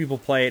watched people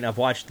play it, and I've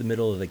watched the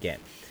middle of the game.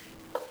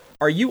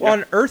 Are you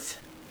on Earth?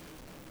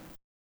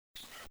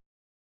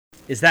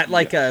 Is that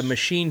like a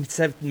machines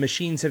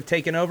have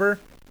taken over?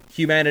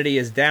 Humanity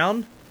is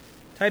down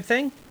type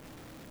thing?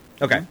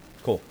 Okay,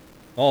 cool.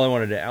 All I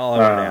wanted to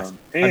ask.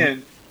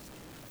 And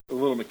a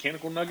little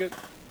mechanical nugget.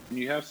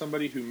 When you have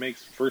somebody who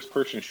makes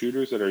first-person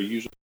shooters that are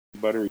usually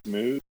buttery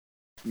smooth,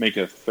 make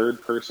a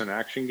third-person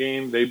action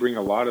game, they bring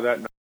a lot of that.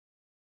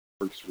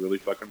 Works really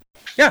fucking.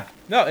 Yeah,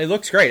 no, it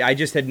looks great. I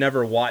just had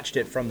never watched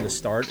it from the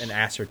start and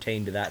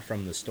ascertained that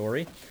from the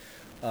story.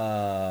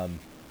 I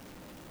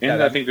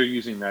think they're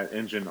using that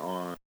engine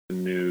on the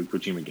new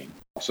Kojima game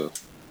also.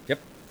 Yep.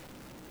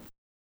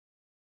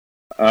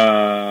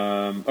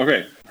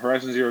 Okay,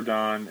 Horizon Zero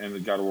Dawn and the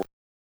God of War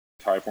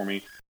tie for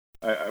me.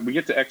 We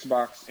get to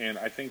Xbox, and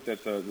I think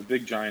that the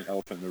big giant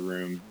elephant in the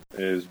room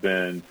has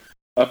been,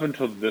 up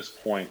until this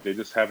point, they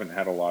just haven't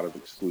had a lot of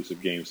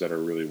exclusive games that are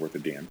really worth a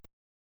damn.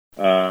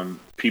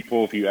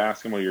 People, if you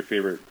ask them what are your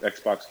favorite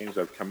Xbox games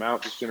that have come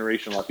out this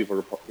generation, a lot of people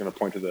are going to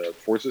point to the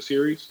Forza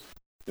series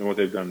and what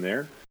they've done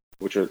there,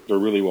 which they're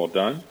really well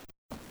done.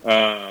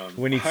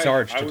 We need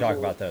Sarge to talk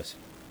about those.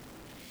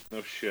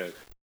 No shit.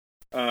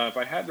 If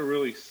I had to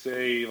really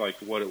say like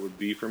what it would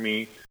be for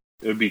me,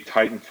 it would be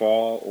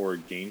Titanfall or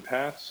Game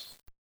Pass.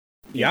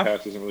 Game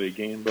Pass isn't really a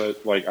game,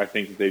 but like I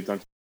think that they've done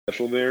something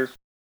special there.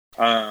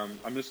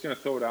 I'm just gonna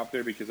throw it out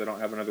there because I don't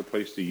have another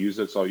place to use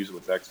it, so I'll use it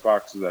with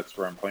Xbox. So that's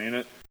where I'm playing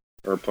it,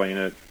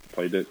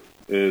 played it.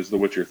 Is The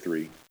Witcher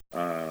 3,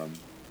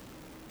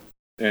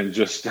 and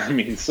just I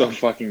mean, so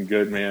fucking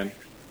good, man.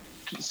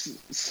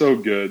 So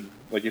good.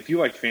 Like if you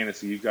like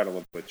fantasy, you've got to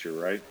love Witcher,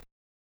 right?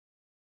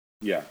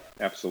 Yeah,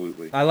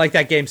 absolutely. I like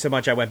that game so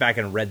much I went back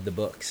and read the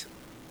books.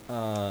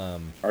 Are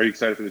you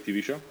excited for the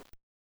TV show?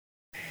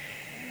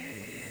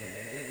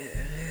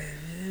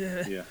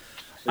 Yeah.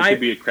 It could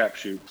be a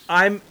crapshoot.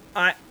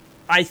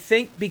 I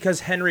think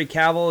because Henry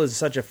Cavill is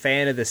such a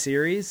fan of the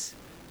series,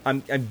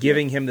 I'm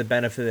giving him the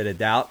benefit of the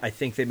doubt. I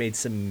think they made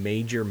some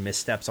major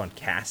missteps on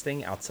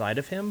casting outside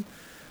of him.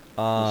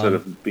 Instead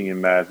of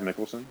being Mads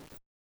Mikkelsen?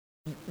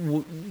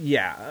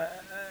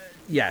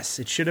 Yes,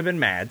 it should have been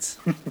Mads.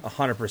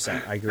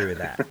 100%. I agree with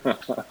that.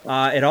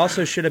 It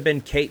also should have been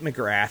Kate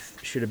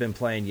McGrath. Should have been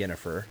playing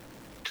Yennefer.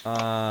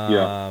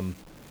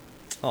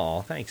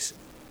 Oh, thanks,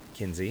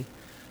 Kinsey.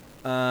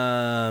 Do you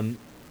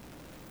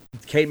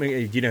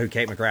know who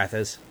Kate McGrath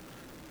is?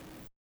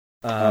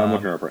 I'm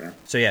looking her up right now.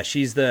 So yeah,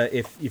 she's the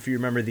if you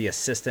remember the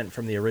assistant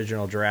from the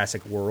original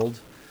Jurassic World,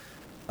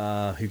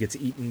 who gets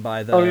eaten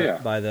by the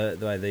by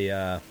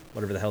the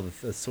whatever the hell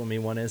the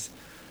swimming one is.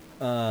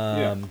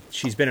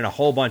 She's been in a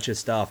whole bunch of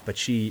stuff, but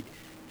she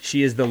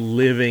is the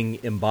living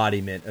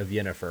embodiment of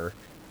Yennefer,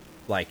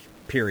 like,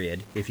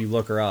 period. If you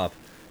look her up,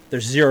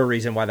 there's zero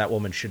reason why that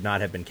woman should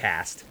not have been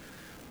cast,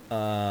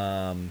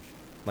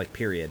 like,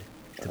 period,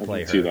 to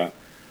play her. See that.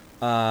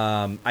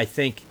 I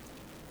think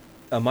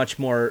a much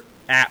more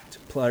apt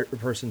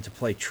person to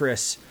play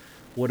Triss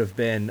would have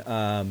been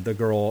the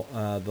girl,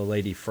 the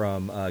lady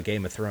from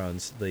Game of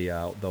Thrones, the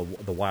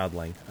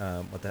wildling,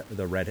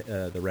 the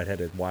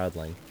redheaded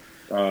wildling.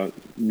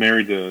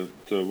 Married to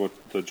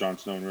Jon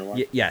Snow in real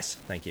life. Yes,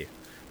 thank you.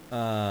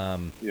 Yeah,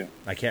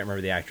 I can't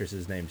remember the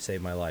actress's name to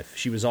save my life.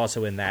 She was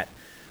also in that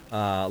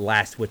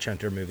last Witch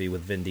Hunter movie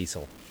with Vin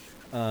Diesel.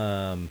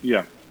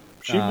 Yeah,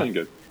 she's been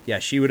good. Yeah,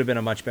 she would have been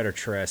a much better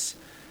Triss.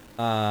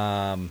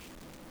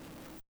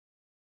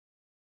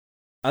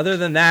 Other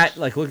than that,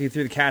 like, looking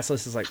through the cast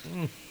list is like,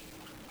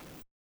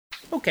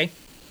 okay.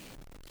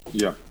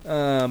 Yeah.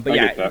 But I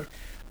yeah, get that.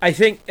 I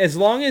think as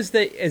long as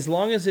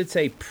it's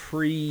a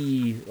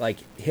like,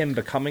 him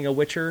becoming a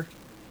Witcher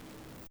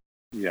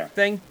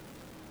thing,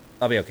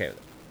 I'll be okay with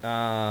it.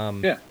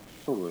 Yeah,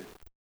 totally.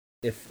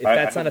 If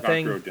that's not a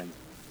thing,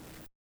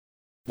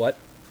 what?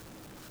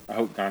 I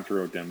hope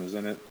Gonfaro Dim is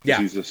in it. Yeah,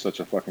 he's just such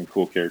a fucking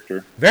cool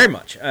character. Very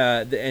much,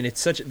 and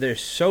it's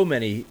there's so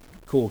many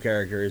cool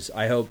characters.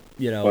 I hope,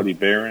 Bloody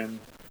Baron.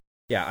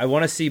 Yeah, I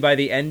want to see by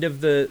the end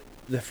of the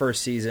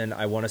first season,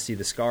 I want to see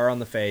the scar on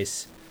the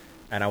face,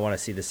 and I want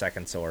to see the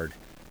second sword.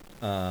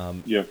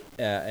 And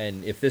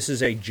if this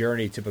is a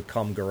journey to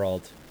become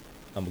Geralt,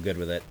 I'm good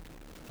with it.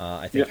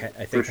 I think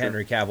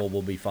Henry Cavill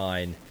will be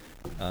fine.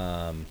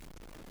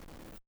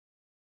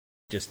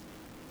 Just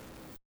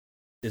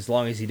as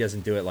long as he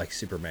doesn't do it like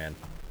Superman.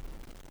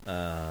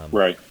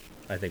 Right.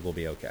 I think we'll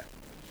be okay.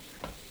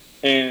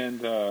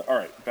 And all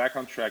right, back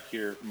on track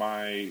here.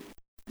 My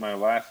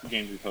last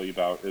game to tell you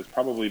about is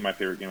probably my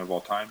favorite game of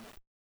all time,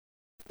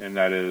 and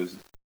that is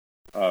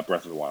Breath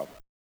of the Wild.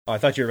 Oh, I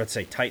thought you were about to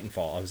say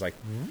Titanfall. I was like,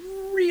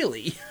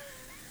 really?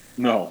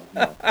 No,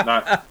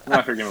 not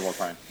my favorite game of all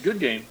time. Good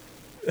game,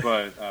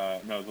 but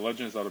no, The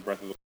Legend of Zelda: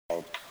 Breath of the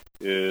Wild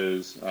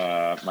is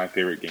my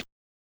favorite game.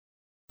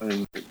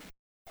 And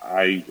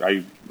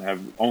I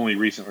have only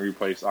recently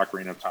replaced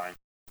Ocarina of Time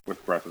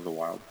with Breath of the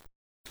Wild.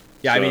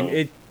 Yeah, so, I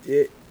mean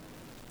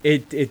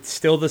it's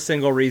still the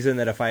single reason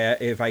that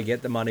if I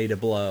get the money to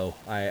blow,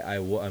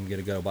 I'm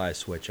gonna go buy a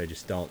Switch. I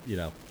just don't,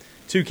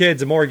 2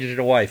 kids, a mortgage, and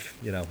a wife.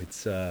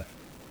 It's.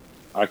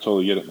 I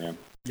totally get it, man.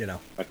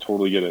 I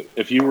totally get it.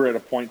 If you were at a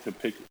point to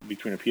pick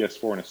between a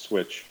PS4 and a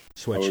Switch,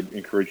 I would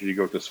encourage you to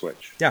go with the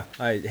Switch. Yeah,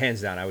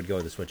 hands down, I would go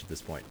with the Switch at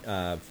this point.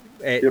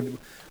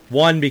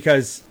 One,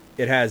 because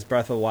it has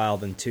Breath of the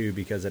Wild, and 2,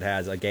 because it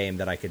has a game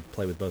that I could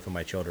play with both of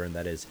my children.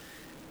 That is,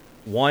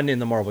 1, in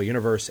the Marvel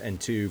Universe, and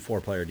 2,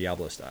 4-player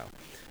Diablo style,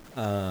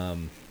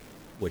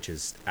 which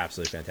is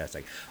absolutely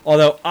fantastic.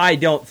 Although I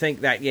don't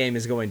think that game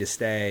is going to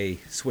stay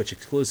Switch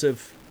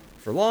exclusive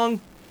for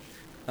long.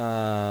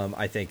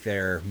 I think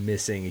they're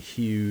missing a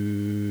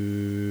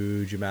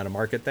huge amount of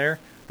market there,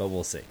 but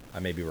we'll see. I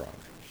may be wrong.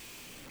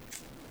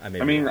 I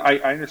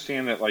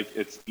understand that, like,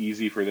 it's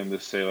easy for them to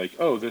say, like,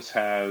 oh, this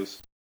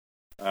has,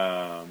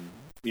 the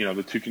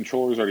 2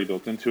 controllers already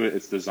built into it.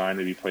 It's designed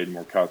to be played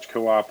more couch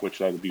co-op, which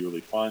that would be really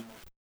fun.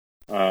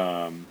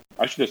 I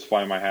should just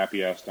fly my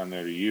happy ass down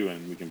there to you,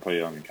 and we can play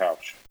it on the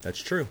couch. That's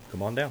true.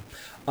 Come on down.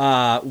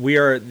 We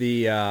are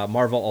the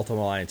Marvel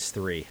Ultimate Alliance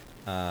 3,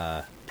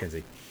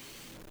 Kinsey.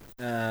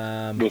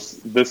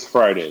 This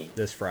Friday.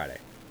 This Friday.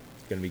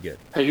 It's going to be good.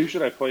 Hey, who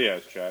should I play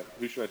as, chat?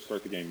 Who should I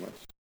start the game with?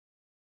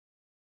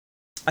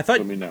 I thought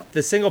Let me know.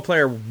 The single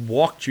player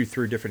walked you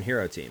through different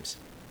hero teams.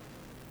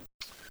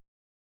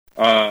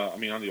 On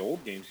the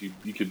old games,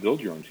 you could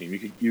build your own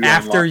team. You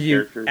after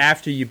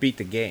you beat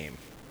the game.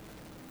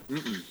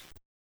 Mm-mm.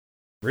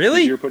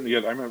 Really? You're putting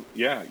together. I remember.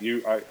 Yeah,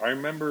 I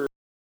remember.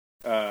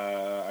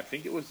 I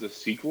think it was the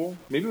sequel.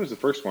 Maybe it was the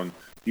first one.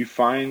 You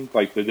find,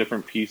 like, the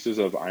different pieces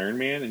of Iron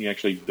Man, and you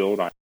actually build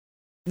Iron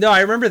Man. No,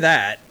 I remember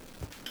that.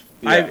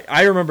 Yeah.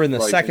 I remember in the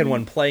second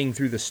one playing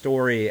through the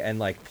story and,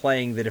 like,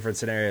 playing the different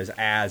scenarios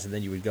and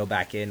then you would go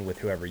back in with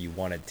whoever you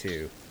wanted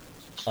to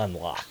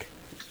unlock.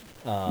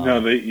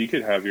 You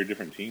could have your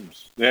different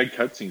teams. They had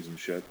cutscenes and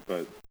shit,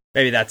 but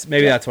maybe that's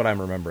what I'm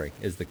remembering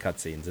is the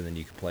cutscenes, and then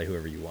you could play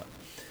whoever you want.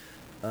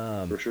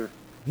 For sure.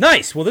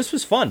 Nice. Well, this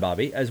was fun,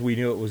 Bobby, as we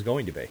knew it was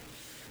going to be.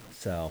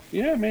 So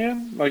yeah,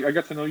 man. Like, I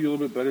got to know you a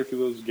little bit better through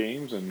those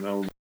games and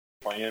know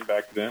playing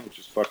back then, which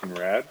is fucking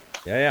rad.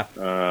 Yeah.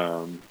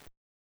 I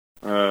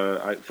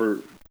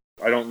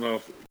don't know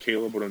if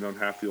Caleb would have known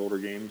half the older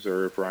games,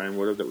 or if Ryan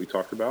would have, that we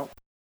talked about.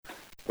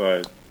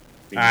 But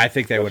I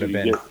think they would have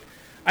been.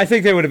 I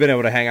think they would have been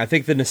able to hang. I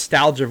think the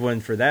nostalgia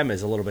one for them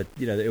is a little bit.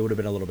 It would have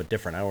been a little bit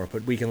different. I don't want to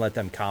put. We can let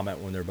them comment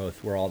when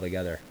we're all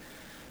together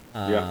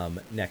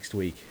next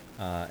week,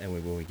 and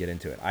when we get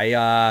into it.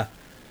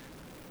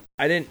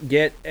 I didn't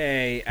get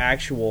a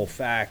actual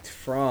fact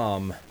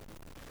from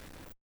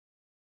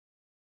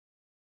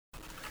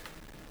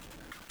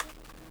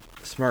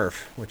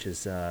Smurf, which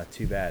is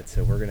too bad.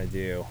 So we're gonna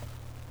do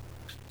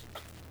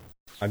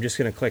I'm just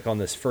going to click on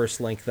this first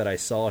link that I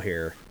saw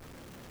here.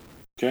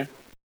 Okay.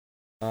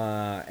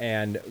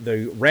 And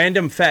the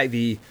random fact,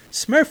 the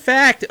Smurf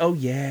fact, oh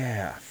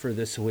yeah, for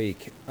this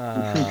week,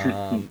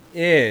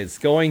 is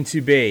going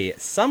to be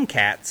some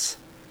cats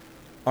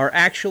are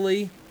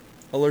actually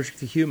allergic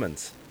to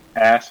humans.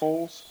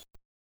 Assholes?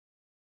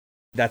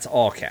 That's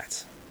all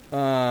cats.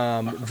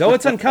 Though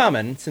it's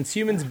uncommon, since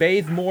humans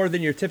bathe more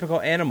than your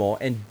typical animal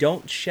and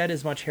don't shed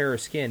as much hair or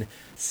skin,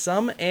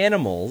 some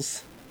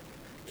animals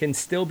can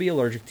still be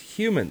allergic to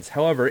humans.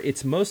 However,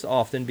 it's most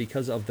often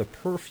because of the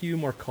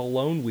perfume or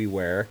cologne we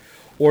wear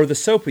or the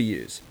soap we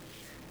use.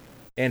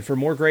 And for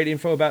more great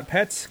info about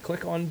pets,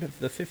 click on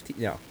the 15...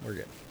 No,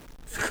 we're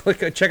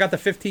good. Check out the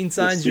 15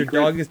 signs your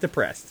dog is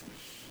depressed.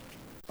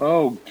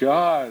 Oh,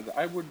 God.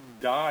 I would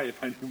die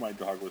if I knew my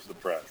dog was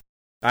depressed.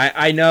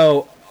 I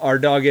know our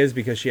dog is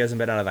because she hasn't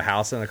been out of the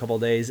house in a couple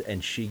of days,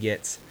 and she's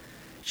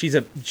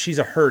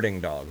a herding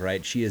dog,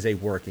 right? She is a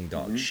working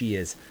dog. Mm-hmm. She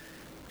is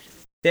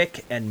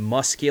thick and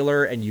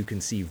muscular, and you can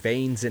see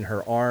veins in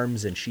her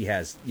arms, and she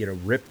has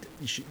ripped.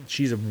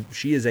 She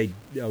is a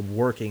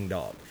working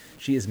dog.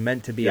 She is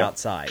meant to be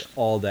outside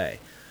all day,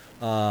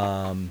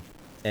 and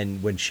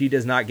when she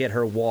does not get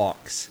her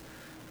walks,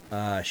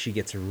 she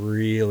gets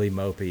really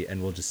mopey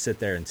and will just sit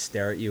there and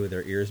stare at you with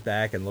her ears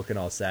back and looking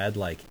all sad,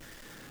 like,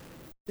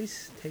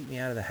 please take me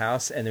out of the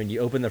house. And then you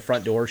open the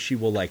front door, she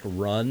will like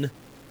run.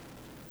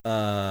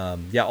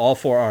 All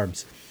four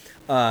arms.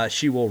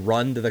 She will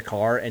run to the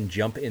car and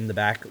jump in the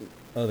back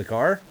of the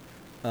car.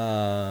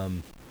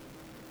 And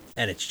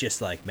it's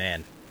just like,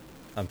 man,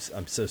 I'm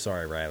so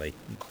sorry, Riley.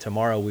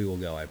 Tomorrow we will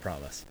go, I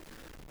promise.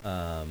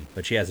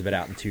 But she hasn't been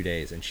out in 2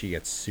 days, and she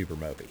gets super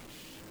mopey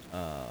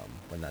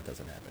when that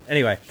doesn't happen.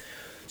 Anyway,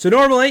 so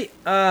normally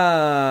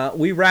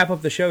we wrap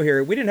up the show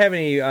here. We didn't have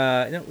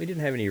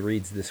any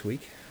reads this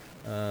week.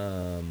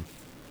 Right?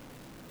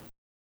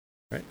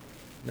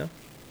 No.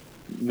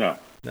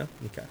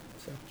 Okay.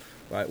 So,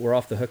 right, we're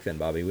off the hook then,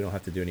 Bobby. We don't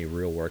have to do any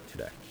real work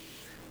today,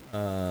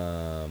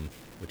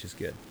 which is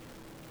good.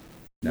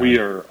 We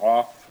are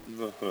off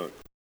the hook.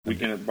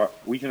 Weekend at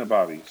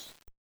Bobby's.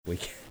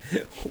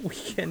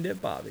 Weekend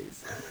at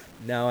Bobby's.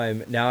 Now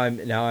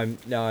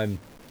I'm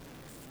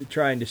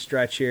trying to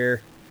stretch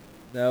here.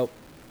 Nope.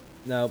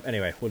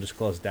 Anyway, we'll just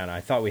close it down.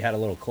 I thought we had a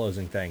little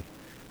closing thing.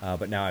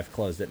 But now I've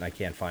closed it and I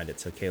can't find it,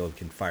 so Caleb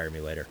can fire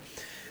me later.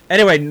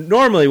 Anyway,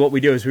 normally what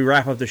we do is we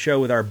wrap up the show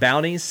with our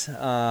bounties.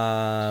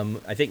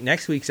 I think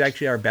next week's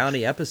actually our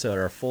bounty episode,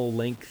 our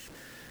full-length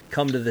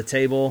come to the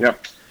table.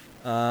 Yep.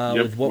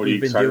 With what we've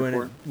been doing.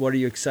 For? What are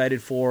you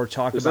excited for?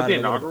 Talk is about that it. The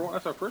inaugural one?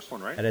 That's our first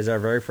one, right? That is our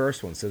very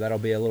first one, so that'll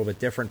be a little bit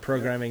different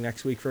programming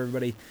next week for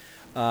everybody.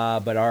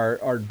 But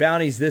our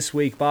bounties this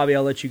week, Bobby,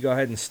 I'll let you go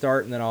ahead and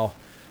start, and then I'll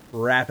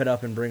wrap it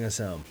up and bring us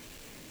home.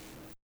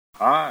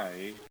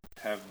 I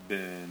have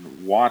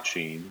been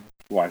watching.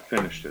 Well, I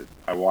finished it.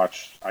 I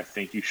watched I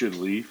Think You Should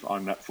Leave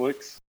on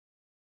Netflix.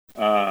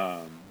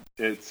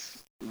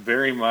 It's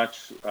very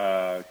much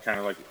kind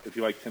of like, if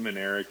you like Tim and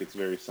Eric, it's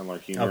very similar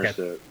humor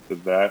to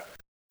that.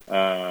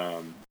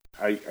 I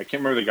can't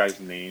remember the guy's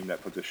name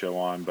that put the show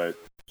on, but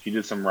he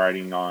did some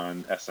writing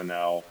on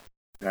SNL,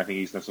 and I think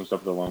he's done some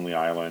stuff with The Lonely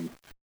Island.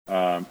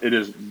 It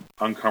is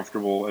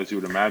uncomfortable as you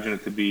would imagine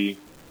it to be,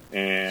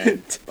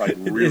 and like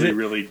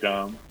really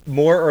dumb.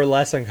 More or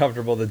less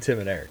uncomfortable than Tim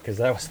and Eric, because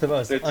that was the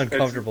most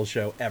uncomfortable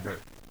show ever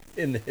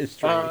in the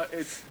history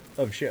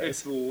of shows.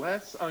 It's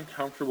less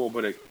uncomfortable,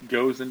 but it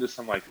goes into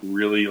some like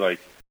really like,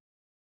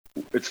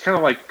 it's kind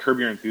of like Curb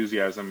Your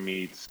Enthusiasm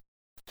meets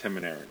Tim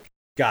and Eric.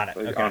 Got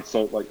it. Like, on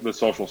like the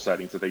social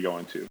settings that they go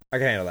into. I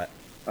can handle that.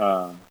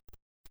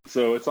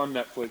 So it's on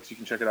Netflix. You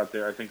can check it out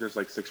there. I think there's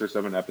like 6 or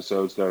 7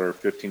 episodes that are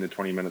 15 to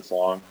 20 minutes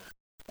long.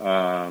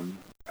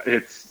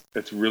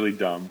 It's really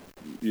dumb.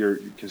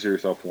 You consider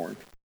yourself warned.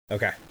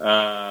 Okay.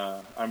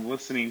 I'm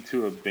listening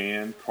to a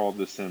band called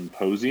The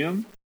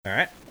Symposium. All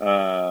right.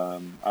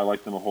 I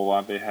like them a whole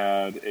lot. They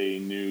had a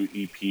new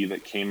EP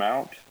that came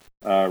out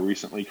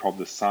recently called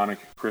the Sonic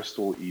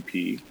Crystal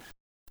EP.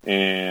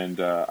 And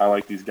I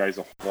like these guys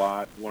a whole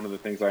lot. One of the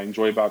things I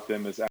enjoy about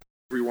them is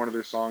every one of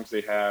their songs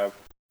they have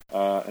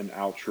an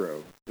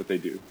outro that they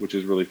do, which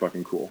is really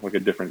fucking cool, like a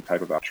different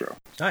type of outro.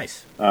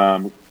 Nice.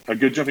 A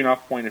good jumping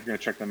off point if you're going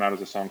to check them out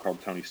is a song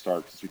called Tony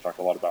Stark, since we talk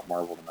a lot about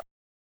Marvel tonight.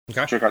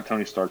 Okay. Check out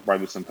Tony Stark by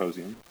The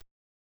Symposium.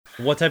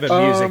 What type of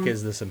music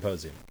is The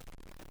Symposium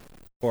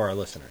for our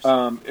listeners?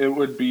 It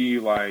would be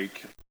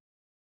like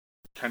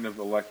kind of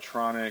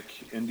electronic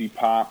indie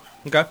pop.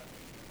 Okay.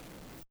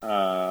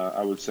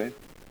 I would say.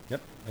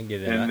 Yep, I can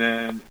get it. And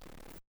then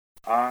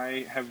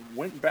I have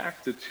went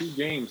back to 2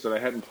 games that I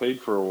hadn't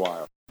played for a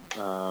while.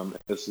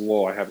 It's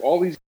low. I have all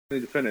these I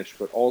need to finish,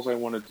 but all I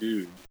want to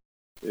do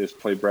is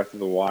play Breath of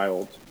the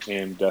Wild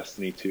and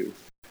Destiny 2.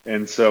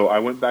 And so I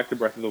went back to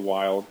Breath of the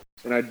Wild,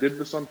 and I did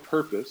this on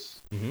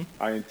purpose. Mm-hmm.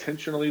 I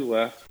intentionally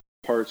left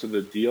parts of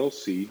the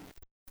DLC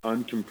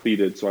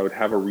uncompleted so I would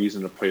have a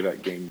reason to play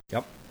that game.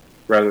 Yep.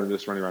 Rather than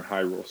just running around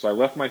Hyrule. So I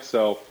left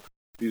myself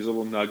these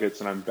little nuggets,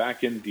 and I'm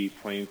back in deep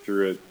playing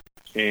through it,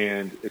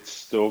 and it's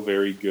still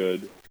very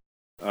good.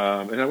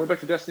 And I went back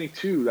to Destiny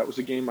 2. That was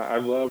a game I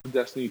loved.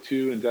 Destiny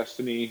 2 and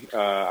Destiny.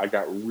 I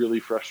got really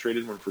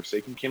frustrated when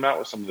Forsaken came out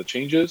with some of the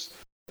changes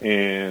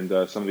and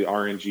some of the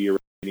RNG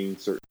rating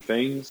certain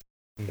things.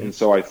 Mm-hmm. And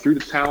so I threw the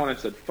towel and I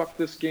said, fuck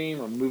this game.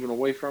 I'm moving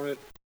away from it.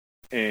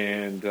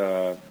 And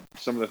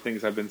some of the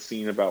things I've been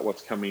seeing about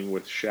what's coming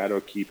with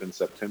Shadowkeep in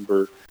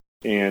September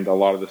and a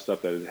lot of the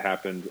stuff that had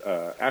happened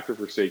after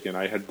Forsaken,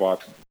 I had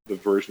bought the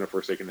version of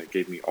Forsaken that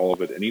gave me all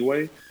of it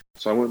anyway.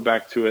 So I went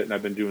back to it, and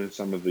I've been doing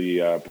some of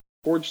the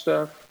Forge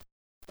stuff.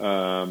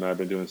 I've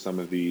been doing some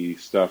of the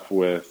stuff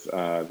with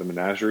the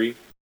Menagerie.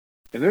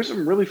 And there's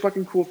some really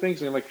fucking cool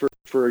things. I mean, like,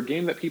 for a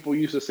game that people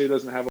used to say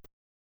doesn't have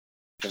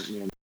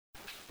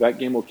that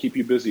game will keep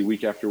you busy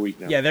week after week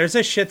now. Yeah, there's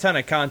a shit ton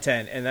of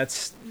content, and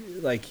that's,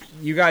 like,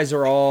 you guys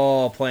are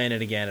all playing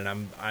it again, and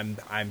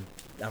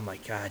I'm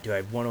like, God, do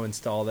I want to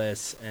install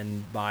this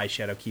and buy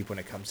Shadowkeep when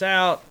it comes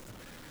out?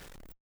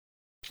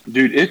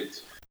 Dude,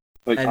 it's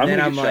like, and I'm going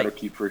to get like,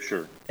 Shadowkeep for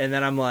sure. And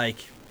then I'm like,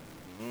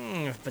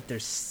 but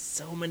there's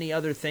so many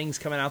other things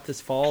coming out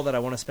this fall that I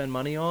want to spend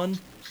money on.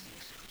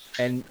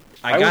 And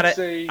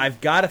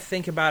I've got to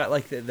think about it.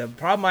 Like, the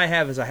problem I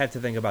have is I have to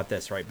think about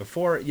this, right?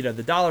 Before,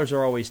 the dollars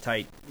are always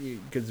tight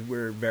because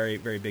we're very,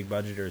 very big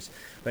budgeters.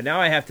 But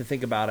now I have to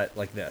think about it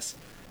like this.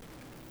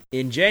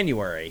 In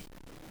January,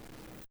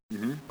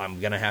 I'm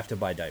going to have to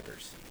buy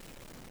diapers.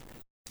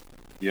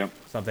 Yep.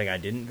 Something I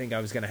didn't think I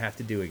was going to have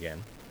to do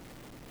again.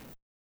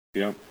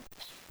 Yep.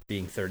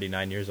 Being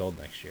 39 years old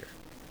next year.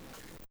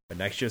 But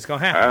next year it's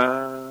going to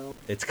happen.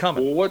 It's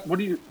coming. Well, what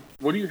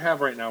do you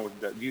have right now with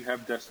that? Do you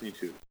have Destiny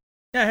 2?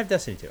 Yeah, I have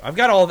Destiny 2. I've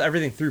got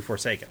everything through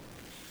Forsaken.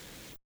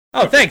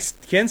 Oh, thanks,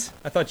 Kins.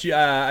 I thought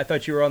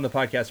you were on the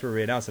podcast where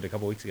we announced it a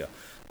couple weeks ago.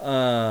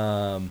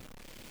 Yeah,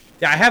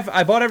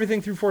 I bought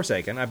everything through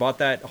Forsaken. I bought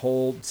that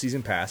whole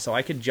season pass, so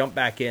I could jump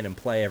back in and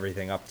play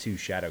everything up to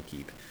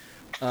Shadowkeep.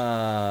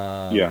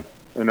 Yeah.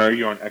 And are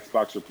you on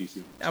Xbox or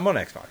PC? I'm on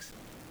Xbox.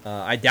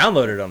 I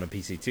downloaded it on a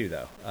PC too,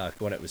 though,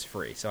 when it was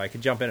free, so I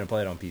could jump in and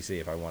play it on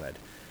PC if I wanted.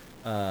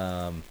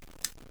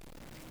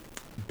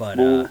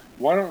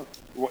 Why don't?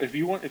 Well, if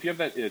you have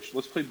that itch,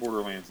 let's play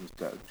Borderlands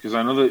instead, because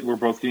I know that we're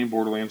both getting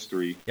Borderlands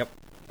 3. Yep.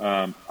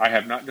 I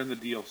have not done the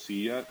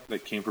DLC yet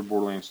that came for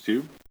Borderlands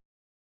 2.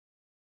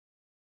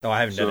 No, I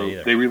haven't done it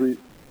either. They really.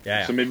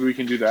 Yeah. So maybe we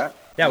can do that.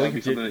 Yeah, we can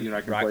do something that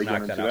I can play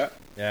going into that.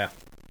 Yeah.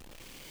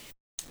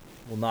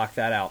 We'll knock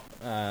that out.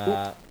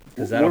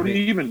 What have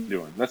you been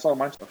doing? That's all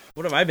my stuff.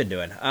 What have I been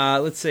doing?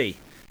 Let's see.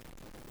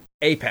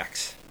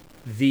 Apex.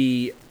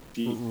 The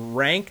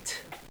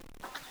ranked.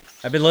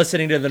 I've been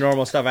listening to the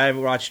normal stuff. I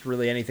haven't watched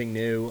really anything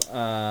new.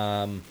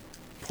 We're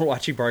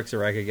watching Parks and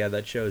Rec again.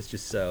 That show is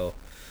just so...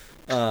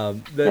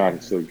 God,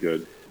 it's so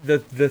good.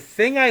 The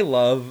thing I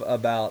love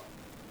about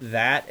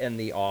that and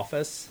The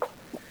Office,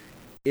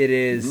 it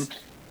is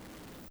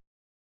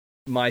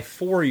my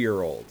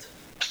 4-year-old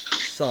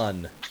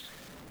son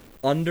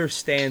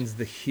understands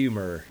the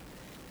humor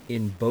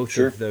in both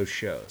of those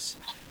shows.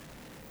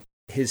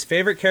 His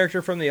favorite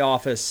character from The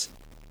Office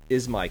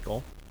is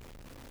Michael.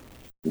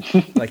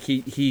 Like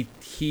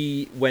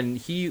when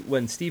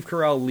Steve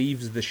Carell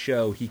leaves the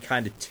show, he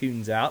kind of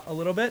tunes out a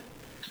little bit.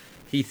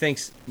 He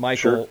thinks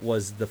Michael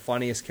was the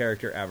funniest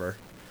character ever.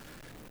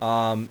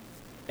 And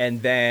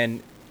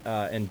then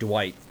and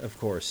Dwight, of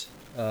course.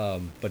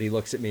 But he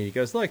looks at me and he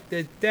goes, "Look,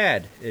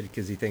 Dad,"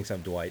 because he thinks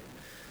I'm Dwight.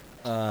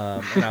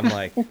 And I'm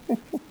like,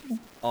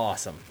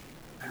 awesome.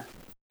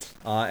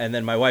 And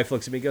then my wife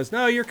looks at me and goes,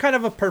 "No, you're kind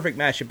of a perfect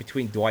matchup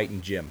between Dwight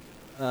and Jim."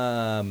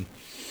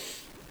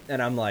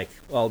 And I'm like,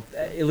 well,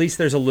 at least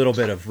there's a little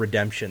bit of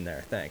redemption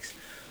there. Thanks.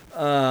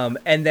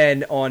 And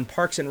then on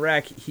Parks and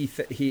Rec,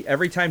 he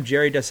every time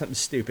Jerry does something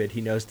stupid,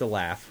 he knows to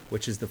laugh,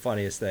 which is the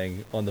funniest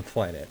thing on the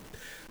planet.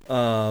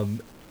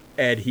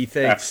 And he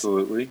thinks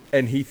absolutely,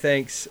 and he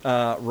thinks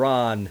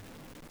Ron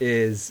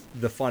is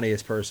the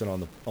funniest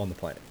person on the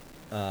planet.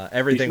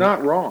 Everything he's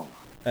not wrong.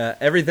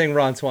 Everything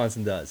Ron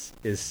Swanson does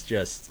is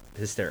just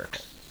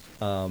hysterical.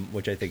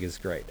 Which I think is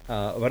great.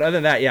 But other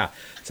than that, yeah.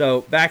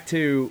 So back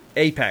to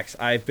Apex.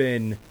 I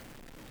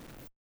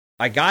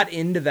got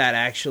into that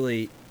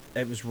actually.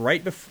 It was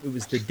right before. It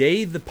was the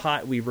day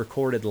we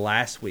recorded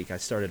last week. I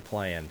started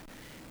playing,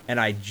 and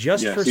I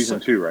just for season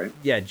 2, right?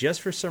 Yeah,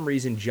 just for some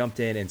reason jumped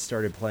in and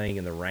started playing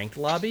in the ranked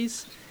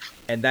lobbies,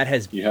 and that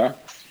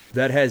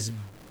has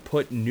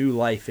put new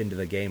life into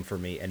the game for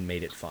me and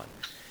made it fun.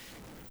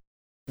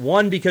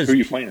 One, because who are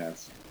you playing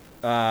as?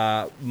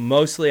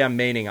 Mostly I'm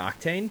maining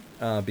Octane,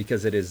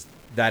 because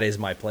that is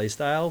my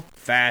playstyle.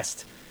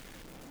 Fast,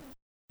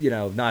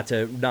 not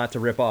to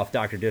rip off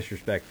Dr.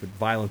 Disrespect, but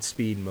violence,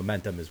 speed, and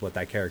momentum is what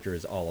that character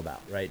is all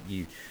about, right?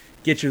 You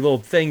get your little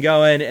thing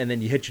going, and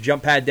then you hit your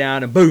jump pad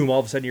down, and boom, all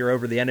of a sudden you're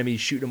over the enemies,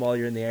 shooting them while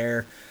you're in the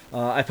air.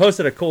 I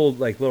posted a cool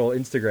little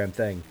Instagram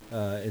thing,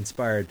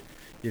 inspired,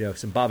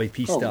 some Bobby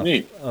P stuff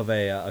neat. Of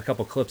a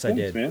couple clips I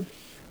did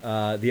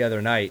the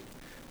other night.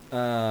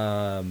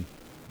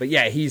 But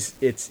yeah, he's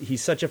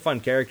such a fun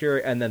character,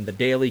 and then the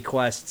daily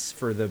quests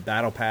for the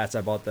battle pass.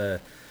 I bought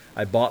the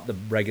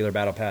regular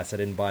battle pass. I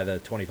didn't buy the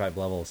 25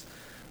 levels.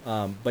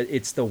 But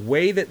it's the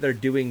way that they're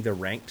doing the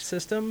ranked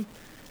system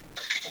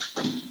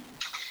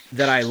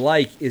that I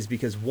like, is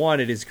because, one,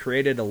 it has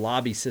created a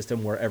lobby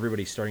system where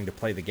everybody's starting to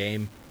play the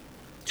game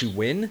to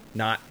win,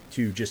 not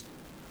to just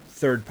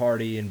third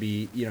party and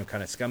be,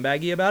 kind of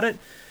scumbaggy about it,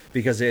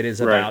 because it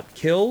is about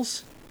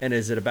kills and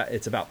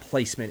it's about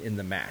placement in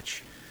the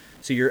match.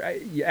 So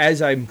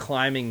as I'm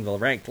climbing the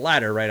ranked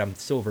ladder, right, I'm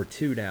silver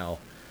 2 now.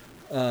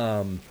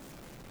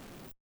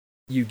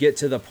 You get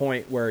to the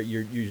point where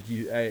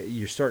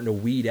you're starting to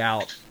weed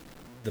out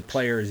the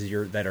players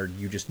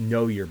you just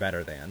know you're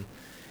better than,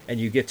 and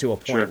you get to a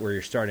point where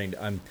you're starting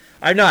to.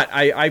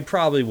 I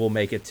probably will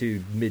make it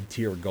to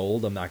mid-tier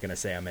gold. I'm not going to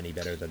say I'm any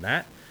better than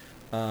that.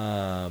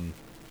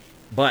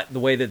 But the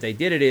way that they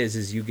did it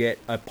is you get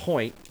a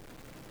point,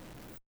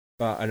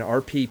 an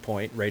RP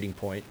point, rating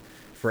point,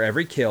 for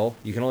every kill.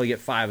 You can only get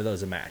 5 of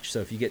those a match. So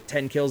if you get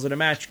 10 kills in a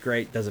match,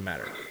 great, doesn't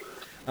matter.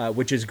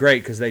 Which is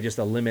great because they just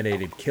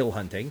eliminated kill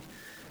hunting.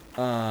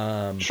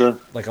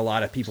 Like a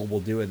lot of people will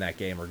do in that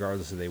game,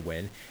 regardless if they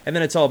win. And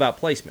then it's all about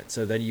placement.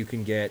 So then you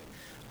can get,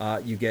 I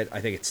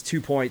think it's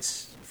 2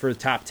 points for the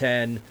top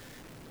 10,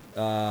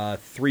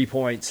 3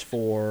 points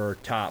for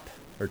top,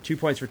 or 2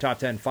 points for top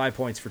 10, 5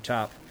 points for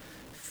top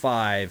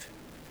 5,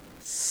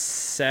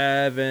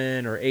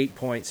 7 or 8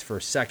 points for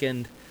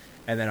second,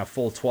 and then a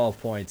full 12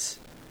 points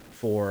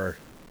for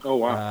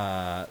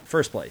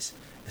first place.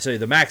 So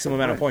the maximum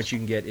amount of points you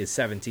can get is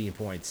 17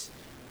 points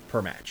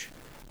per match.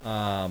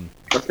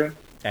 Okay.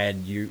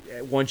 And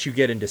once you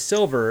get into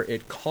silver,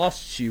 it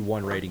costs you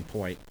 1 rating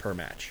point per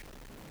match.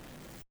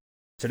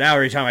 So now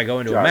every time I go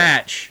into a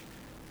match,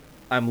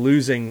 I'm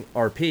losing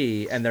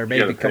RP, and there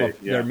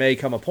may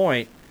come a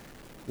point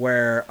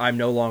where I'm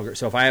no longer.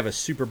 So if I have a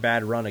super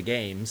bad run of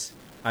games,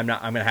 I'm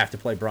going to have to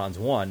play bronze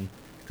 1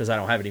 because I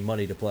don't have any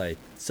money to play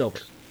silver.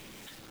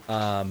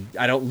 I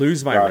don't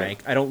lose my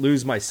rank. I don't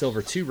lose my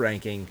silver 2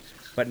 ranking,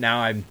 but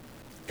now I'm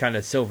kind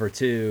of silver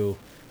 2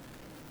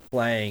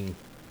 playing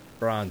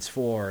bronze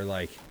 4.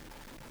 Like,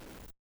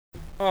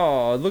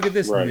 oh, look at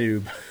this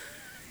noob.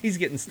 He's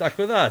getting stuck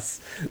with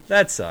us.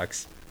 That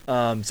sucks.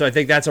 So I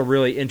think that's a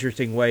really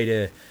interesting way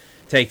to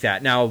take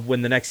that. Now,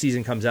 when the next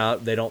season comes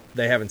out,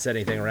 they haven't said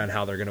anything around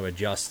how they're going to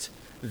adjust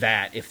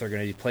that, if they're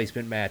going to do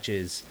placement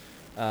matches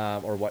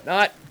or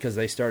whatnot, because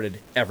they started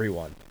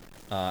everyone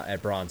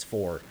at bronze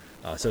 4.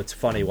 So it's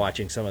funny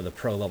watching some of the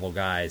pro level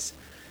guys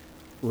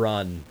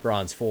run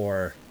bronze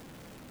 4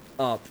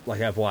 up.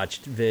 Like I've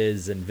watched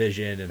Viz and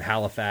Vision and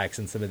Halifax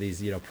and some of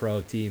these,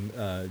 pro team,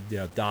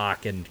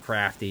 Doc and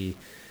Crafty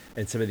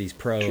and some of these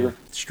pro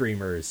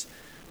streamers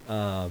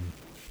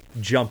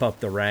jump up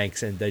the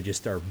ranks, and they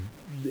just are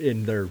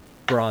in their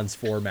bronze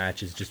 4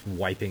 matches just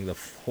wiping the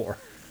floor.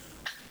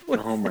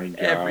 Oh my god!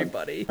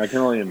 Everybody, I can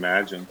only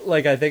imagine.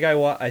 Like I can't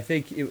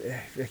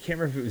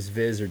remember if it was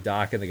Viz or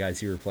Doc and the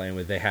guys you were playing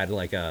with. They had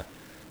like a,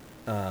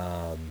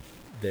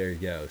 there he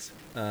goes.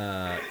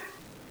 A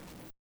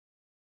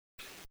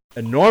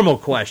normal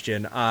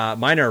question.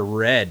 Mine are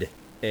red,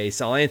 Ace.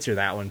 I'll answer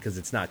that one because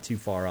it's not too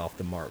far off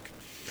the mark.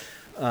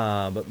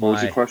 But what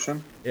was the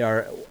question?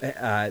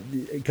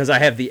 Because I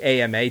have the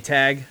AMA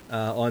tag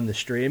on the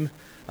stream.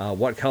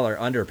 What color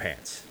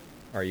underpants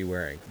are you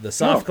wearing? The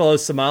soft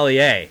clothes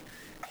sommelier.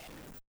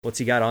 What's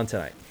he got on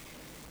tonight?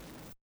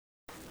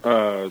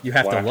 You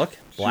have black. to look.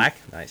 Black?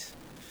 Nice.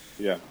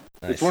 Yeah.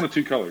 Nice. It's one of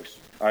 2 colors.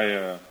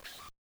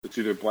 It's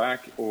either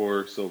black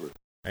or silver.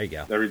 There you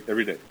go.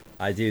 Every day.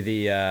 I do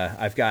the,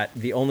 I've got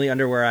the only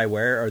underwear I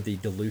wear are the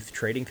Duluth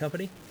Trading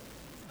Company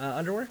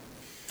underwear.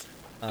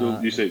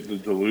 You say the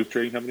Duluth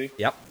Trading Company?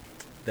 Yep.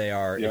 They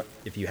are,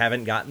 if you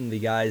haven't gotten the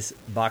guys'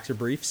 boxer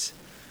briefs,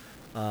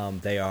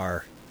 they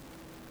are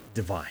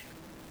divine.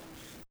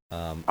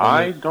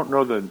 I don't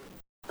know the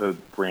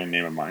brand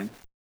name of mine.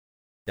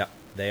 Yep.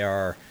 They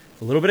are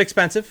a little bit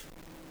expensive,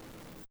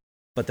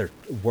 but they're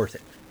worth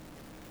it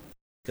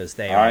because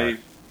they are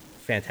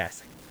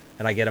fantastic.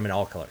 And I get them in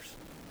all colors.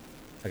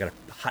 I got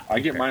a hot I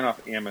get mine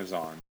off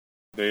Amazon.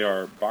 They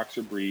are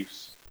boxer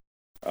briefs.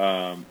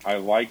 I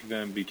like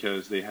them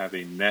because they have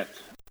a net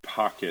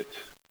pocket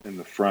in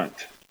the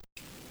front,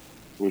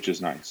 which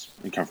is nice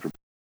and comfortable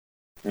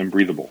and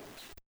breathable,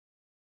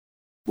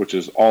 which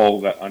is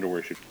all that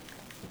underwear should be.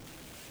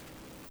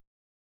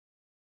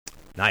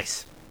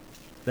 Nice.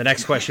 The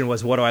next question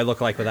was, what do we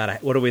look like without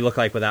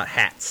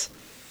hats?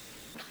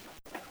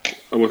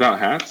 Without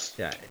hats?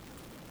 Yeah.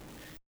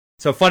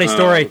 So funny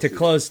story to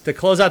close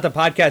out the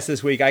podcast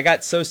this week. I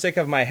got so sick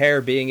of my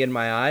hair being in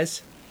my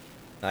eyes.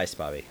 Nice,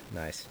 Bobby.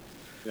 Nice.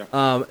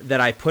 Yeah.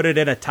 That I put it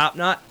in a top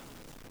knot.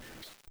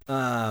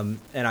 And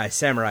I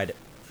samurai'd it.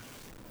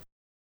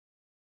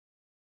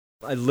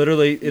 I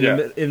literally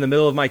in the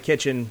middle of my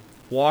kitchen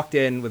walked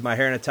in with my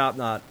hair in a top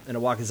knot and a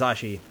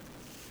wakizashi.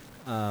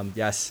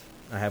 Yes,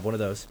 I have one of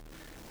those.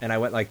 And I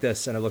went like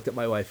this, and I looked at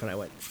my wife, and I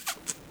went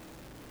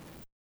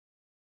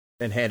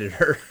and handed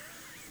her.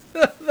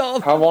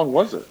 How long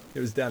was it? It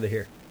was down to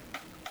here.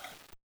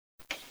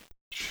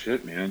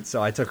 Shit, man.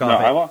 So I took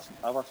off. I lost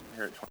my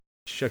hair at 20.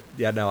 Shook.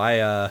 Yeah, no,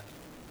 I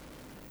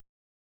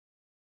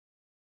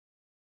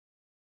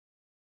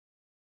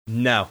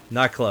No,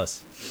 not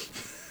close.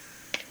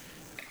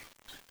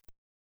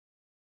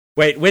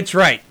 Wait, which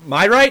right?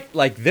 My right?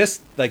 Like this?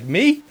 Like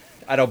me?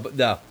 I don't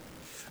know.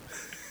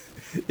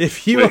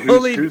 If you Wait,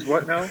 only who's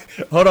what now?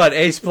 hold on,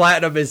 Ace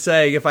Platinum is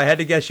saying if I had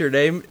to guess your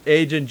name,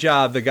 age, and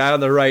job, the guy on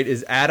the right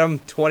is Adam,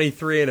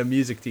 23, and a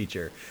music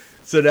teacher.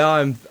 So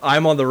now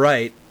I'm on the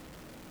right.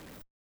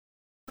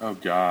 Oh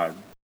God.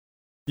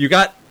 You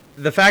got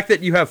the fact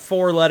that you have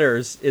 4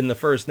 letters in the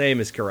first name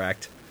is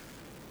correct.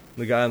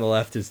 The guy on the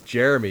left is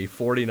Jeremy,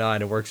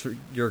 49, and works for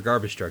you're a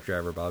garbage truck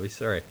driver, Bobby.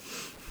 Sorry,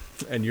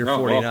 and you're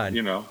 49. Well,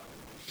 you know,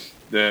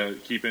 the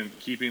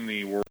keeping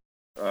the world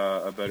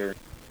a better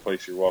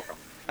place. You're welcome.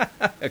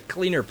 A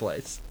cleaner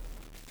place.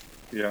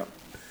 Yeah.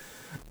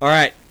 All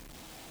right,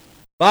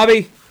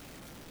 Bobby.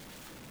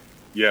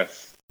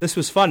 Yes. This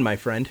was fun, my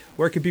friend.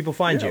 Where can people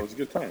find you? It was a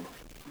good time.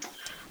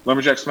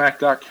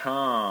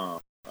 Lumberjacksmack.com.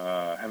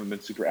 Haven't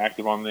been super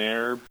active on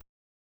there.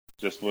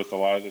 Just with a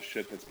lot of the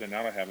shit that's been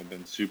out, I haven't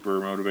been super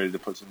motivated to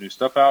put some new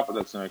stuff out, but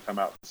that's going to come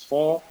out this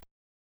fall.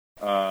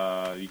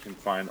 You can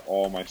find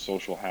all my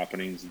social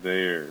happenings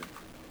there.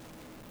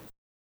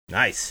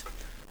 Nice.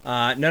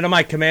 None of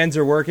my commands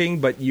are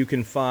working, but you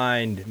can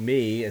find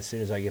me as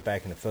soon as I get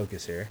back into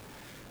focus here.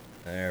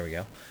 There we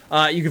go.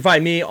 You can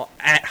find me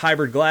at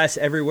Hybrid Glass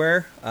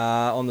everywhere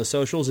on the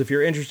socials. If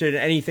you're interested in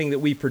anything that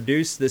we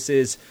produce, this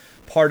is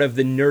part of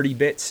the Nerdy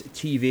Bits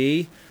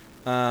TV.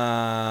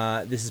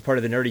 This is part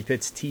of the Nerdy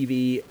Bits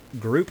TV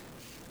group.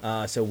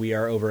 So we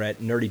are over at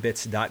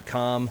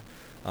nerdybits.com.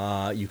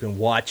 You can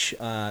watch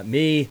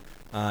me. You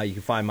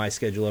can find my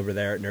schedule over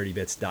there at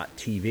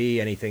nerdybits.tv.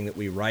 Anything that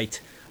we write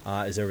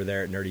is over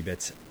there at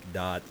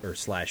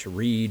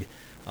nerdybits./read.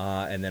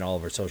 And then all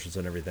of our socials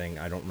and everything.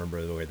 I don't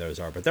remember the way those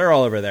are, but they're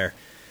all over there.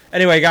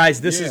 Anyway,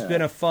 guys, this has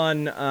been a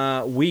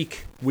fun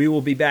week. We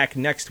will be back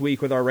next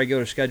week with our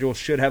regular schedule.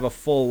 Should have a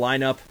full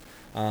lineup.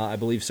 I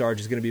believe Sarge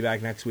is going to be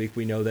back next week.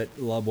 We know that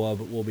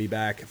Lubwub will be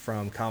back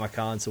from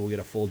Comic-Con, so we'll get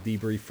a full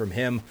debrief from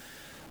him.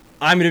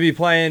 I'm going to be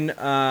playing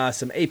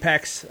some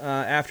Apex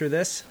after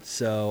this,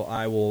 so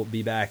I will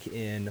be back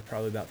in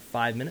probably about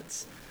 5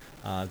 minutes.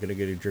 I'm going to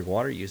go to drink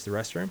water, use the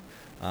restroom.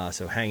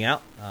 So hang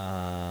out.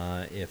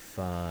 If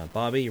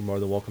Bobby, you're more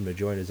than welcome to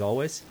join as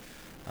always.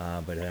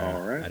 But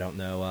all right. I don't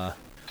know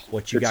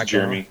what you got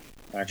Jeremy,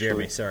 going on.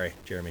 Jeremy, sorry,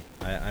 Jeremy.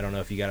 I don't know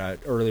if you got an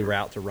early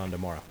route to run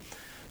tomorrow.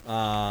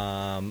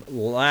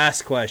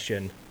 Last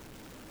question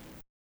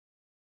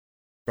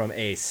from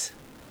Ace.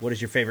 What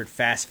is your favorite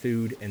fast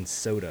food and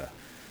soda?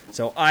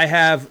 So I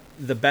have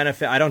the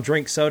benefit. I don't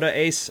drink soda,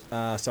 Ace,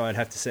 so I'd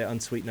have to say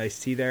unsweetened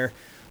iced tea there.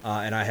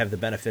 And I have the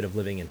benefit of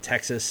living in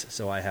Texas,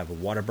 so I have a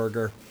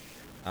Whataburger,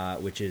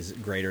 which is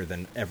greater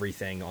than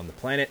everything on the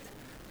planet.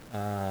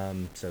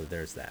 So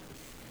there's that.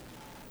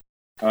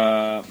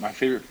 My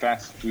favorite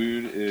fast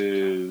food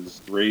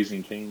is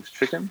Raising Cane's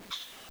chicken.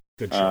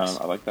 Good choice.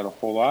 I like that a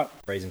whole lot.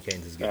 Raising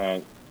Cane's is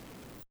good.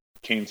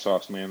 Cane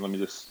sauce, man. Let me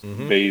just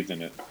bathe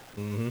in it.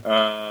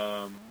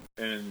 Mm-hmm.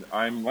 And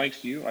I'm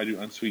like you. I do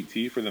unsweet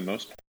tea for the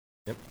most part.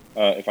 Yep.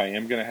 If I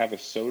am going to have a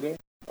soda,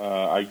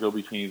 I go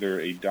between either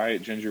a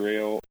Diet Ginger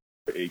Ale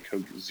or a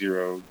Coke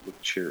Zero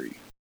with cherry.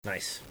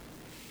 Nice.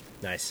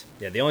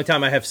 Yeah, the only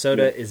time I have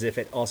soda is if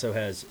it also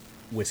has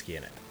whiskey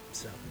in it.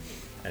 So,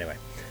 anyway.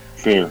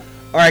 Fair.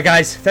 All right,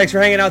 guys. Thanks for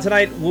hanging out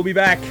tonight. We'll be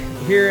back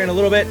here in a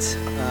little bit.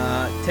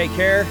 Take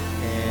care,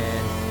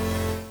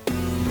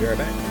 and be right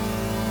back.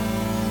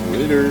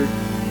 Later.